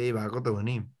 त्यही भएको त हो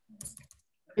नि।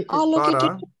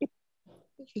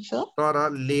 तर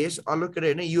लेस अलोकेटेड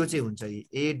हैन, यो चाहिँ हुन्छ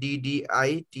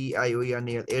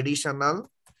ADDITIONL additional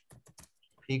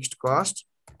fixed cost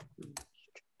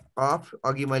of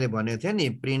अघि मैले भनेको थिएँ नि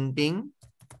प्रिन्टिङ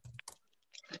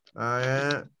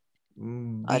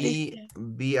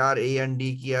BRAND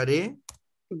के अरे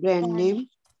ब्रान्ड नेम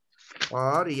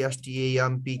और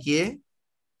STAMPK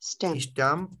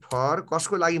स्टाम्प फर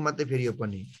कसको लागि मात्रै फेरि यो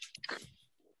पनि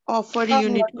अफर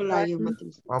युनिटको लागि मात्रै।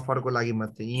 अफरको लागि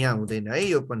मात्रै, यहाँ हुँदैन है,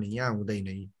 यो पनि यहाँ हुँदैन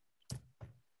है,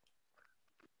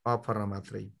 अफरमा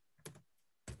मात्रै।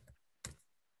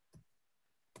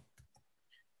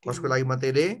 कसको लागि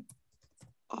मात्रै रे?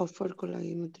 अफरको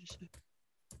लागि मात्रै छ।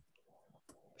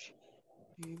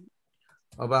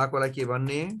 अब आकोलाई के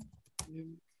भन्ने?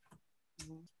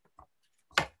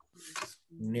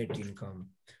 Net income.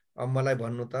 अब मलाई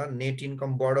भन्नु त नेट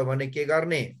इन्कम बढ्यो भने के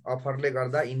गर्ने? अफरले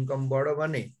गर्दा इन्कम बढ्यो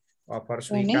भने अफर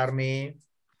स्वीकार्ने,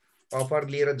 अफर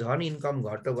लिएर झन् इन्कम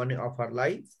घट्यो भने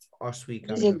अफरलाई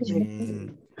अस्वीकार गर्ने।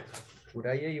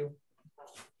 कुरा यही हो।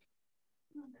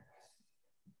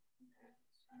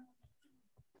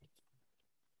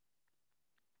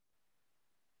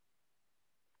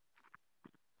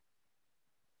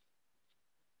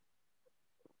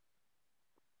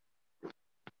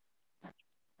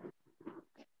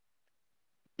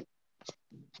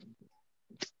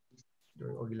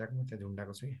 अघिल्लाको त्यहाँ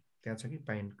झुन्डाको छ कि त्यहाँ छ कि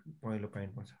पहिलो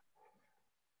पाइन्ट पर्छ।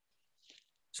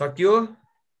 सक्यो?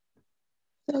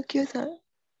 सक्यो सर।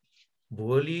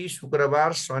 भोलि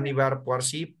शुक्रबार शनिबार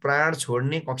पर्सि प्राण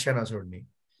छोड्ने कक्षा नछोड्ने,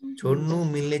 छोड्नु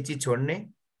मिल्ने चिज छोड्ने,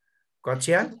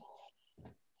 कक्षा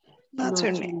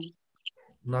नछोड्ने।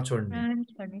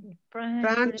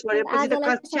 प्राण छोडेपछि त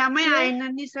कक्षामै आएन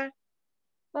नि सर।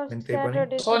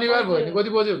 शनिबार भयो भने कति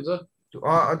बजे हुन्छ?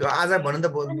 आज भन्नु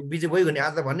त बिजी भइगयो नि,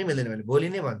 आज भन्नै मिल्दैन भने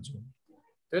भोलि नै भन्छु।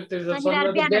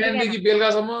 बिहानदेखि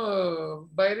बेलुकासम्म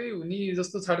बाहिरै हुने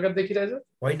जस्तो छाटकाट देखिरहेछ।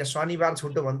 होइन, शनिबार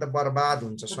छुट्यो भने त बर्बाद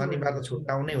हुन्छ, शनिबार त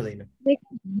छुट्टाउनै हुँदैन।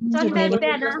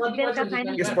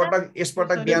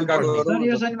 यसपटक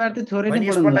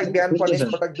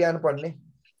बिहान पढ्ने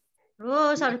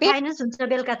हो सर, फाइनान्स हुन्छ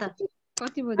बेलुका त।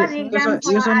 कति बजे?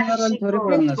 यो शनिबार अलि थोरै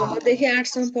पढ्नु छ। देखि 8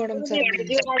 सम्म पढौँ सर।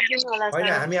 होइन,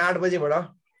 हामी 8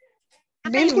 बजेबाट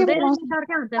बिहान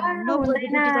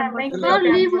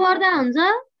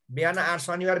 8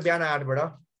 शनिबार बिहान 8 बाट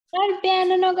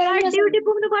बिहान नगरौँ, ड्युटी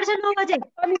पुग्नु पर्छ 9 बजे।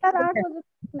 शनिबार 8 बजे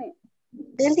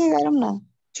बेलुकै गरौँ न।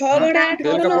 6 बाट 8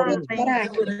 गरौँ।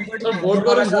 भोट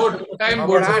गरौँ, भोट टाइम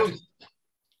भोट 8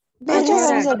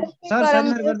 सर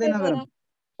शनिबार गर्दै नगरौँ।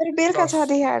 बेलुका 6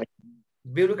 देखि 8।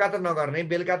 बेलुका त नगर्ने,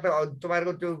 बेलुका त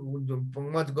तपाईहरुको त्यो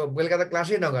बेलुका त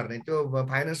क्लासै नगर्ने, त्यो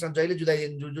फाइनान्समा जहिले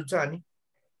जुत्छ अनि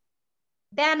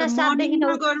बिहान 7 देखि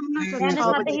 9 गरौँ न सर।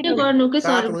 गर्नु के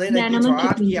सर बिहानमा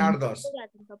 8 कि 8 10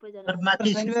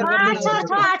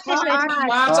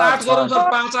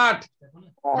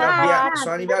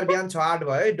 शनिबार बिहान 6-8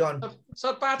 भयो है। Done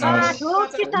sir.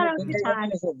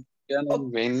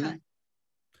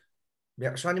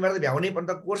 5-8 शनिबार त भ्याउनै पर्छ,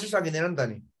 कोर्सै सकिँदैन नि त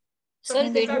नि।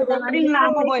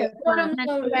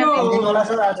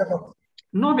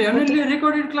 नभ्याउनेले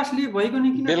रेकर्डेड क्लास लिए भएको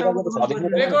नि किन?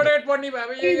 रेकर्डेड पढ्ने भए